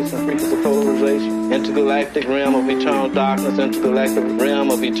 transmolecularization, frequency polarization, intergalactic realm of eternal darkness, intergalactic realm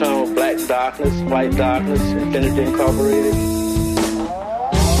of eternal black darkness, white darkness, Infinity Incorporated.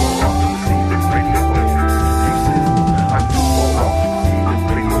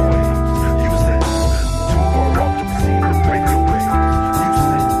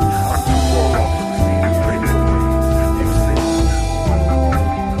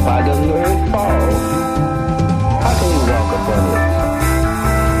 Why doesn't the earth fall? How can you walk upon it?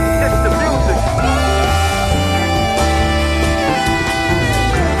 It's the music.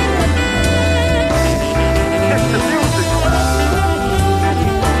 It's the music. It's the music.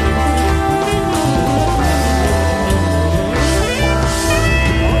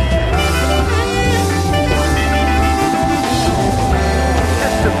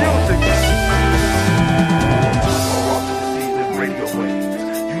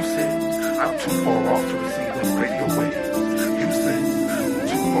 I'm too far off to receive the radio waves. You said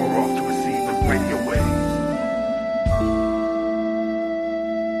too far off to receive the radio waves.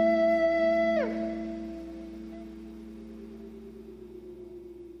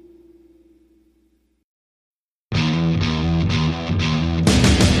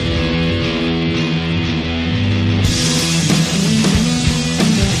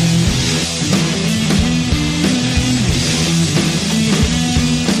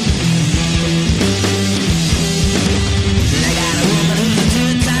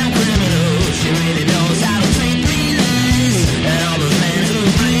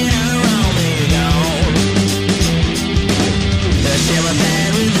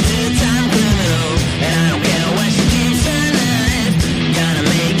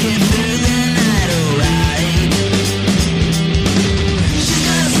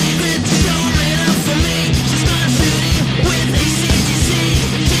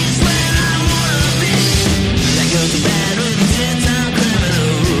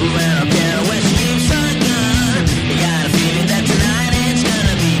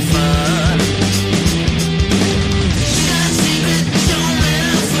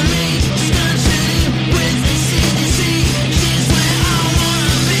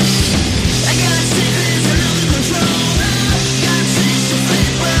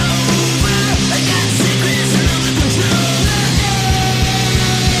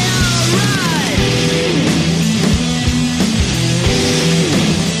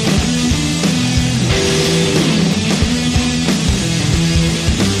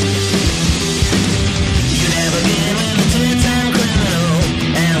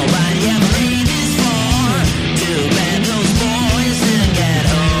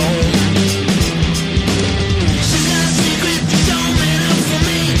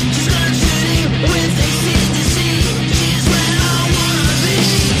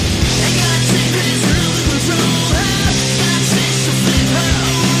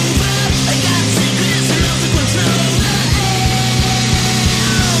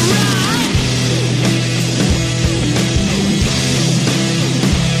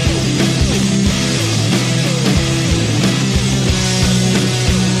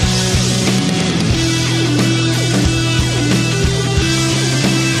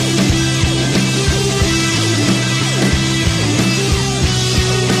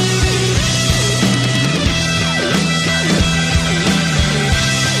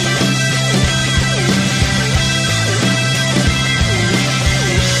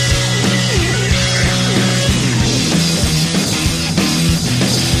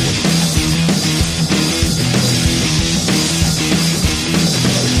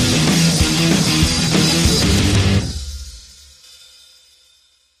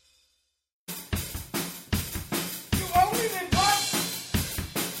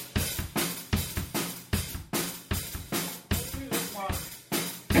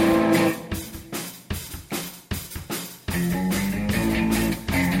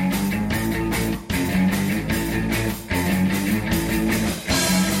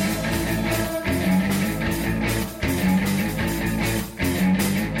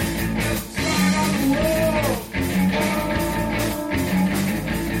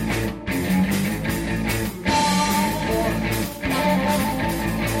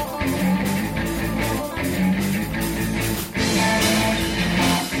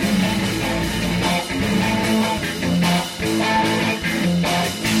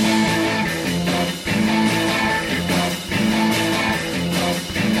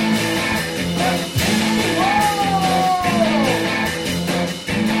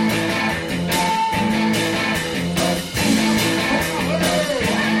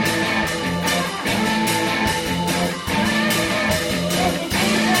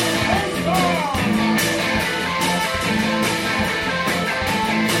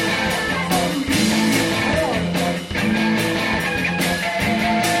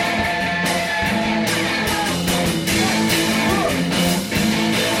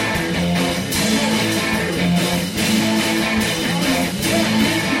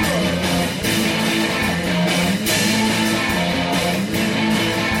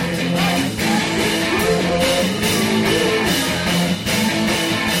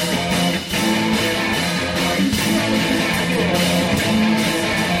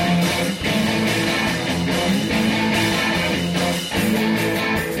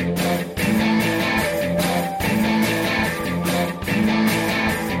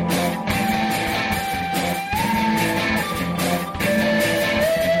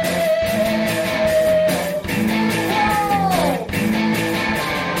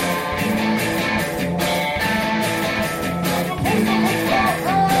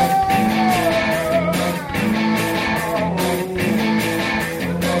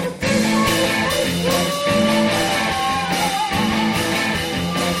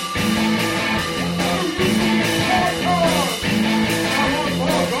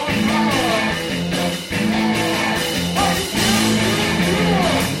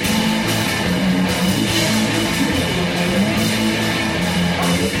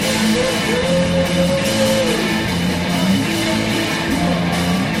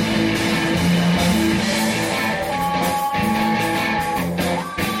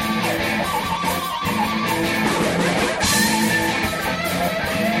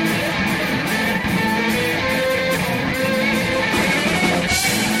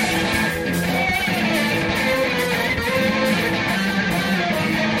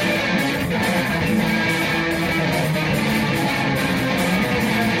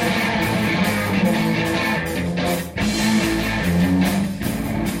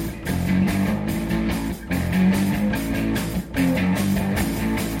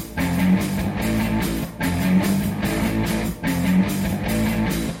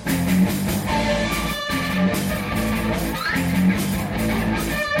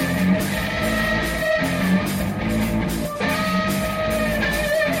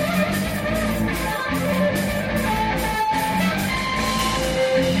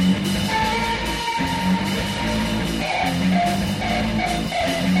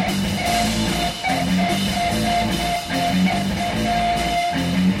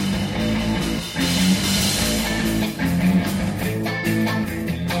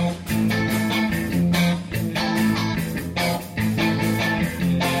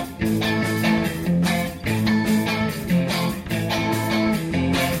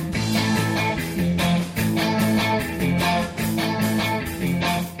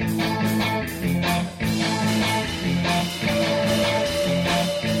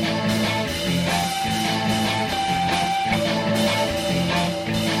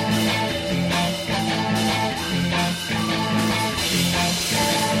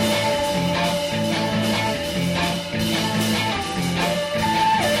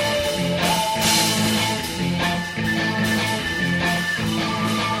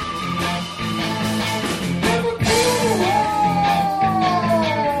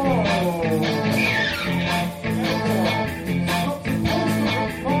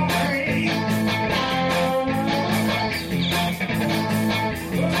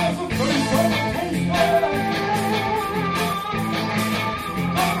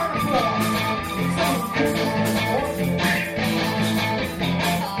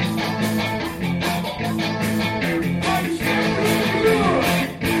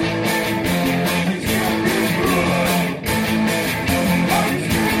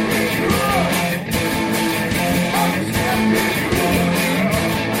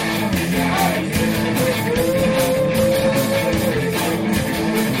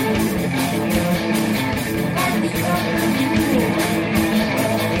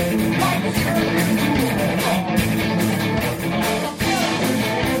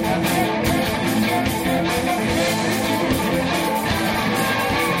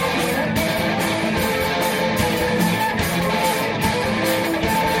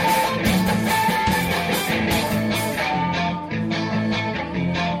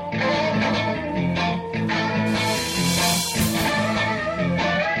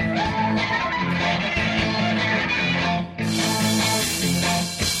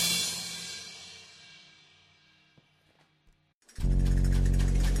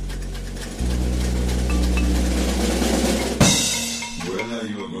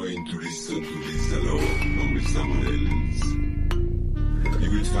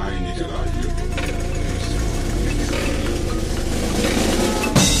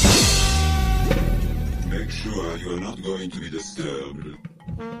 sure you are not going to be disturbed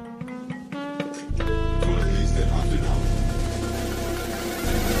for at least a half an hour.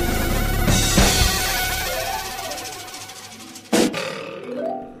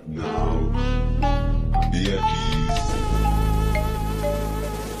 Now, be at ease.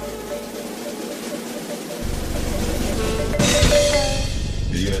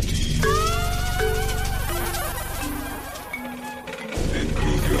 Be at ease. And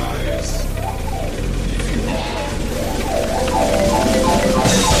close your eyes.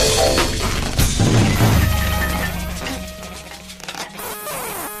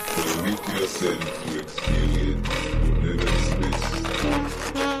 Permit yourself to experience whatever space.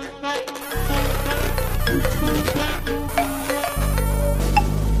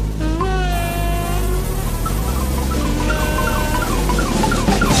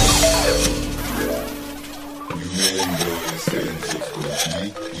 You may enjoy a sense of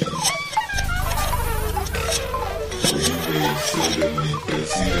complete peace. You may suddenly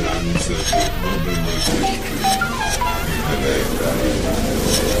perceive an answer to a problem or question you have ever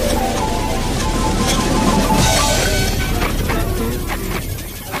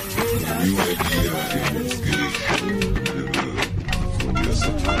a new idea and inspiration develop from your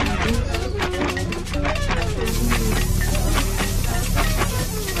surroundings.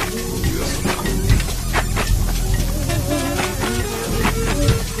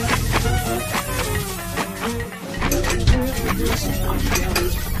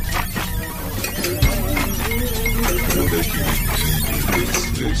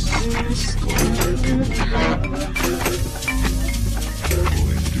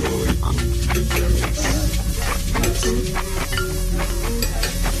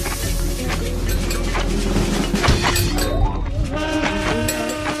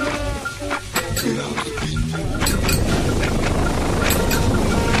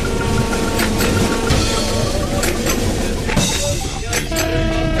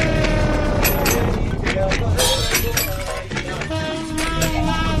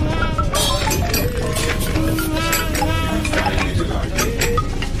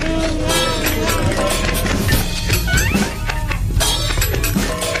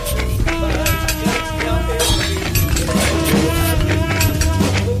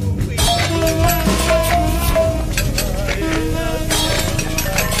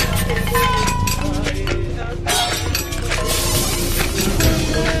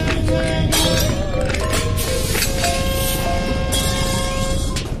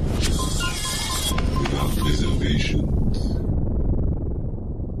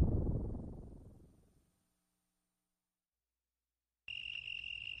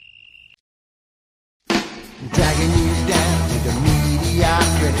 Dragging you down to the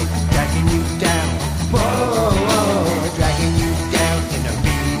mediocrity, dragging you down, whoa, dragging you down in the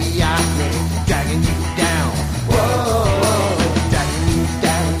mediocrity, dragging you down, whoa, dragging you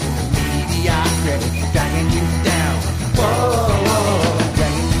down in the mediocrity, dragging you down, whoa,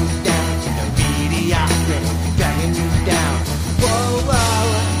 dragging you down in the mediocrity, dragging you down, whoa,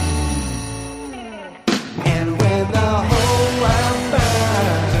 and when the whole world burns.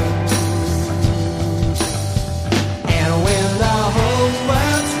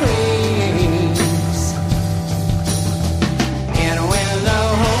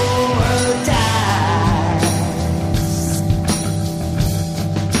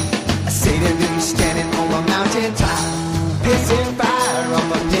 Pissing fire on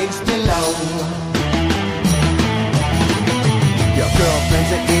the pigs below. Your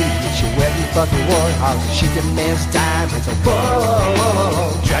girlfriend's an idiot, she wedding fucking warhogs. She demands diamonds, so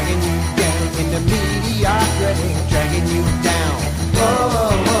whoa, dragging you down in the mediocrity, dragging you down.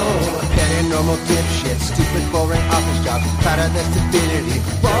 Whoa, petty normal dipshit, stupid boring office job, proud of their stupidity.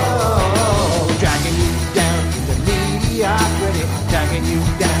 Whoa, dragging you down in the mediocrity, dragging you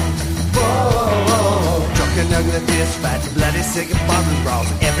down. Whoa, drunken ugly fist fights, bloody sick and bombing brawls,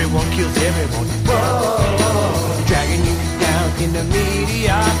 everyone kills everyone. Whoa, dragging you down in the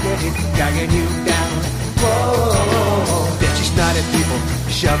mediocrity, dragging you down. Whoa, bitchy snotty people,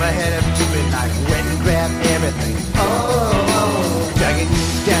 shove a head up to it like wet and grab everything. Oh, dragging you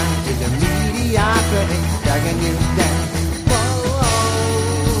down in the mediocrity, dragging you down. Whoa,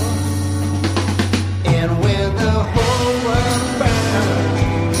 and when the whole world burns.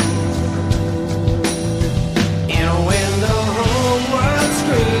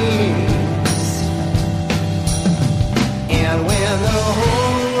 And when the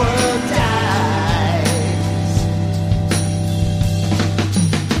whole world dies,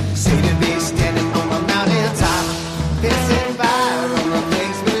 Satan be standing on the mountaintop, pissing fire on the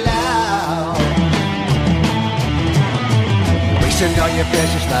things below. all your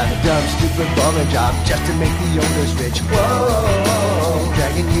precious life, a dumb, stupid, boring job just to make the owners rich. Whoa,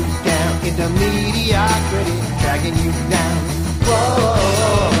 dragging you down into mediocrity, dragging you down. Whoa,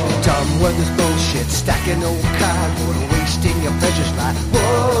 dumb worthless bullshit, stacking old cardboard, wasting your precious life.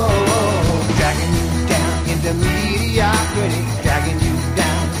 Whoa, dragging you down into mediocrity, dragging you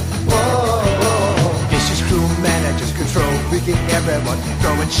down. Whoa, vicious cruel managers control, freaking everyone,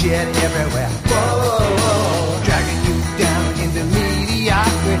 throwing shit everywhere. Whoa, dragging you down into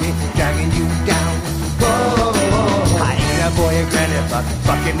mediocrity, dragging you down. Whoa, I ain't a boy and grandpa,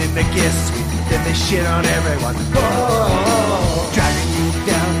 fucking in the kiss suite, then they shit on everyone. Whoa, dragging you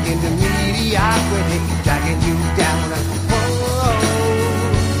down into mediocrity, dragging you down. Whoa,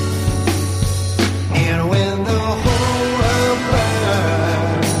 and when the whole world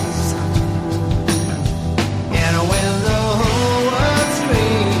burns, and when the whole world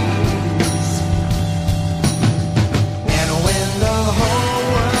screams, and when the whole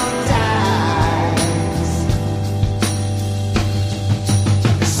world dies,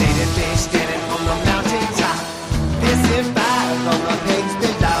 say that they standing on the mountaintop, pissing fires on the pigs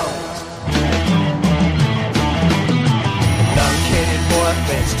below. Long-headed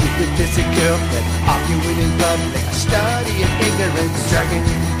boyfriend, stupid pissy girlfriend, arguing in public, studying ignorance, dragging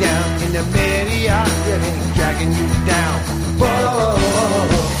you down in the mediocrity, dragging you down. Whoa,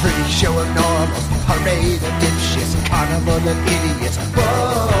 pretty show of normals, parade of dipshits, carnival of idiots.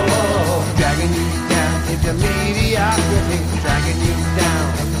 Whoa, dragging you down into mediocrity, dragging you down.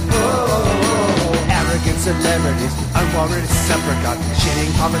 Whoa, arrogant celebrities, unwarranted leprechaun,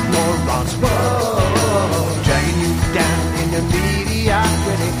 shitting common morons. Whoa, dragging you down into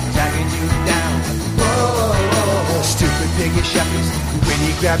mediocrity, dragging you down. Whoa, stupid piggy shepherds,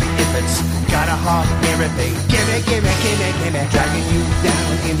 greedy grabby infants, got a heart and everything. Gimme, gimme, gimme, gimme, dragging you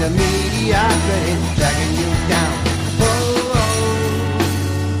down into mediocrity, dragging you down. Whoa,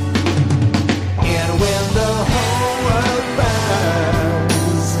 and when the whole world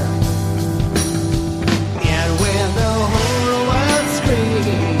burns, and when the whole world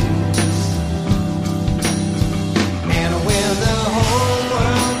screams, and when the whole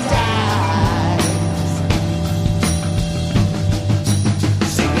world dies,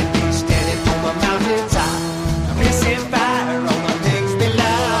 singing me standing on the mountaintop, pissing fire on the pigs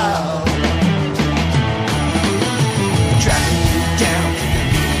below.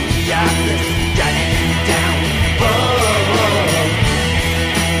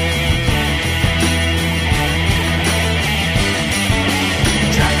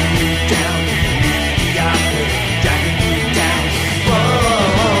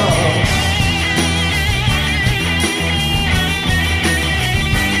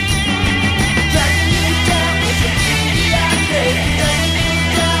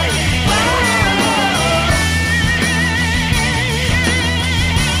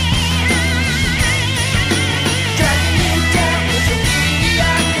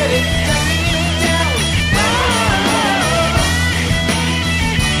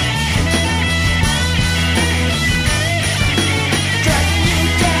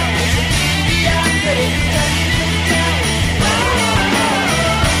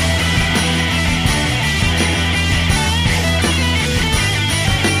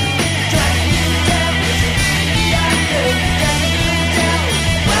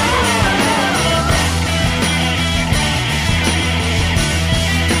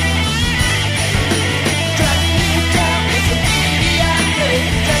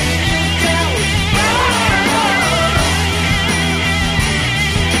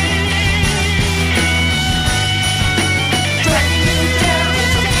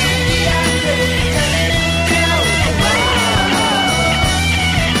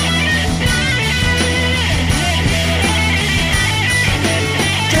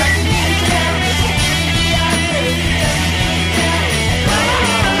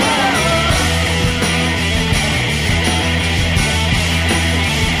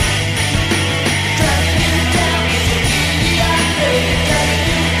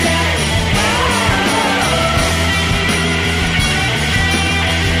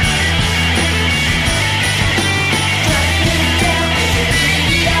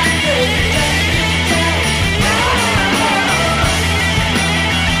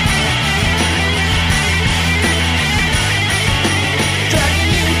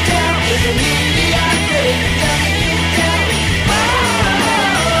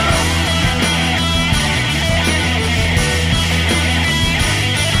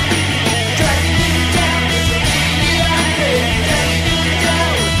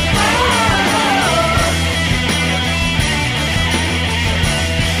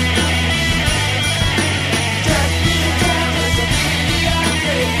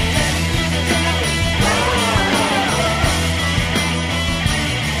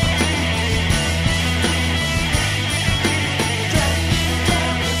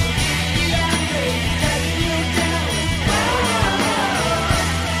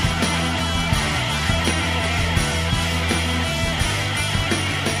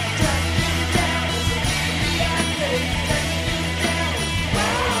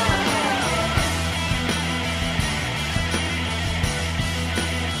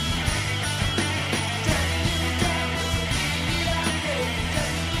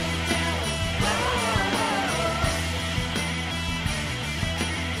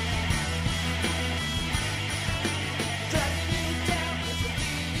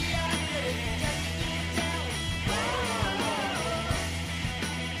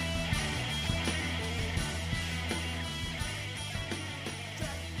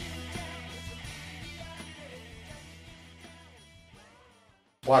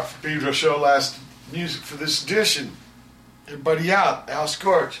 Watt for Pedro Show, last music for this edition. Everybody out. Al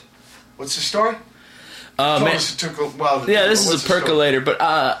Scorch. What's the story? Man, it took a while to yeah, do, this is a percolator, but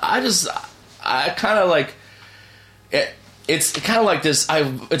I kind of like it. It's kind of like this.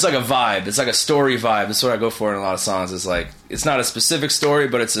 It's like a vibe. It's like a story vibe. That's what I go for in a lot of songs. It's like it's not a specific story,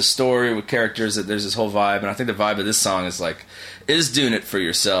 but it's a story with characters. That there's this whole vibe, and I think the vibe of this song is doing it for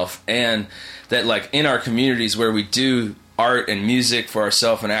yourself, and that like in our communities where we do art and music for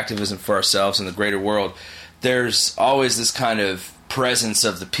ourselves and activism for ourselves and the greater world, there's always this kind of presence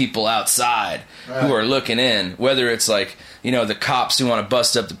of the people outside who are looking in, whether it's like, you know, the cops who want to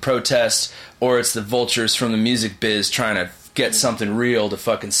bust up the protest, or it's the vultures from the music biz trying to get something real to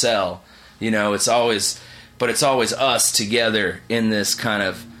fucking sell. You know, it's always us together in this kind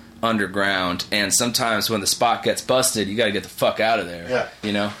of underground, and sometimes when the spot gets busted, you got to get the fuck out of there. Yeah,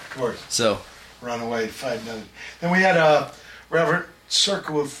 you know, of course. So run away, fight another. Then we had Reverend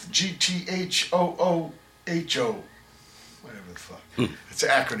Circle with GTHOOHO, whatever the fuck. It's an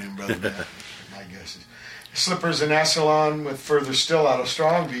acronym, brother. Man. My guess is Slippers and Assalon with Further Still out of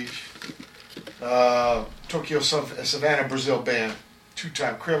Strong Beach. Tokyo Savannah Brazil Band,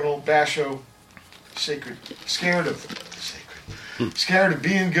 Two-Time Criminal, Basho, Scared of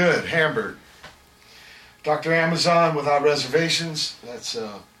Being Good, Hamburg. Dr. Amazon Without Reservations, that's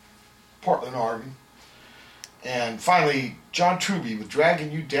Portland, Oregon. And finally, John Truby with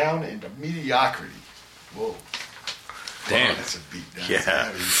Dragging You Down into Mediocrity. Whoa. Damn. Oh, that's a beat down. Yeah.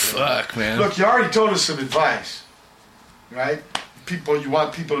 Fuck, man. Look, you already told us some advice, right? You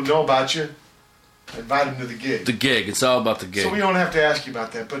want people to know about you, invite them to the gig. The gig. It's all about the gig. So we don't have to ask you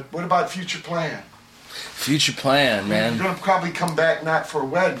about that, but what about future plan? Future plan, man. You're going to probably come back not for a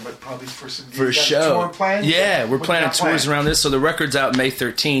wedding, but probably for some for a show. Tour plan? Yeah, we're What planning you got tours planned? around this. So the record's out May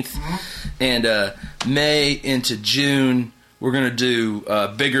 13th, and May into June we're gonna do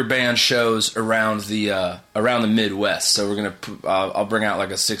bigger band shows around the Midwest. So we're gonna I'll bring out like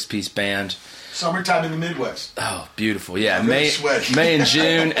a 6-piece band. Summertime in the Midwest. Oh, beautiful! Yeah, I'm really sweaty. May and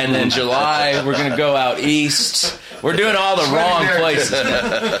June, and then July we're gonna go out east. We're doing all the wrong places.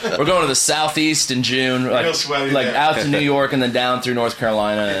 We're going to the southeast in June, like out to New York, and then down through North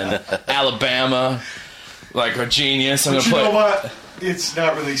Carolina and Alabama. Like a genius. But you know what? It's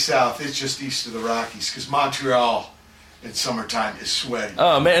not really south. It's just east of the Rockies, because Montreal in summertime is sweaty.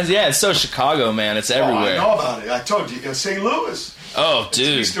 Oh man, yeah, it's so Chicago, man. It's everywhere. I know about it. I told you, St. Louis. Oh,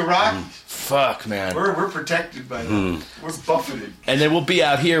 dude. It's east of Rockies. Fuck, man. We're protected by that. We're buffeted. And then we'll be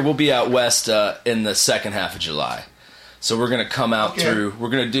out here. We'll be out west in the second half of July. So we're gonna come out through. We're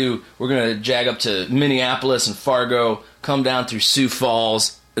gonna jag up to Minneapolis and Fargo, come down through Sioux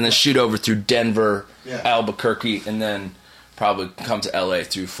Falls, and then shoot over through Denver, Albuquerque, and then probably come to LA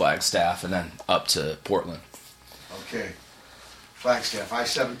through Flagstaff, and then up to Portland. Okay. Flagstaff,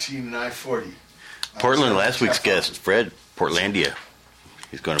 I-17 and I-40. Portland, last week's guest, Fred Portlandia.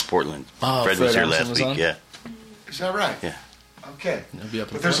 He's going to Portland. Oh, Fred was here last week, yeah. Is that right? Yeah. Okay. Be up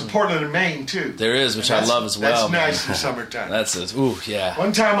in But there's a Portland in Maine, too. There is, which I love as well. That's nice in summertime. Yeah.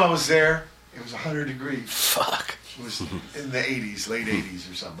 One time I was there, it was 100 degrees. Fuck. It was in the 80s, late 80s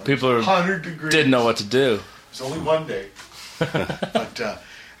or something. People 100 degrees. didn't know what to do. It was only one day. But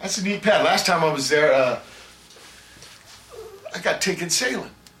that's a neat pad. Last time I was there, I got taken sailing.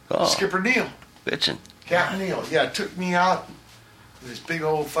 Skipper Neil. Bitchin'. Captain Neil. Yeah, took me out with this big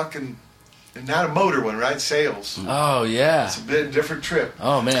old fucking, and not a motor one, right? Sails. Oh, yeah. It's a bit different trip.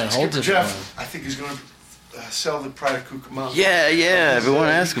 Oh, man. Whole Skipper different Jeff, I think he's going to sell the Pride of Cucamonga. Yeah. Everyone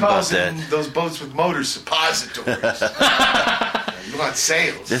asked about that. Those boats with motors suppositories. You want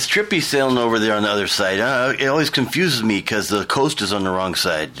sails. This trippy sailing over there on the other side, it always confuses me because the coast is on the wrong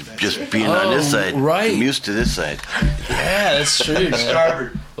side. Just being on this side. Right. I'm used to this side. Yeah, that's true, man.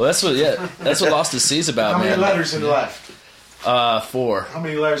 Starboard. Well, that's what Lost at Sea's about, How man. many letters in left? 4. How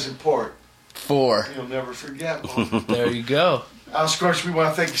many letters in port? 4. You'll never forget one. There you go. Al Scorch, we want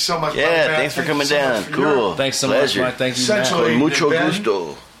to thank you so much. Yeah, Matt. thanks for coming you so down. much for Cool. your Thanks so Pleasure. much, Mike. Thank you, Central Matt. Mucho Ben.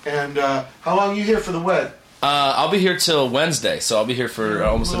 gusto. And how long are you here for the wed? I'll be here till Wednesday, so I'll be here for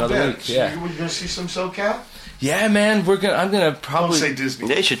almost another week. So Yeah. you going to see some SoCal? Yeah, man. I'm gonna probably Don't say Disney.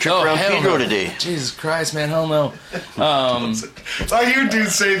 They should trip around hell Pedro no. today. Jesus Christ, man. Hell no. I hear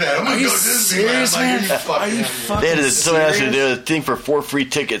dudes say that. I'm Are going to you go to Disneyland. serious, I'm man? like, Are you fucking fucking They had someone asked me to serious? do a thing for 4 free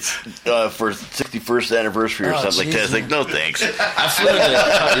tickets for 61st anniversary or Oh, something like that. I was jeez, like, no thanks. I flew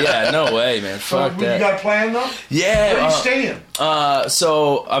to. Yeah, no way, man. So Fuck you that. got a plan, though? Yeah. Where are you staying?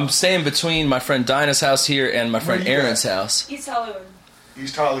 So I'm staying between my friend Dinah's house here and my friend you Aaron's house, East Hollywood.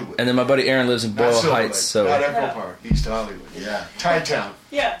 East Hollywood. and then my buddy Aaron lives in Not Boyle Silver Heights. Lake, So not Echo Park. East Hollywood. Yeah. Thai Town.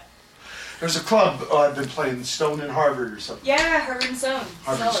 Yeah. There's a club I've been playing, Stone in Harvard or something. Yeah, Harvard and Stone.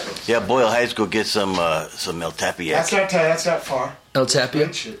 Harvard and Stone. Yeah, Boyle Heights, go get some El Tapiac. That's not far. El Tapia?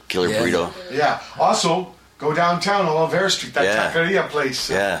 Killer burrito. Yeah. Also, go downtown on Olvera Street, that taqueria place.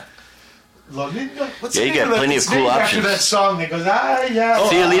 Yeah. Lindo. What's Yeah, the you name got of plenty It's of cool named options. After that song that goes, yeah.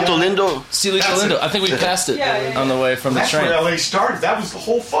 Cielito Lindo. Cielito Lindo. I think we passed it on the way from the train. That's where LA started. That was the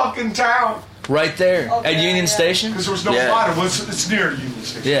whole fucking town. Right there at Union Station. Because there was no water. Well, it's near Union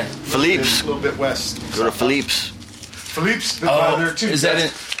Station. Yeah. Philippe's. A little bit west. Go to Philippe's. Philippe's there too. Is that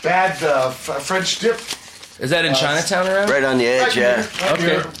in bad French dip? Is that in Chinatown around? Right on the edge, Right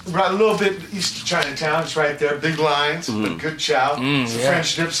here, right a little bit east of Chinatown. It's right there. Big lines, but good chow. It's a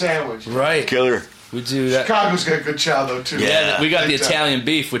French dip sandwich. Right. Killer. We do that. Chicago's got good chow though too. Yeah, we got the Big time. Italian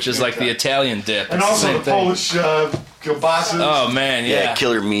beef, which is like the Italian dip. And It's also same the thing. Polish kielbasas. Oh man, yeah.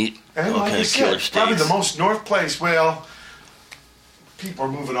 Killer meat. And All like kinds you of killer said, probably steaks. the most north place. Well, people are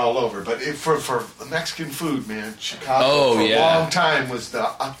moving all over, but for Mexican food, man, Chicago for a long time was the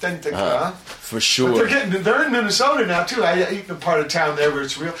authentic. For sure. But they're in Minnesota now too. I eat in a part of town there where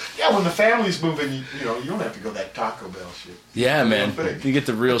it's real. Yeah, when the family's moving, you don't have to go that Taco Bell shit. Yeah, man. You get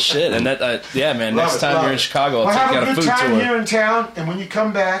the real shit, and that. Yeah, man. Love next it, time love you're in it. Chicago, I'll Well, take you have on a a good food time tour. here in town, and when you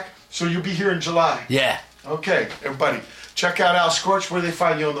come back, so you'll be here in July. Yeah. Okay, everybody, check out Al Scorch. Where they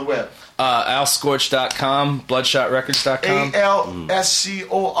find you on the web? AlScorch.com, BloodshotRecords.com.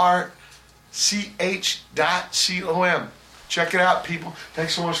 ALScorch.com. Check it out, people.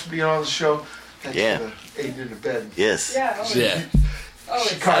 Thanks so much for being on the show. Thanks for aiding in the bed. Yes. Yeah.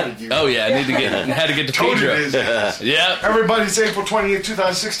 She carded you. Oh yeah, I need to had to get to Told you Pedro. it is. Yeah. Everybody, it's April 28,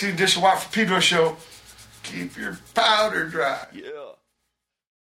 2016 edition of Watt for Pedro Show. Keep your powder dry. Yeah.